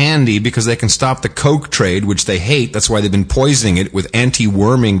is handy because they can stop the coke trade, which they hate. That's why they've been poisoning it with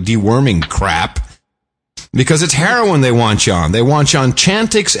deworming crap. Because it's heroin they want you on. They want you on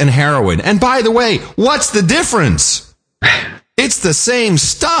Chantix and heroin. And by the way, what's the difference? It's the same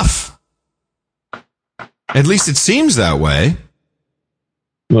stuff. At least it seems that way.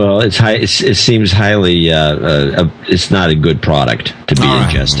 Well, it seems highly, it's not a good product to be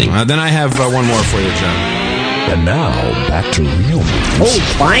ingesting. Then I have one more for you, John. And now, back to real news.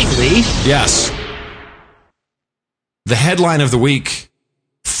 Oh, finally. Yes. The headline of the week: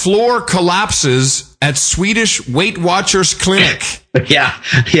 floor collapses at Swedish Weight Watchers clinic. Yeah,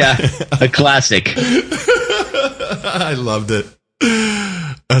 a classic. I loved it.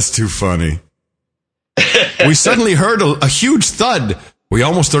 That's too funny. We suddenly heard a huge thud. We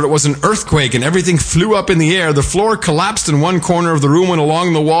almost thought it was an earthquake, and everything flew up in the air. The floor collapsed in one corner of the room and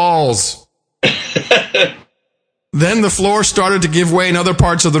along the walls. Then the floor started to give way in other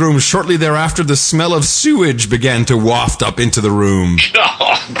parts of the room. Shortly thereafter, the smell of sewage began to waft up into the room.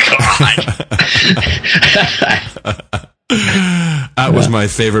 Oh, God. That was my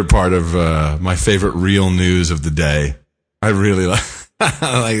favorite part of my favorite real news of the day. I really like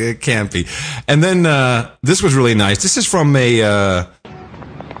it can't be. And then this was really nice. This is from a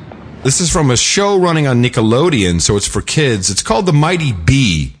show running on Nickelodeon, so it's for kids. It's called The Mighty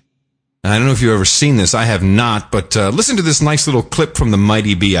Bee. I don't know if you've ever seen this. I have not, but listen to this nice little clip from The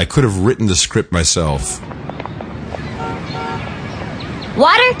Mighty Bee. I could have written the script myself.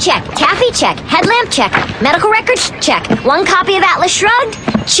 Water, check. Taffy, check. Headlamp, check. Medical records, check. One copy of Atlas Shrugged,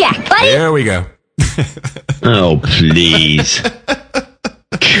 check. Buddy? There we go. Oh, please.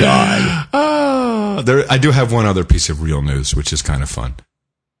 God. I do have one other piece of real news, which is kind of fun.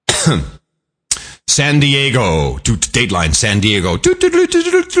 San Diego, Dateline, San Diego.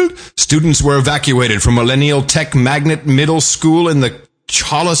 Students were evacuated from Millennial Tech Magnet Middle School in the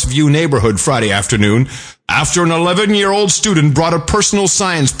Hollis View neighborhood Friday afternoon after an 11-year-old student brought a personal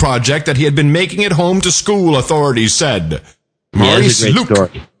science project that he had been making at home to school, authorities said. Maurice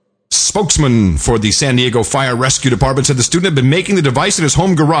Luke, spokesman for the San Diego Fire Rescue Department, said the student had been making the device in his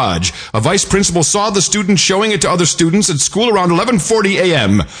home garage. A vice principal saw the student showing it to other students at school around 11:40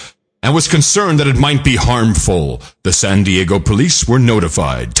 a.m. and was concerned that it might be harmful. The San Diego police were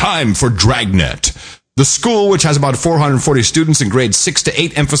notified. Time for Dragnet. The school, which has about 440 students in grades 6 to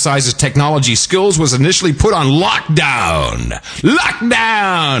 8, emphasizes technology skills, was initially put on lockdown.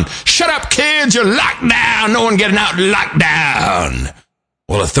 Lockdown! Shut up, kids! You're locked down! No one getting out! Lockdown!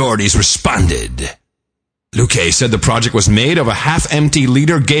 Well, authorities responded. Luque said the project was made of a half-empty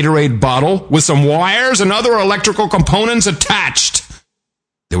liter Gatorade bottle with some wires and other electrical components attached.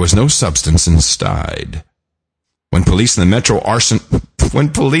 There was no substance inside. When police and the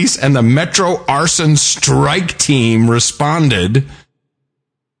Metro Arson Strike Team responded,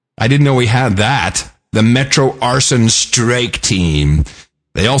 I didn't know we had that. The Metro Arson Strike Team.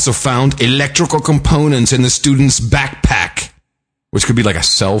 They also found electrical components in the student's backpack, which could be like a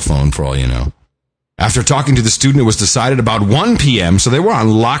cell phone for all you know. After talking to the student, it was decided about 1 p.m., so they were on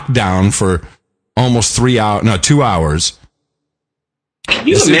lockdown for almost 2 hours. Can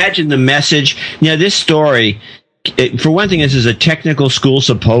you imagine the message? This story, for one thing, this is a technical school,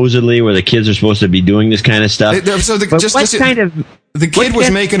 supposedly, where the kids are supposed to be doing this kind of stuff. The kid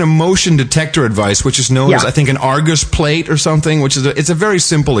was making a motion detector device, which is known as, I think, an Argus plate or something, which is it's a very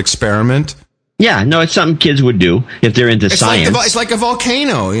simple experiment. Yeah, no, it's something kids would do if they're into science. It's like a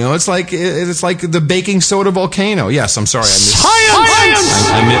volcano, It's like the baking soda volcano. Yes, I'm sorry,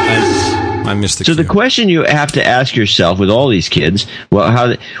 I missed I missed the cue. The question you have to ask yourself with all these kids,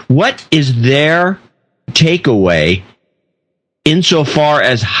 what is their takeaway insofar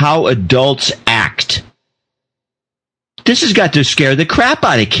as how adults act? This has got to scare the crap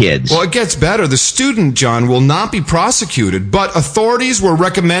out of kids. Well, it gets better. The student, John, will not be prosecuted, but authorities were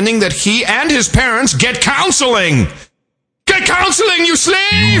recommending that he and his parents get counseling. Get counseling, you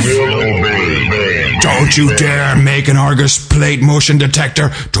slave! You will obey. Don't you dare make an Argus plate motion detector.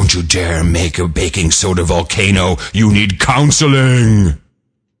 Don't you dare make a baking soda volcano. You need counseling.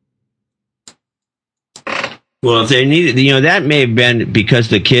 Well, if they needed, that may have been because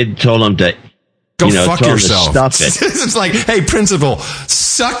the kid told them to go fuck yourself. Stuff it. It's like, hey, principal,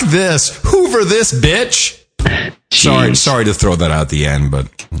 suck this, hoover this, bitch. Sorry to throw that out at the end, but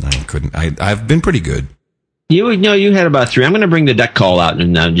I couldn't. I've been pretty good. You had about 3. I'm going to bring the duck call out,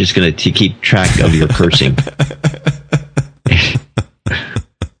 and I'm just going to keep track of your cursing.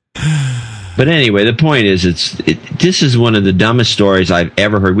 But anyway, the point is, this is one of the dumbest stories I've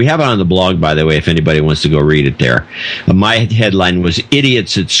ever heard. We have it on the blog, by the way, if anybody wants to go read it there. My headline was,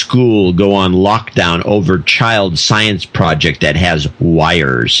 Idiots at School Go on Lockdown Over Child Science Project That Has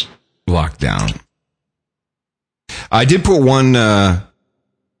Wires. Lockdown. I did put one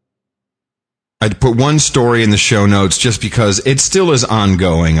story in the show notes just because it still is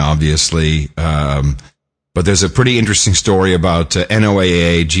ongoing, obviously. But there's a pretty interesting story about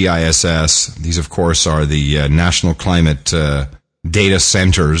NOAA, GISS. These, of course, are the National Climate Data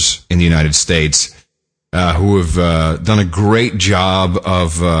Centers in the United States, who have done a great job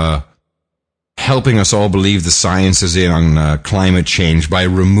of helping us all believe the science is in on climate change by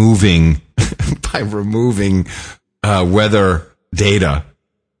removing weather data.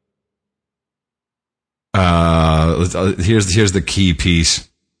 Here's the key piece.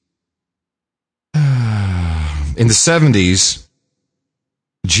 In the 70s,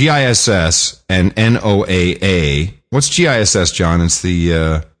 GISS and NOAA. What's GISS, John? It's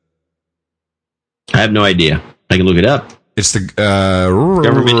the... I have no idea. I can look it up. It's the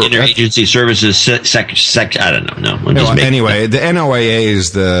Government Interagency Services I don't know. No. Anyway, the NOAA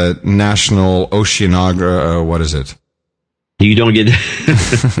is the National Oceanography. What is it? You don't get...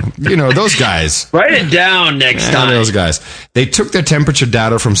 those guys. Write it down next time. Those guys. They took their temperature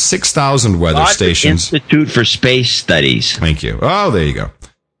data from 6,000 weather stations. Institute for Space Studies. Thank you. Oh, there you go.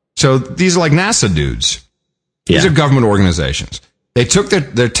 So these are like NASA dudes. These are government organizations. They took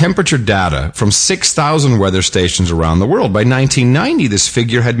their temperature data from 6,000 weather stations around the world. By 1990, this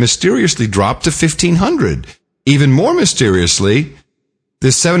figure had mysteriously dropped to 1,500. Even more mysteriously,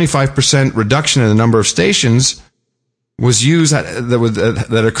 this 75% reduction in the number of stations was used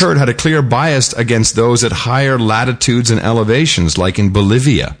that occurred had a clear bias against those at higher latitudes and elevations, like in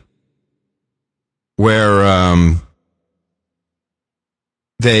Bolivia, where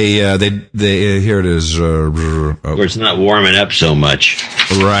they here it is. Where it's not warming up so much,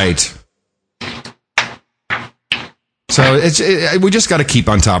 right? So we just got to keep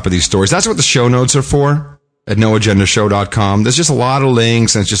on top of these stories. That's what the show notes are for at noagendashow.com. There's just a lot of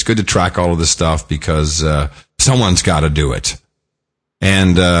links, and it's just good to track all of this stuff because someone's got to do it.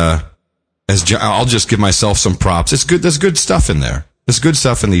 And I'll just give myself some props. It's good. There's good stuff in there. There's good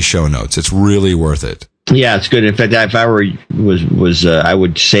stuff in these show notes. It's really worth it. Yeah, it's good. In fact, if I I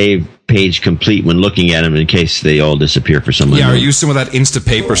would save page complete when looking at them in case they all disappear for someone. Yeah, or use some of that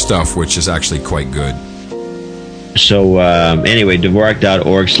Instapaper stuff, which is actually quite good. So anyway,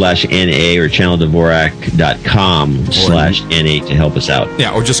 Dvorak.org/NA or channeldvorak.com/NA to help us out.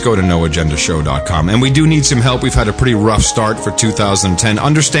 Yeah, or just go to noagendashow.com. And we do need some help. We've had a pretty rough start for 2010.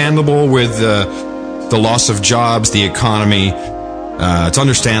 Understandable with the loss of jobs, the economy. It's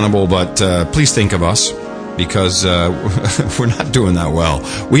understandable, but please think of us because we're not doing that well.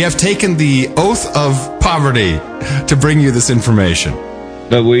 We have taken the oath of poverty to bring you this information.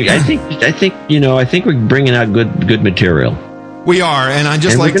 But I think we're bringing out good material. We are, and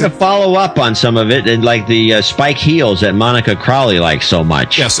we're going to follow up on some of it, and like the spike heels that Monica Crowley likes so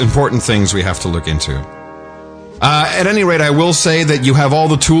much. Yes, important things we have to look into. At any rate, I will say that you have all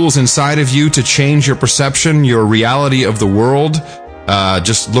the tools inside of you to change your perception, your reality of the world.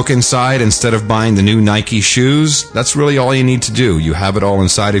 Just look inside instead of buying the new Nike shoes. That's really all you need to do. You have it all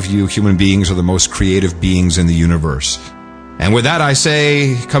inside of you. Human beings are the most creative beings in the universe. And with that, I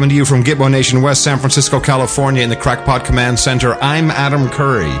say, coming to you from Gitmo Nation West, San Francisco, California, in the Crackpot Command Center, I'm Adam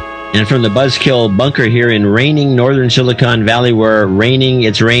Curry. And from the Buzzkill bunker here in raining northern Silicon Valley, where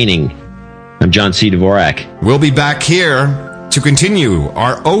it's raining, I'm John C. Dvorak. We'll be back here to continue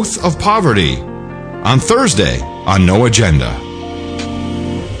our Oath of Poverty on Thursday on No Agenda.